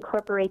trying to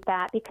incorporate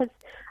that, because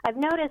I've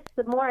noticed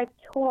the more I've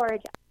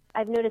toured,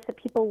 I've noticed that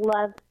people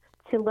love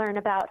to learn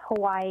about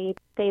Hawaii.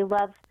 They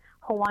love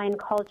Hawaiian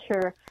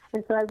culture,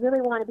 and so I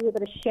really want to be able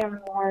to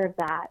share more of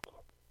that.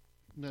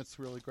 That's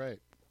really great.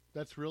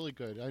 That's really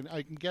good.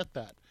 I can get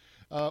that.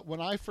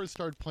 When I first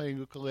started playing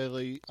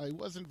ukulele, I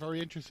wasn't very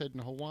interested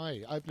in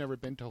Hawaii. I've never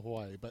been to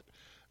Hawaii, but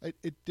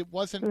it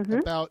wasn't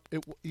about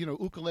it. You know,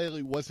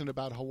 ukulele wasn't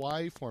about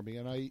Hawaii for me.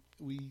 And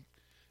we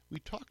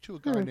talked to a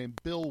guy named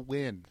Bill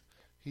Wynn.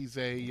 He's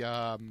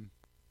a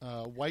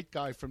white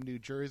guy from New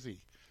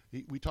Jersey.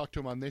 We talked to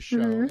him on this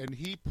show, and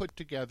he put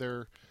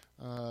together.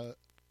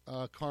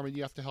 Carmen,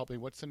 you have to help me.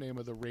 What's the name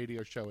of the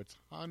radio show? It's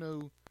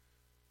Hanu.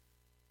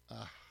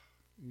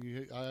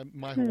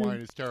 My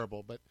Hawaiian is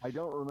terrible, but I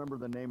don't remember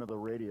the name of the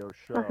radio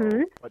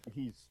show. But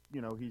he's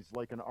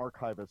like an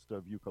archivist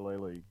of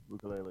ukulele.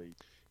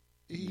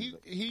 He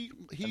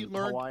learned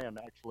Hawaiian,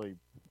 actually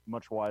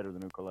much wider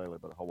than ukulele,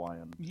 but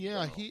Hawaiian.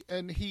 Yeah,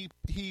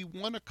 he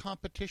won a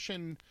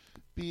competition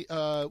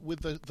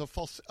with the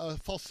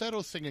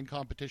falsetto singing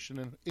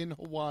competition in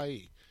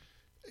Hawaii.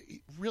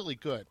 Really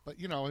good, but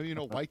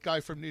white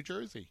guy from New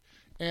Jersey.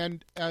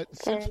 And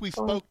since we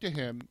spoke to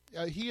him,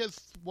 he has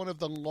one of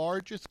the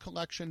largest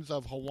collections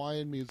of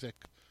Hawaiian music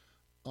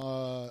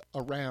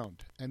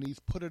around, and he's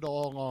put it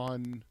all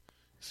on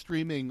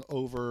streaming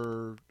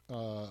over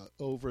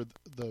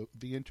the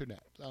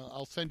internet.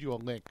 I'll send you a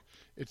link.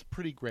 It's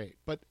pretty great.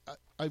 But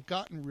I've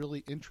gotten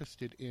really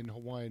interested in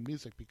Hawaiian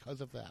music because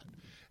of that,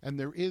 and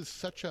there is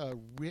such a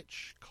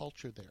rich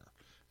culture there.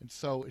 And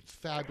so it's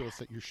fabulous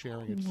that you're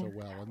sharing it so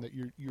well, and that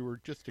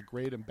you're just a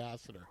great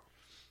ambassador.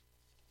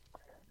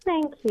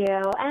 Thank you.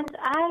 And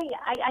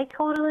I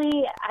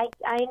totally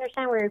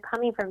understand where you're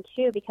coming from,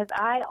 too, because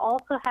I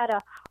also had a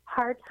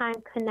hard time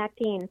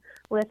connecting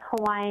with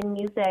Hawaiian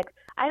music.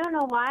 I don't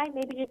know why,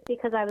 maybe just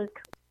because I was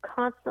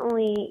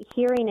constantly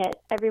hearing it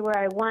everywhere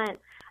I went.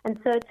 And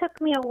so it took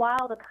me a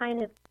while to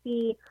kind of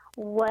see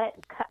what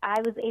I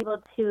was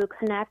able to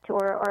connect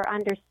or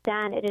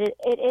understand. It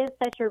is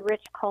such a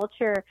rich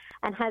culture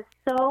and has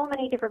so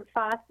many different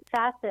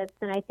facets,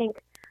 and I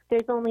think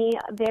there's only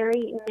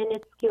very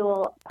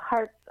minuscule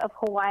parts of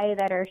Hawaii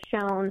that are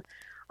shown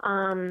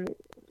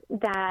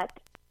that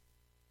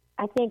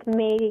I think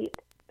may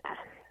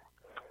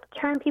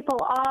turn people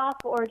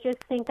off or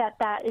just think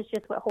that is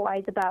just what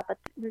Hawaii's about. But,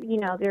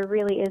 there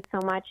really is so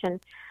much, and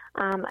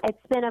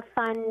it's been a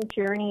fun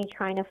journey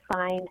trying to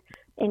find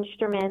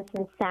instruments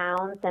and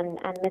sounds and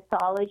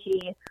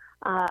mythology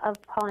of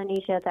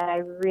Polynesia that I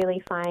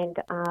really find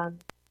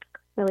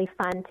really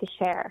fun to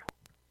share.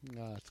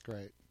 Oh, that's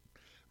great.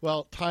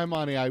 Well,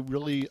 Taimane, I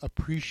really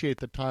appreciate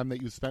the time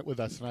that you spent with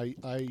us, and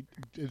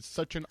it's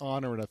such an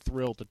honor and a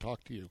thrill to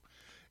talk to you.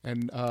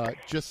 And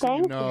just so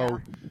you know,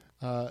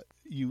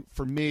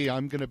 for me,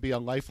 I'm going to be a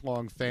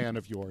lifelong fan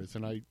of yours,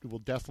 and I will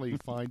definitely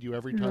find you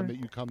every time that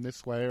you come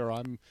this way, or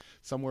I'm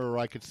somewhere where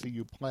I could see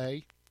you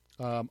play.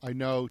 I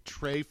know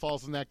Trey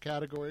falls in that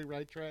category,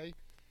 right, Trey?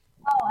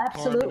 Oh,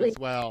 absolutely. Carmen as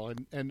well,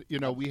 and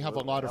we have a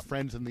lot of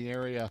friends in the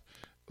area.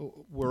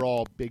 We're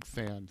all big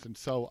fans, and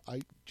so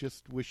I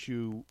just wish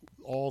you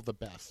all the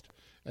best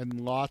and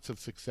lots of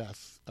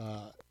success.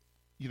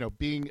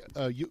 Being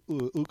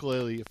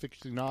ukulele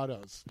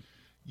aficionados,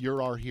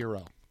 you're our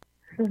hero.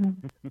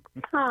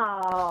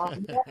 Oh,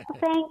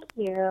 thank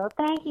you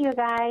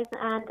guys,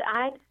 and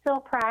I'm still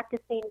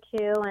practicing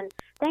too, and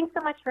thanks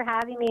so much for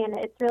having me, and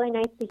it's really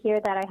nice to hear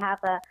that I have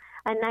a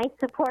nice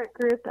support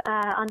group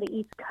on the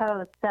East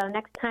Coast. So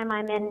next time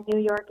I'm in New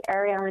York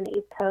area or on the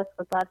East Coast,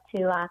 would love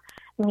to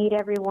meet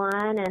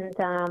everyone and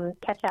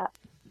catch up.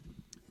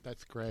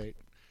 That's great.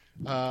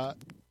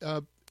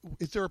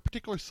 Is there a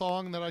particular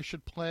song that I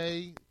should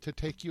play to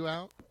take you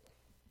out?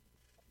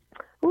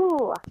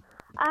 Ooh,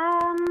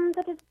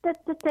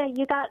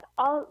 you got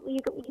all.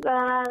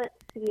 Let's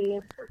see.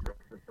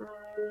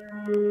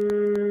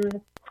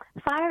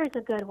 Fire is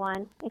a good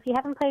one. If you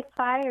haven't played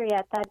Fire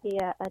yet, that'd be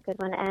a good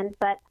one.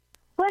 But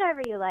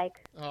whatever you like,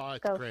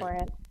 go great. for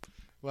it.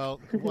 Well,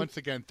 once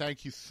again,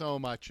 thank you so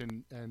much,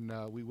 and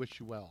we wish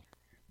you well.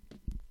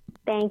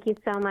 Thank you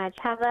so much.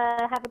 Have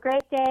a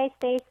great day.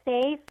 Stay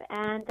safe,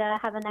 and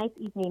have a nice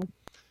evening.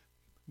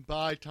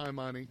 Bye,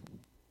 Taimane.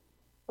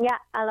 Yeah,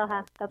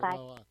 aloha. Bye-bye.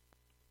 Aloha.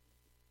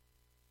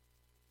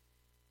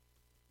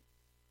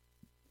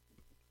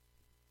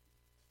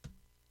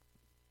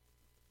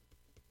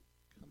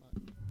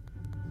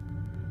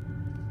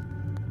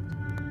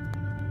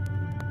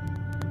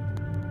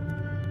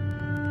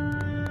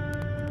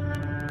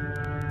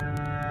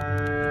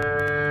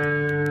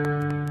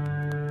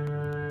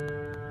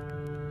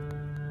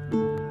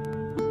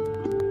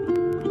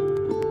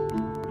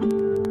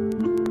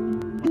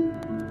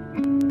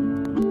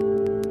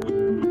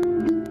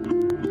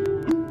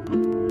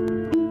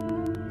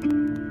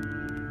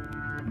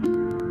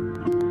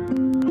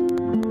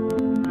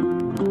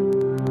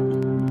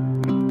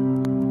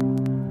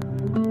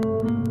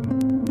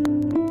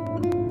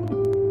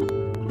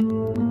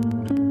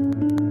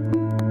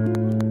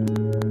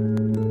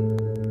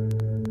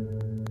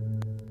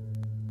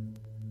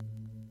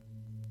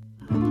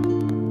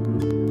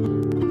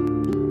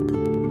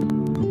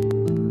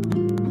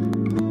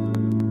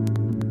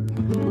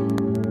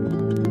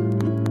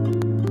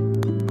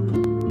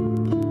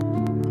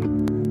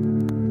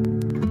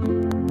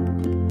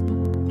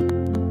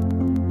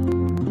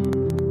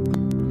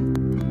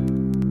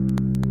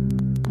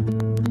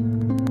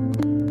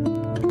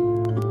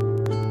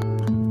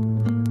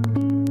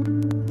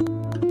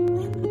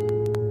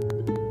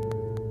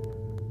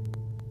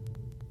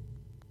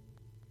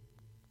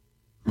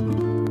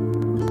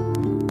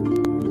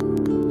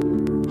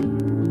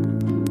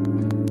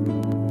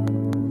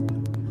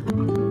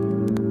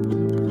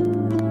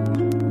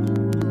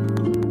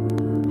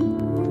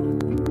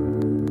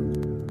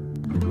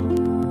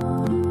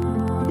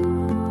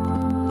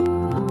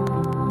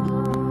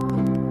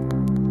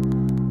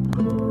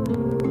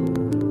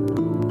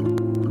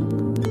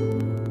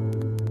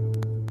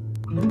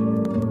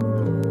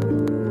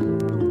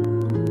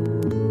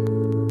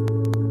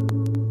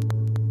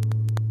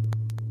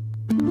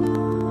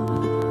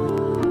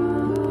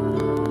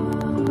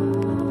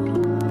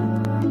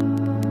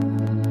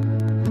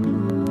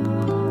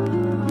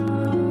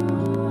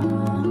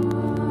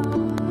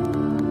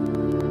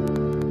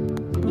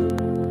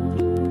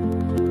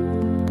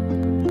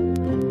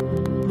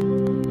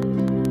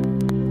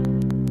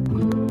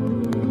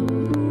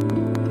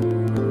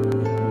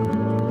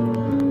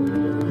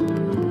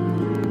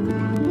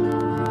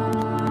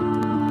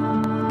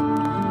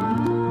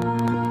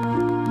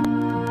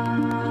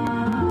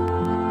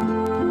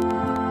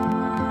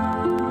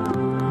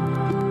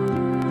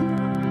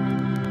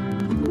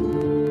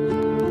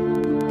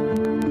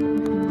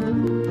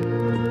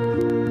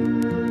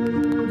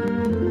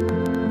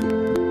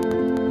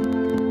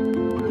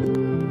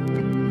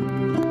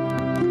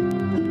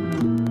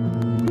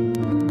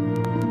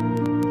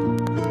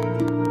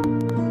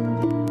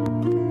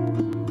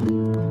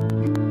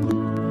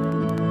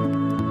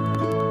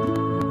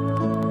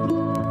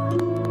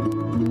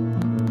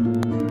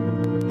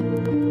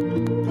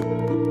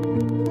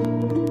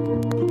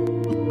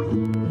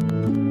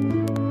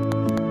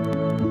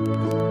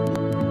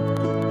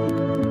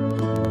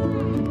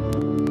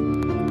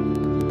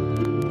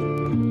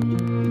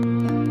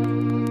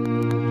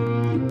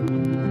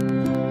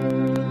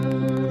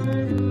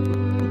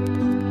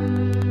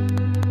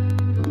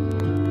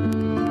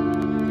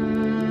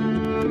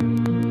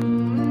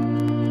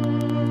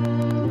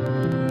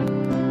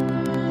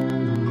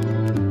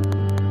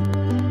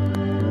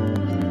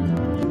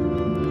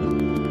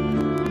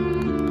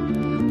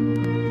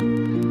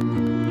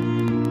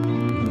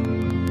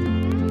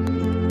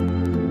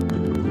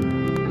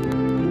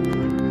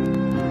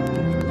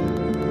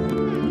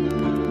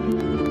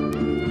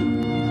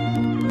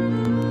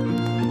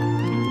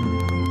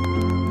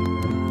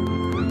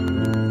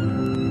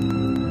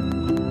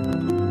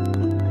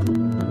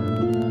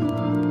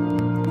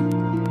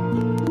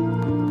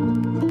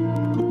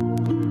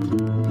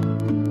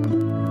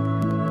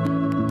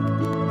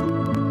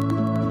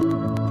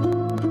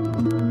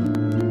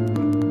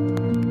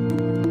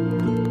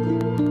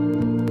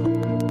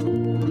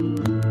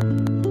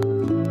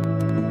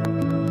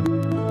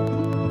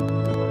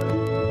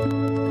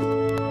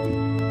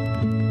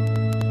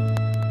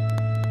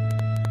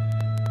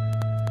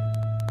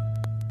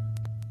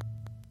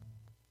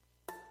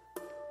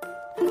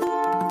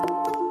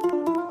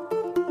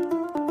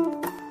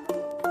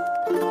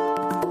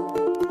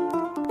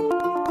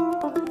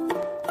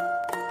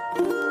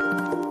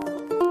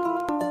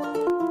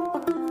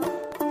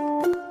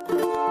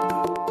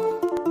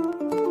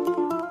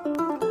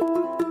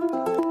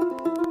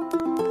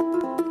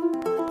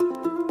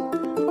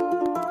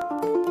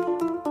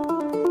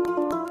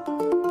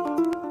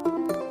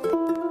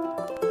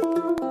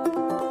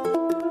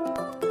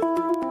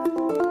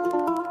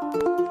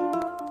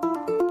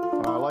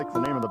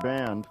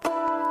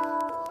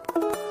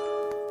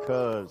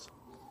 because...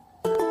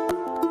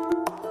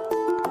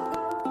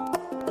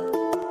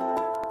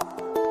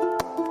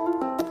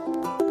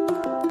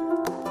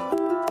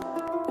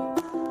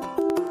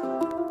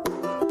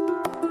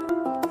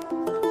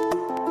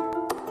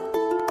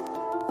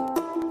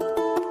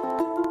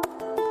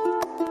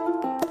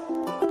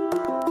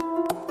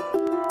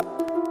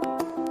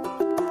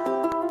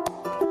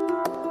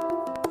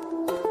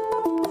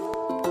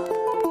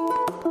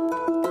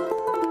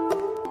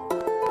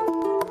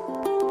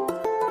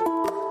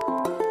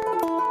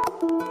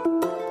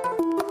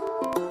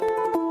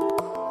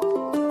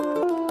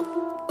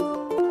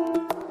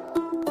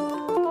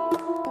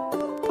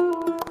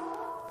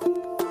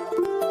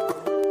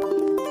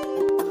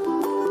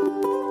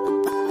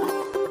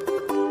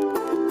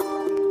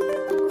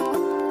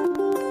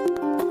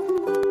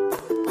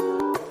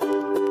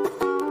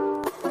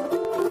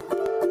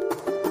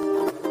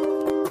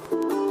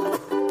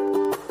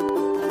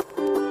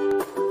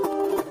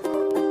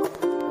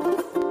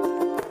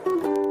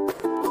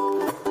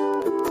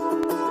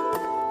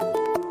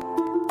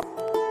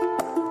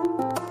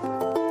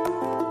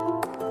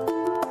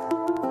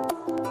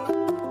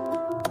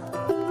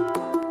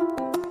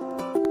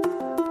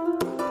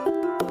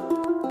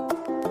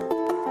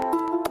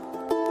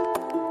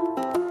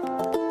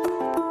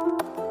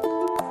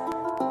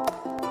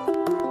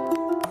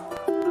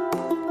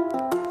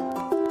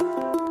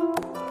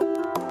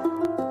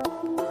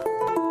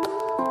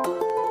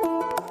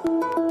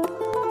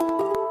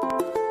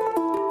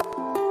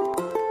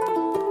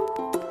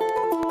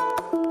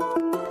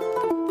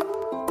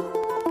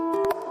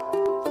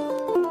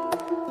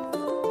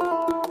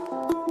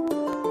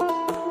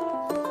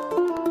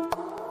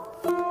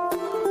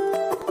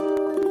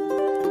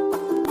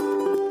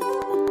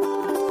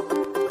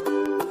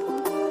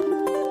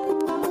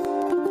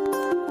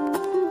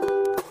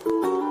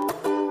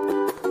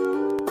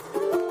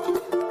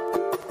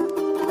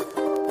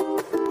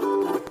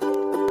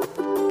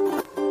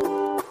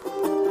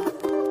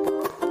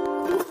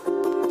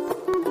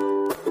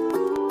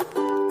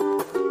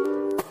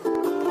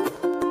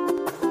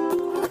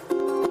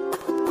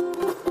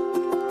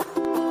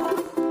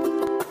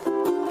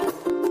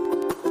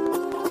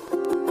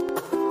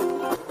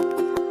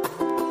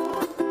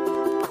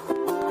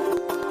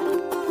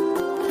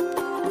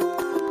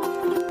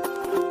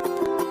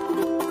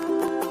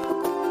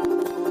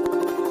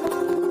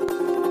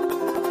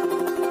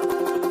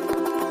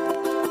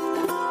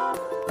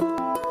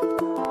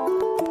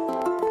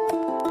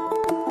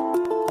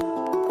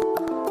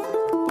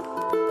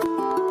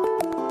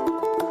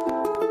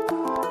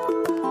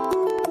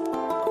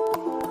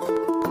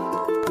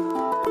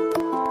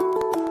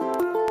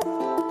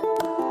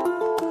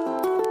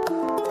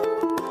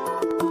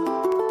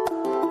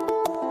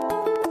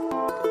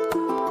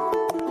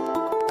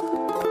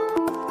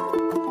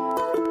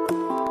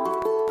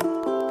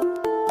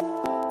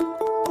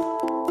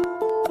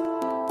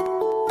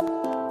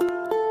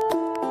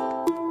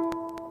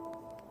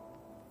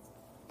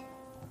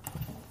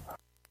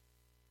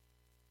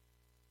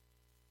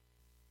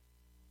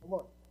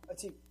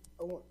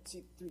 A 1,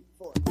 2, 3,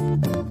 4.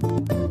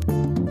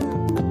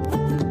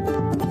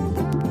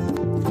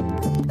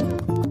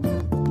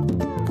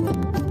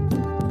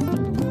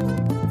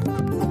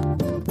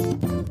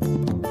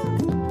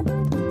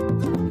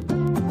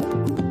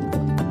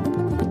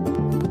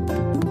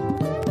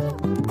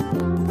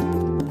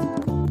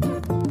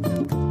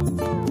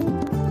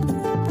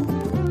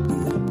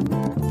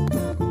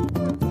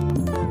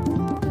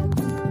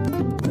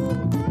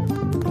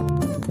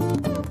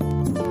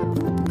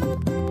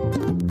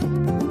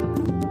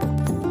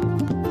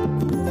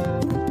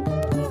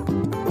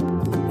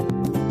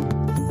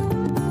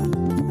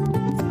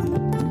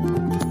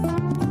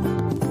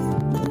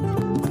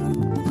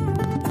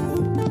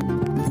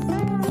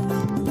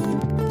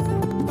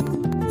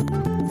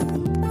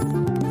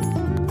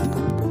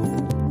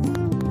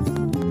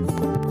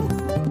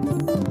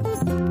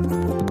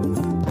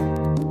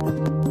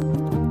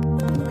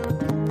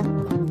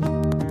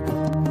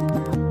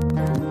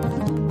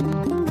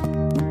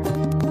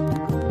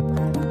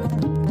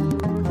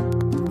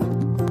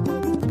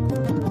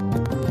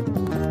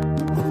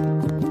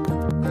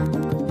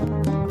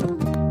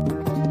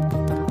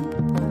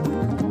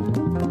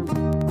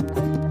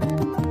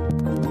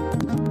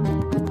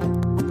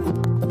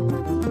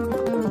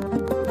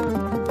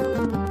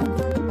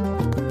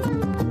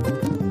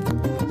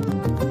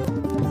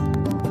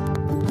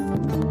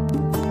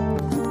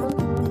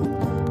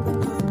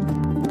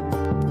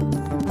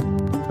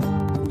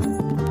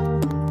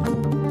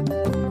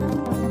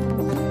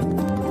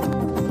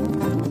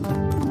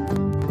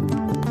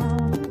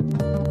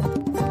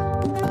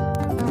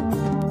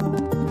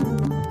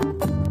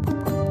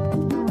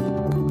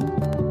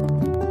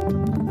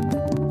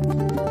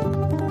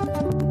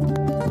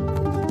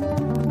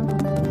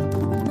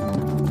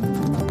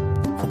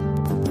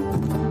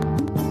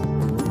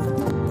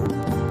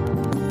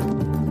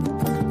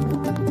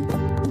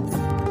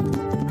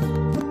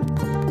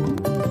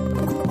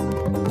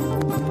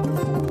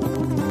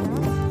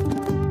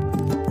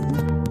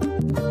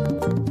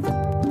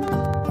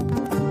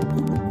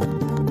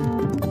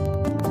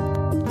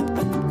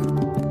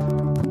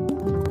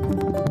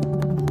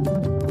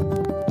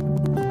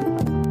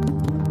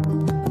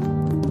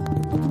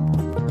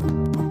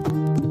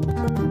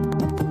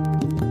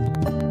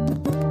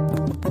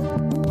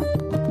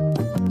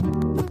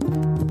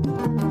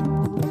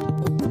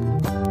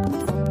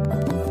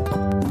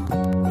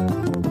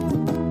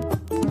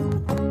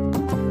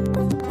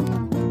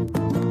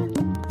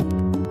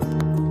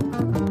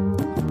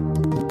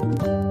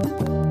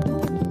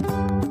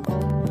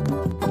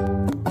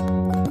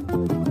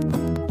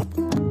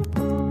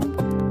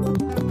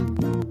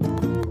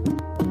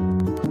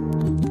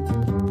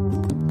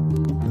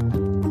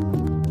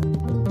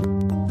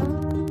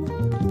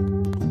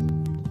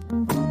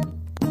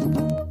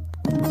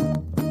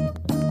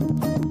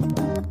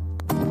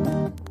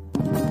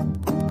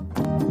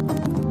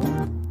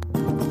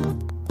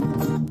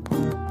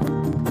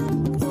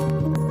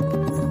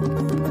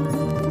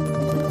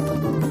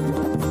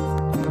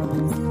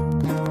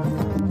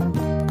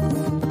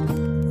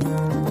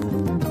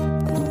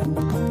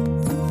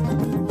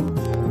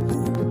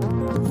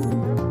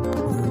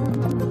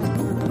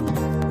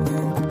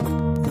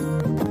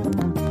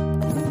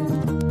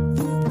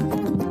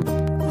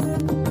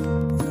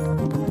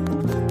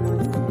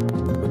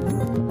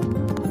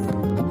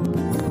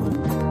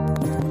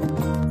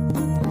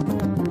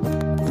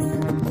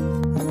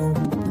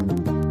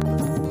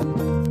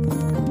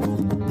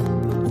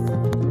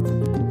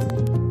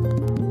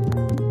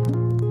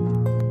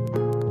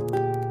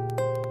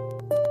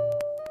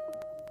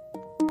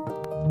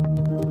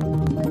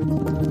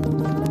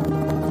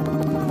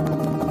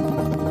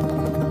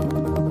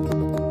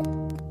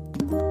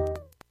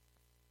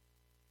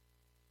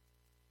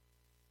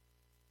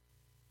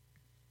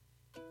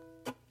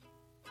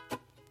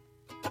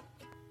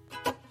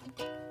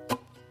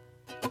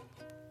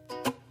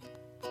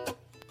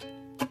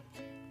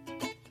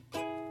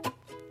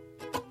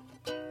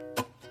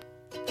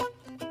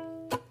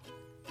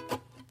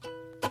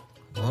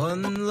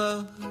 One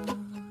love,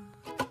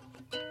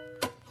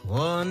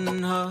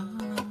 one heart.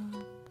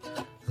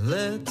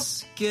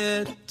 Let's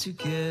get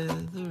together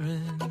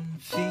and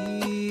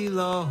feel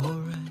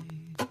alright.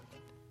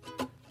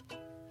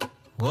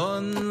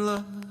 One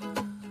love,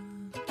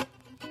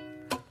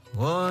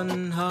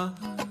 one heart.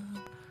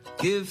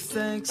 Give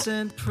thanks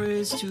and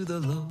praise to the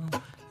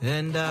Lord,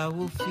 and I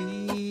will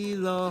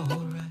feel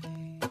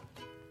alright.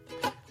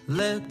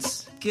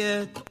 Let's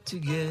get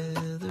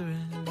together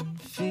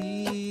and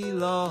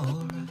feel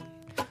alright.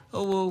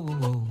 Oh, whoa, whoa,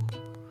 whoa.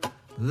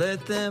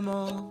 Let them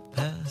all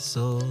pass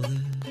all their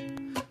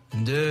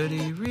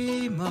dirty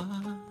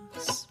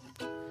remarks.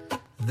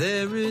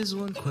 There is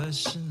one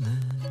question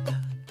that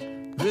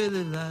I'd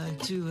really like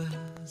to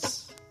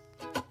ask.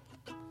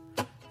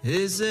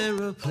 Is there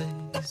a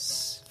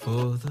place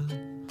for the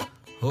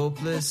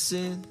hopeless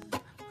sinner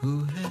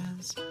who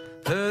has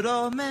hurt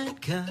all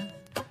mankind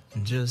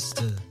just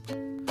to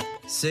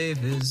save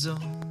his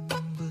own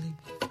belief?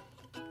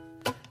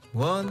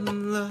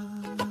 One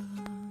love,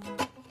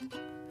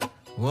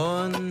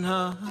 one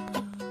heart.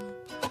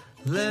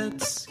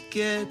 Let's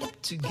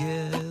get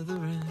together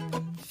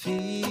and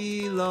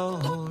feel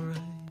alright.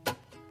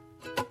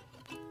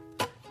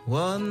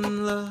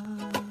 One love,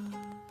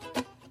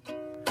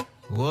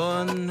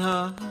 one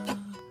heart.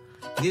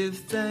 Give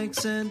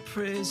thanks and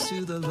praise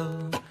to the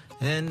Lord,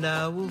 and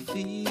I will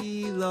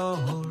feel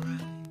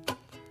alright.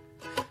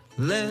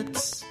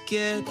 Let's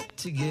get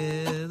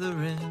together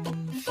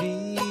and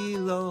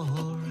feel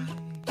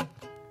alright.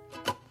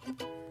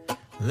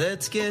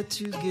 Let's get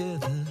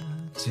together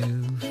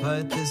to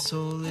fight this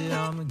holy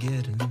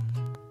Armageddon.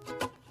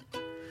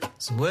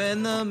 So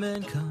when the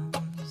man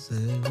comes,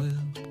 there will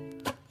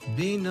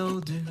be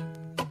no doom.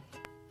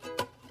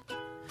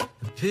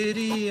 And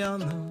pity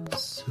on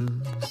those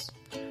whose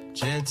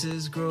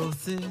chances grow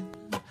thin.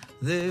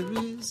 There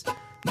is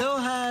no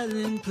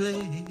hiding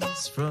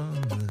place from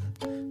the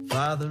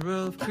Father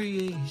of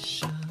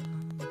creation.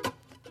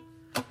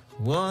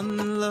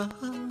 One love,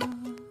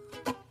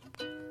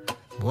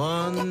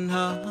 one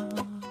heart.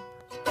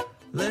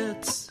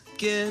 Let's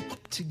get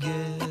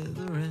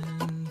together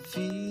and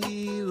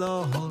feel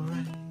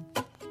alright.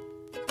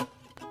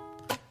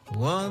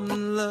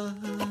 One love,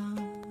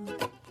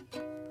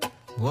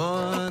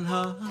 one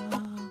heart.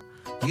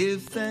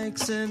 Give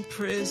thanks and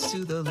praise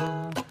to the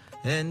Lord,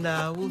 and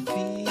I will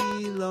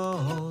feel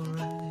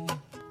alright.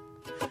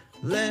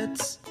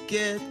 Let's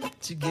get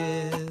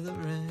together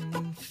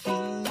and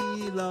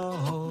feel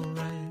alright.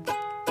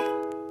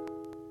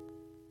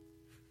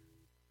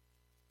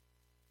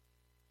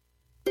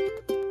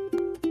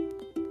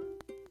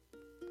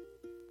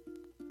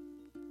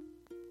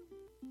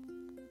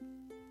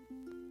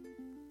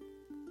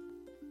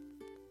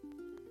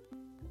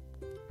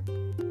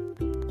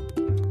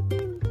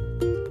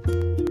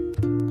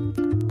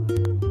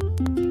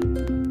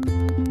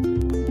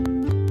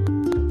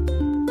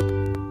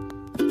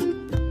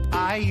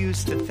 I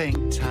used to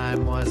think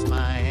time was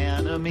my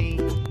enemy.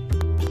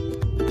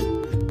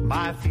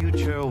 My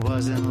future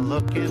wasn't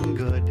looking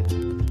good.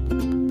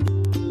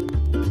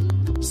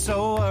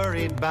 So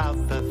worried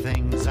about the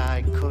things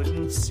I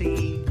couldn't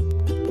see.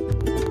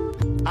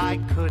 I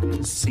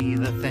couldn't see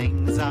the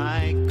things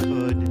I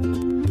could.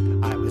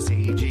 I was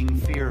aging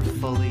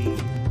fearfully,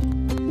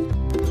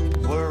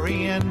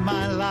 worrying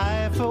my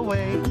life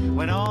away,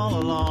 when all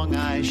along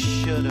I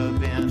should have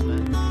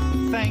been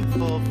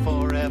thankful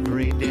for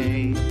every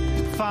day.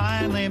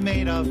 Finally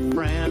made a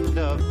friend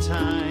of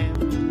time.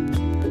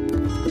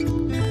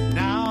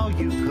 Now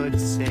you could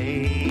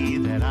say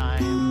that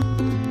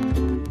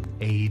I'm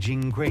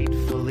aging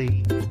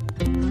gratefully.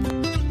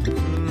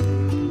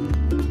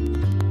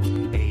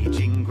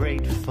 Aging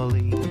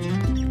gratefully.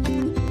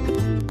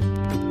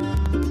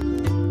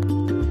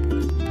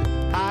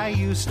 I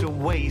used to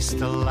waste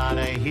a lot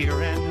of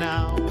here and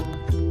now,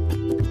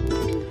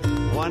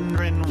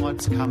 wondering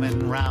what's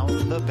coming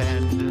round the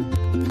bend.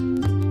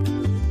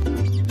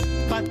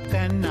 But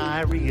then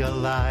I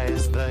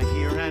realized the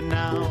here and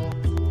now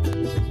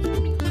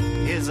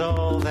is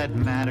all that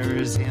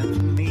matters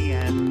in the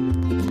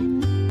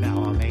end.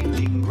 Now I'm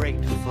aging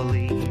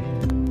gratefully.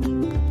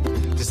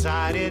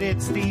 Decided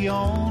it's the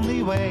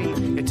only way.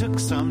 It took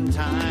some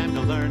time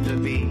to learn to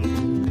be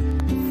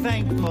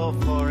thankful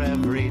for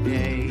every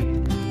day.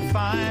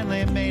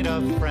 Finally made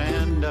a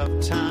friend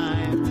of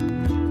time.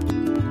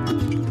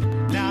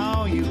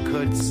 Now you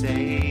could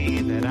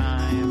say that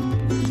I'm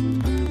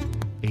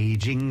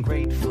aging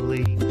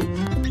gratefully.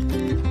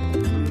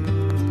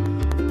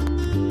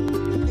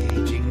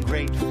 Aging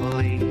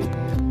gratefully.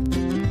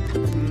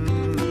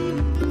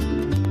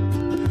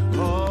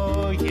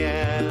 Oh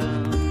yeah.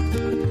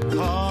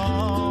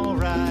 All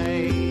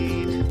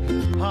right.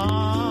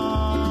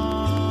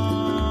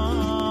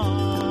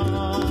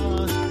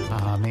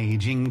 I'm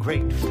aging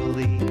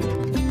gratefully.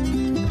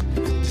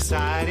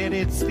 Decided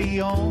it's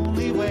the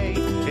only way.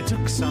 It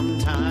took some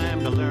time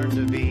to learn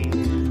to be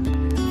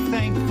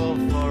thankful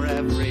for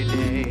every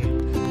day.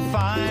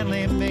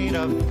 Finally made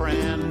a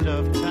friend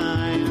of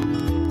time.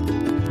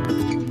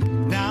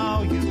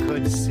 Now you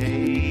could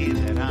say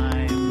that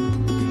I'm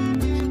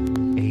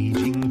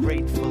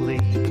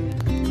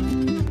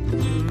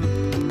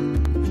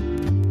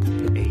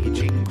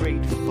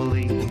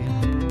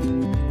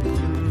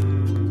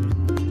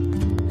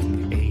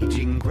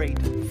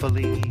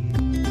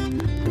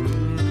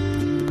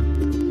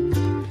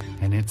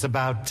it's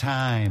about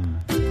time.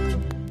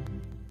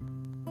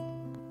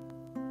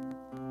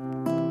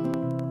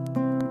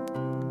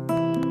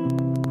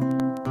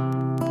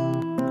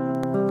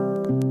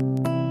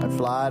 I'd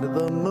fly to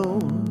the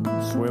moon,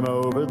 swim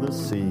over the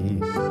sea,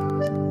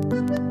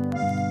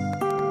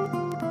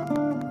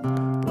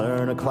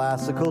 learn a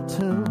classical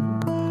tune,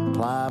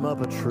 climb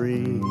up a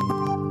tree,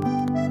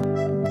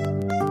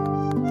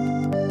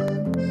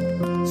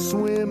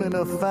 swim in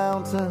a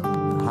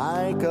fountain,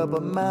 hike up a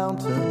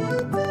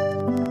mountain,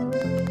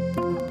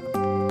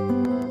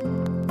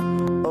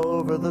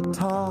 over the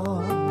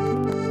top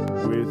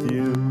with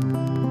you.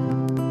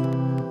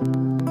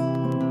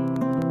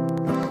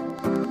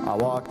 I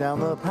walk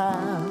down the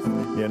path,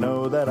 you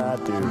know that I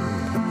do.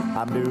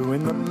 I'm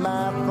doing the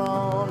math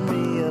on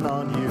me and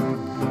on you.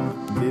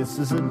 This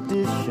is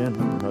addition,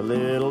 a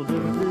little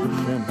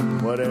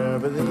division.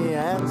 Whatever the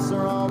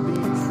answer, I'll be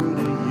true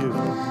to you.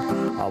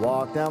 I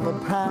walk down the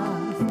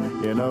path,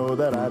 you know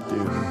that I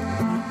do.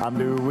 I'm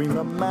doing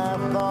the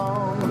math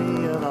on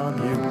me and on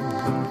you.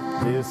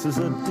 This is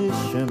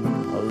addition,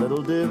 a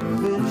little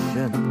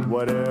division.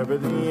 Whatever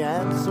the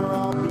answer,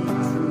 I'll be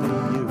true to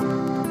you.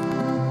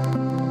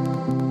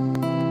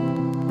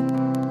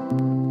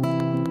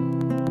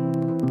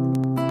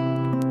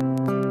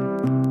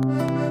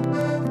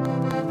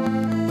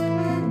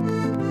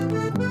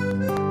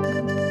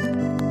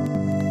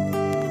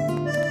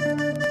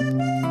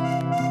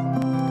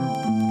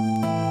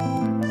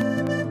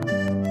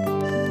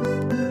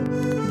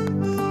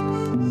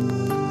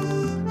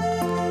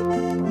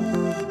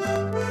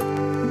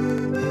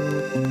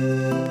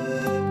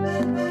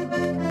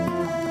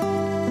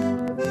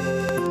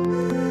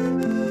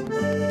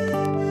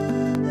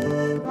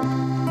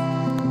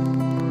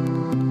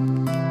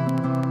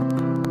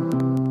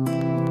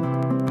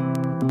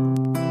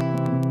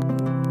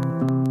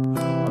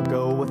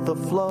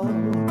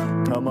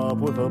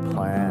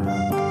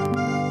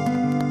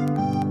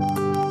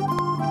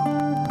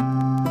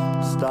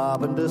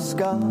 Stop and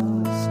discuss,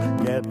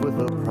 get with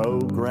a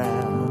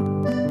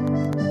program.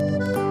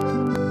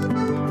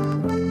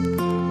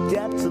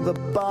 Get to the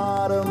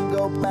bottom,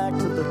 go back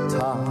to the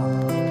top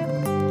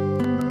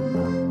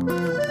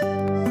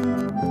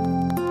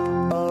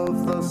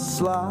of the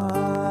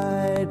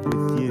slide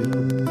with you.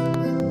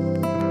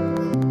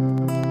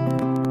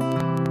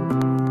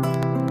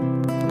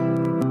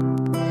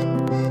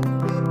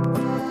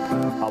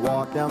 I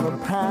walk down the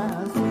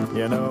path,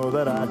 you know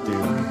that I do.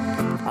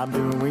 I'm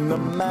doing the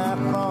math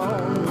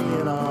on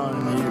me and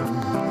on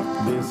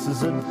you. This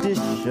is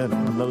addition,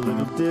 a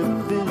little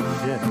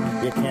division.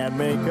 You can't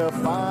make a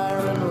fire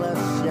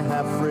unless you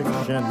have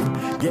friction.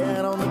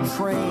 Get on the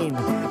train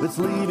that's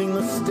leaving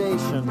the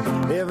station.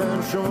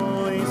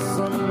 Eventually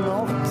some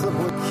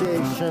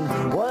multiplication.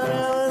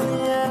 Whatever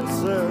the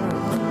answer,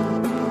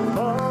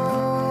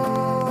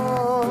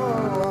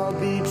 oh, I'll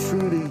be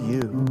true to you.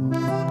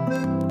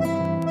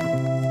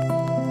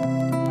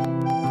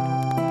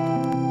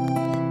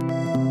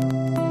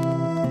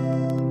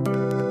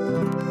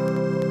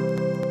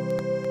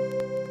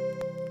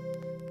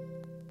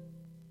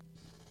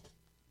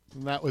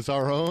 That was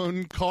our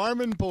own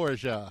Carmen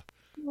Borgia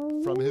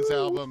from his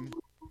album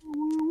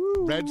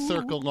Red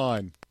Circle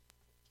Line.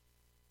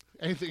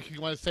 Anything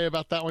you want to say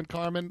about that one,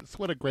 Carmen?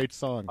 What a great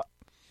song.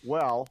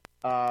 So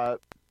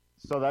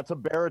that's a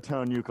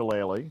baritone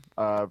ukulele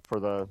for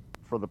the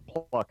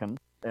plucking.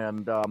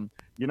 And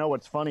you know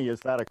what's funny is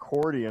that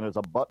accordion is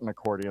a button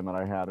accordion that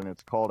I had, and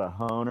it's called a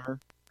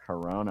Hohner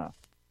Corona.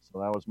 So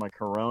that was my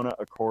Corona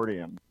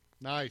accordion.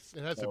 Nice.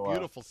 It has a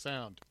beautiful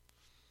sound.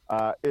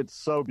 It's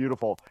so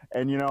beautiful.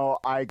 And, you know,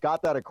 I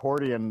got that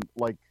accordion,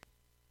 like,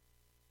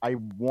 I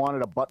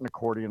wanted a button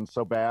accordion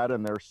so bad,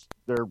 and they're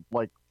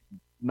like,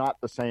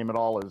 not the same at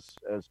all as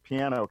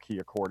piano key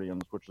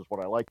accordions, which is what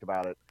I liked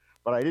about it.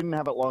 But I didn't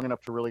have it long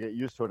enough to really get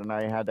used to it, and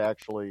I had to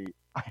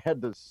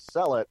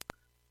sell it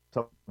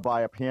to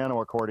buy a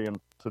piano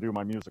accordion to do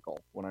my musical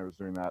when I was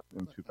doing that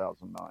in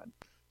 2009.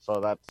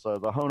 So that's,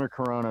 the Hohner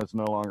Corona is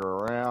no longer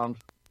around,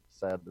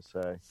 sad to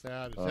say.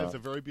 Sad. It has a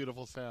very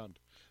beautiful sound.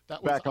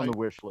 That was back on the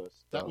wish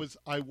list. That was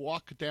I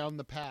Walk Down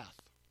the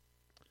Path.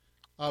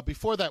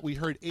 Before that, we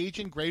heard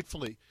Aging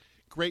Gratefully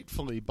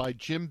by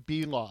Jim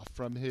Beloff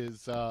from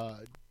his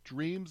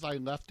Dreams I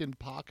Left in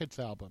Pockets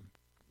album.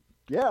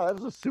 Yeah, that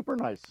was a super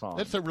nice song.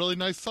 That's a really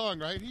nice song,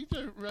 right? He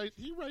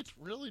writes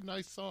really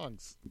nice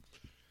songs.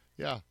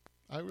 Yeah,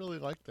 I really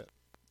liked it.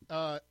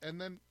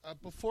 And then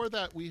before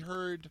that, we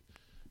heard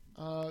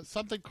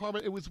something,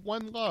 Carmen. It was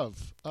One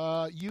Love.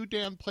 You,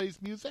 Dan,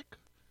 plays music?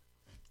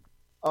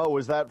 Oh,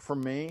 was that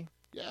from me?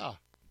 Yeah.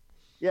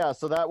 Yeah,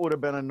 so that would have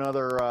been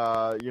another,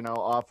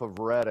 off of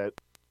Reddit.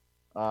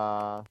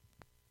 Let's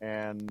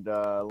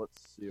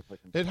see if I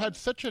can... It had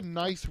such a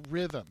nice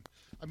rhythm.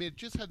 I mean, it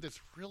just had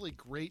this really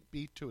great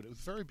beat to it. It was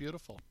very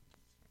beautiful.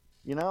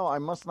 You know, I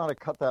must not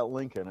have cut that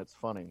link in. It's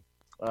funny.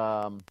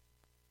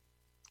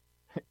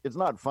 It's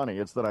not funny.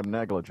 It's that I'm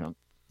negligent.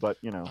 But,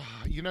 you know.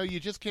 You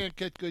just can't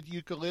get good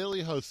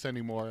ukulele hosts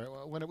anymore.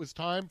 When it was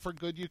time for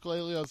good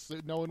ukulele hosts,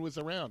 no one was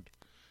around.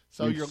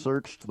 So We've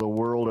searched the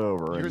world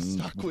over, you're and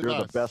stuck with we're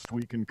us. the best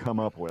we can come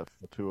up with,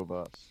 the two of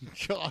us.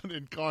 John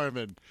and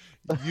Carmen,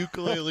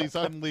 Ukuleles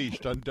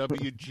Unleashed on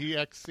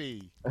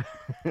WGXC.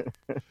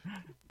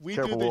 We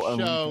Careful, do we'll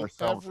this show unleash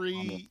ourselves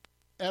on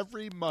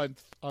every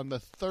month on the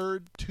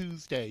third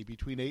Tuesday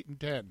between 8 and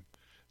 10.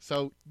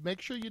 So make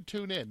sure you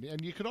tune in.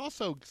 And you can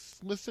also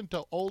listen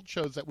to old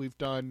shows that we've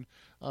done.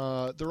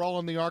 They're all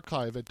on the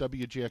archive at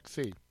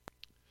WGXC.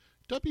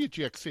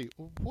 WGXC,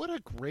 what a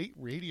great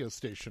radio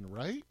station,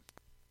 right?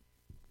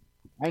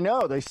 I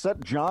know. They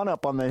set John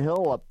up on the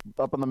hill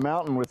up on the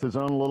mountain with his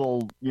own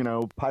little,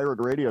 pirate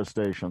radio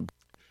station.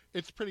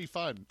 It's pretty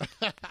fun.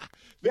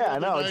 Yeah, I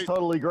know. It's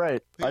totally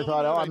great. I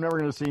thought, I'm never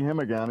going to see him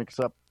again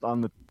except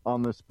on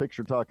this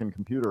picture-talking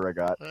computer I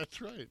got.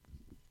 That's right.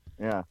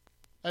 Yeah.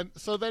 And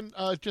so then,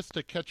 just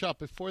to catch up,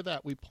 before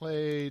that, we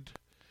played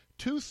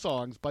 2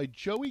 songs by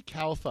Joey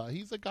Calfa.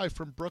 He's a guy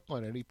from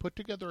Brooklyn, and he put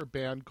together a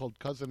band called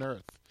Cousin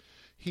Earth.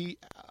 He,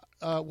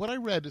 what I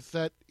read is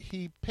that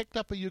he picked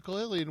up a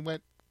ukulele and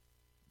went,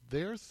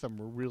 there's some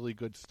really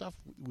good stuff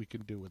we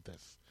can do with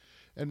this.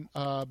 And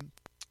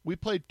we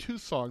played 2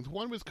 songs.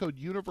 One was called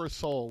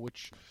Virtuoso,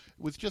 which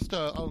was just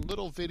a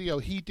little video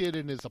he did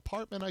in his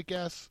apartment, I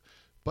guess.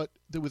 But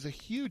there was a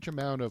huge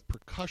amount of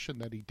percussion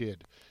that he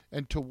did.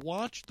 And to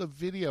watch the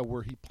video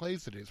where he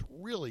plays it is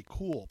really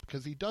cool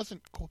because he's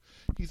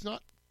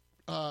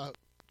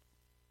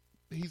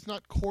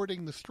not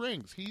chording the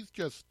strings. He's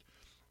just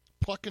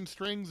plucking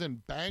strings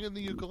and banging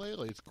the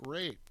ukulele. It's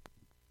great.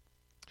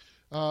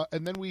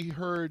 And then we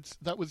heard,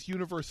 that was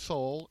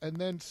Universal, and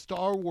then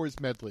Star Wars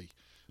medley.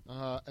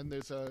 And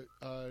there's bear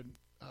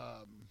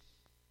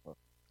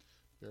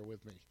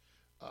with me.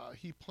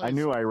 He plays. I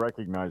knew I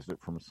recognized it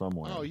from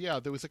somewhere. Oh yeah,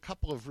 there was a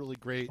couple of really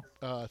great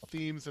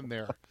themes in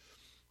there.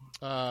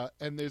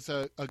 And there's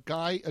a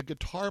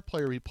guitar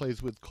player he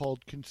plays with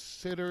called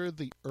Consider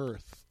the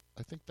Earth.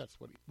 I think that's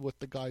what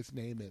the guy's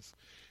name is.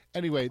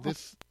 Anyway,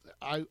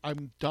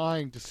 I'm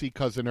dying to see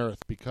Cousin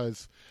Earth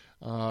because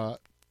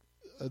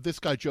this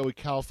guy Joey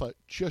Calfa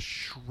just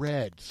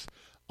shreds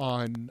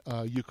on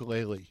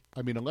ukulele.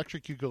 I mean,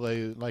 electric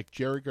ukulele, like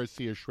Jerry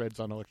Garcia shreds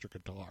on electric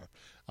guitar.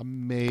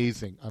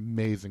 Amazing,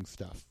 amazing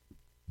stuff.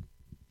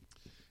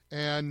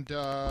 And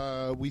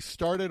we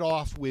started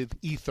off with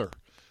Ether,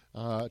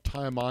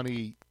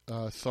 Taimane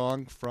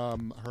song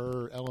from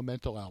her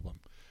Elemental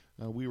album.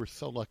 We were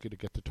so lucky to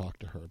get to talk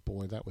to her.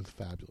 Boy, that was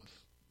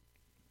fabulous.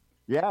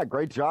 Yeah,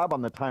 great job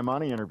on the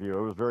Taimane interview.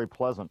 It was very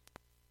pleasant.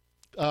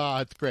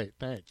 It's great.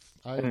 Thanks.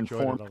 I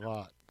enjoyed it a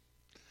lot.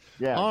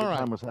 Yeah, all good right.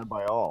 time was had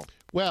by all.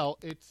 Well,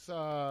 it's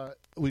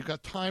we've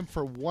got time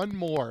for one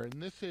more,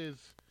 and this is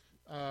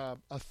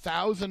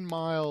 1,000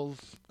 Miles,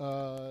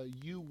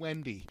 You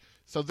Wendy.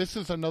 So this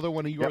is another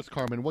one of yours,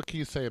 Carmen. What can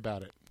you say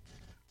about it?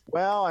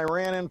 Well, I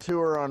ran into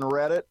her on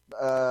Reddit,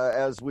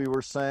 as we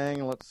were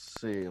saying. Let's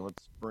see.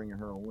 Let's bring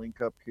her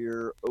link up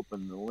here.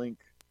 Open the link.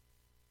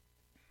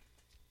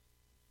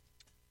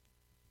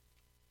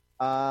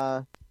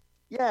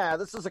 Yeah,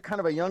 this is a kind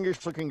of a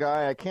youngish-looking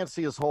guy. I can't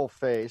see his whole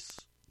face,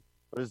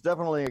 but it's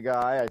definitely a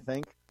guy, I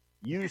think.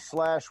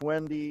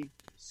 U/Wendy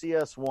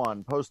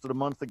CS1, posted a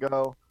month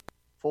ago.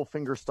 Full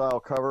finger style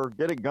cover.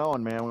 Get it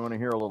going, man. We want to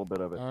hear a little bit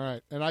of it. All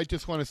right. And I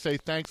just want to say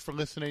thanks for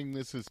listening.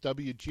 This is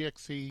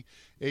WGXC,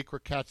 Acre,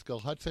 Catskill,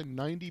 Hudson,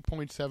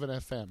 90.7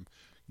 FM.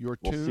 You're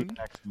tuned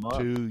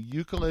to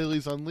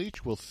Ukuleles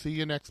Unleashed. We'll see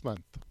you next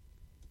month.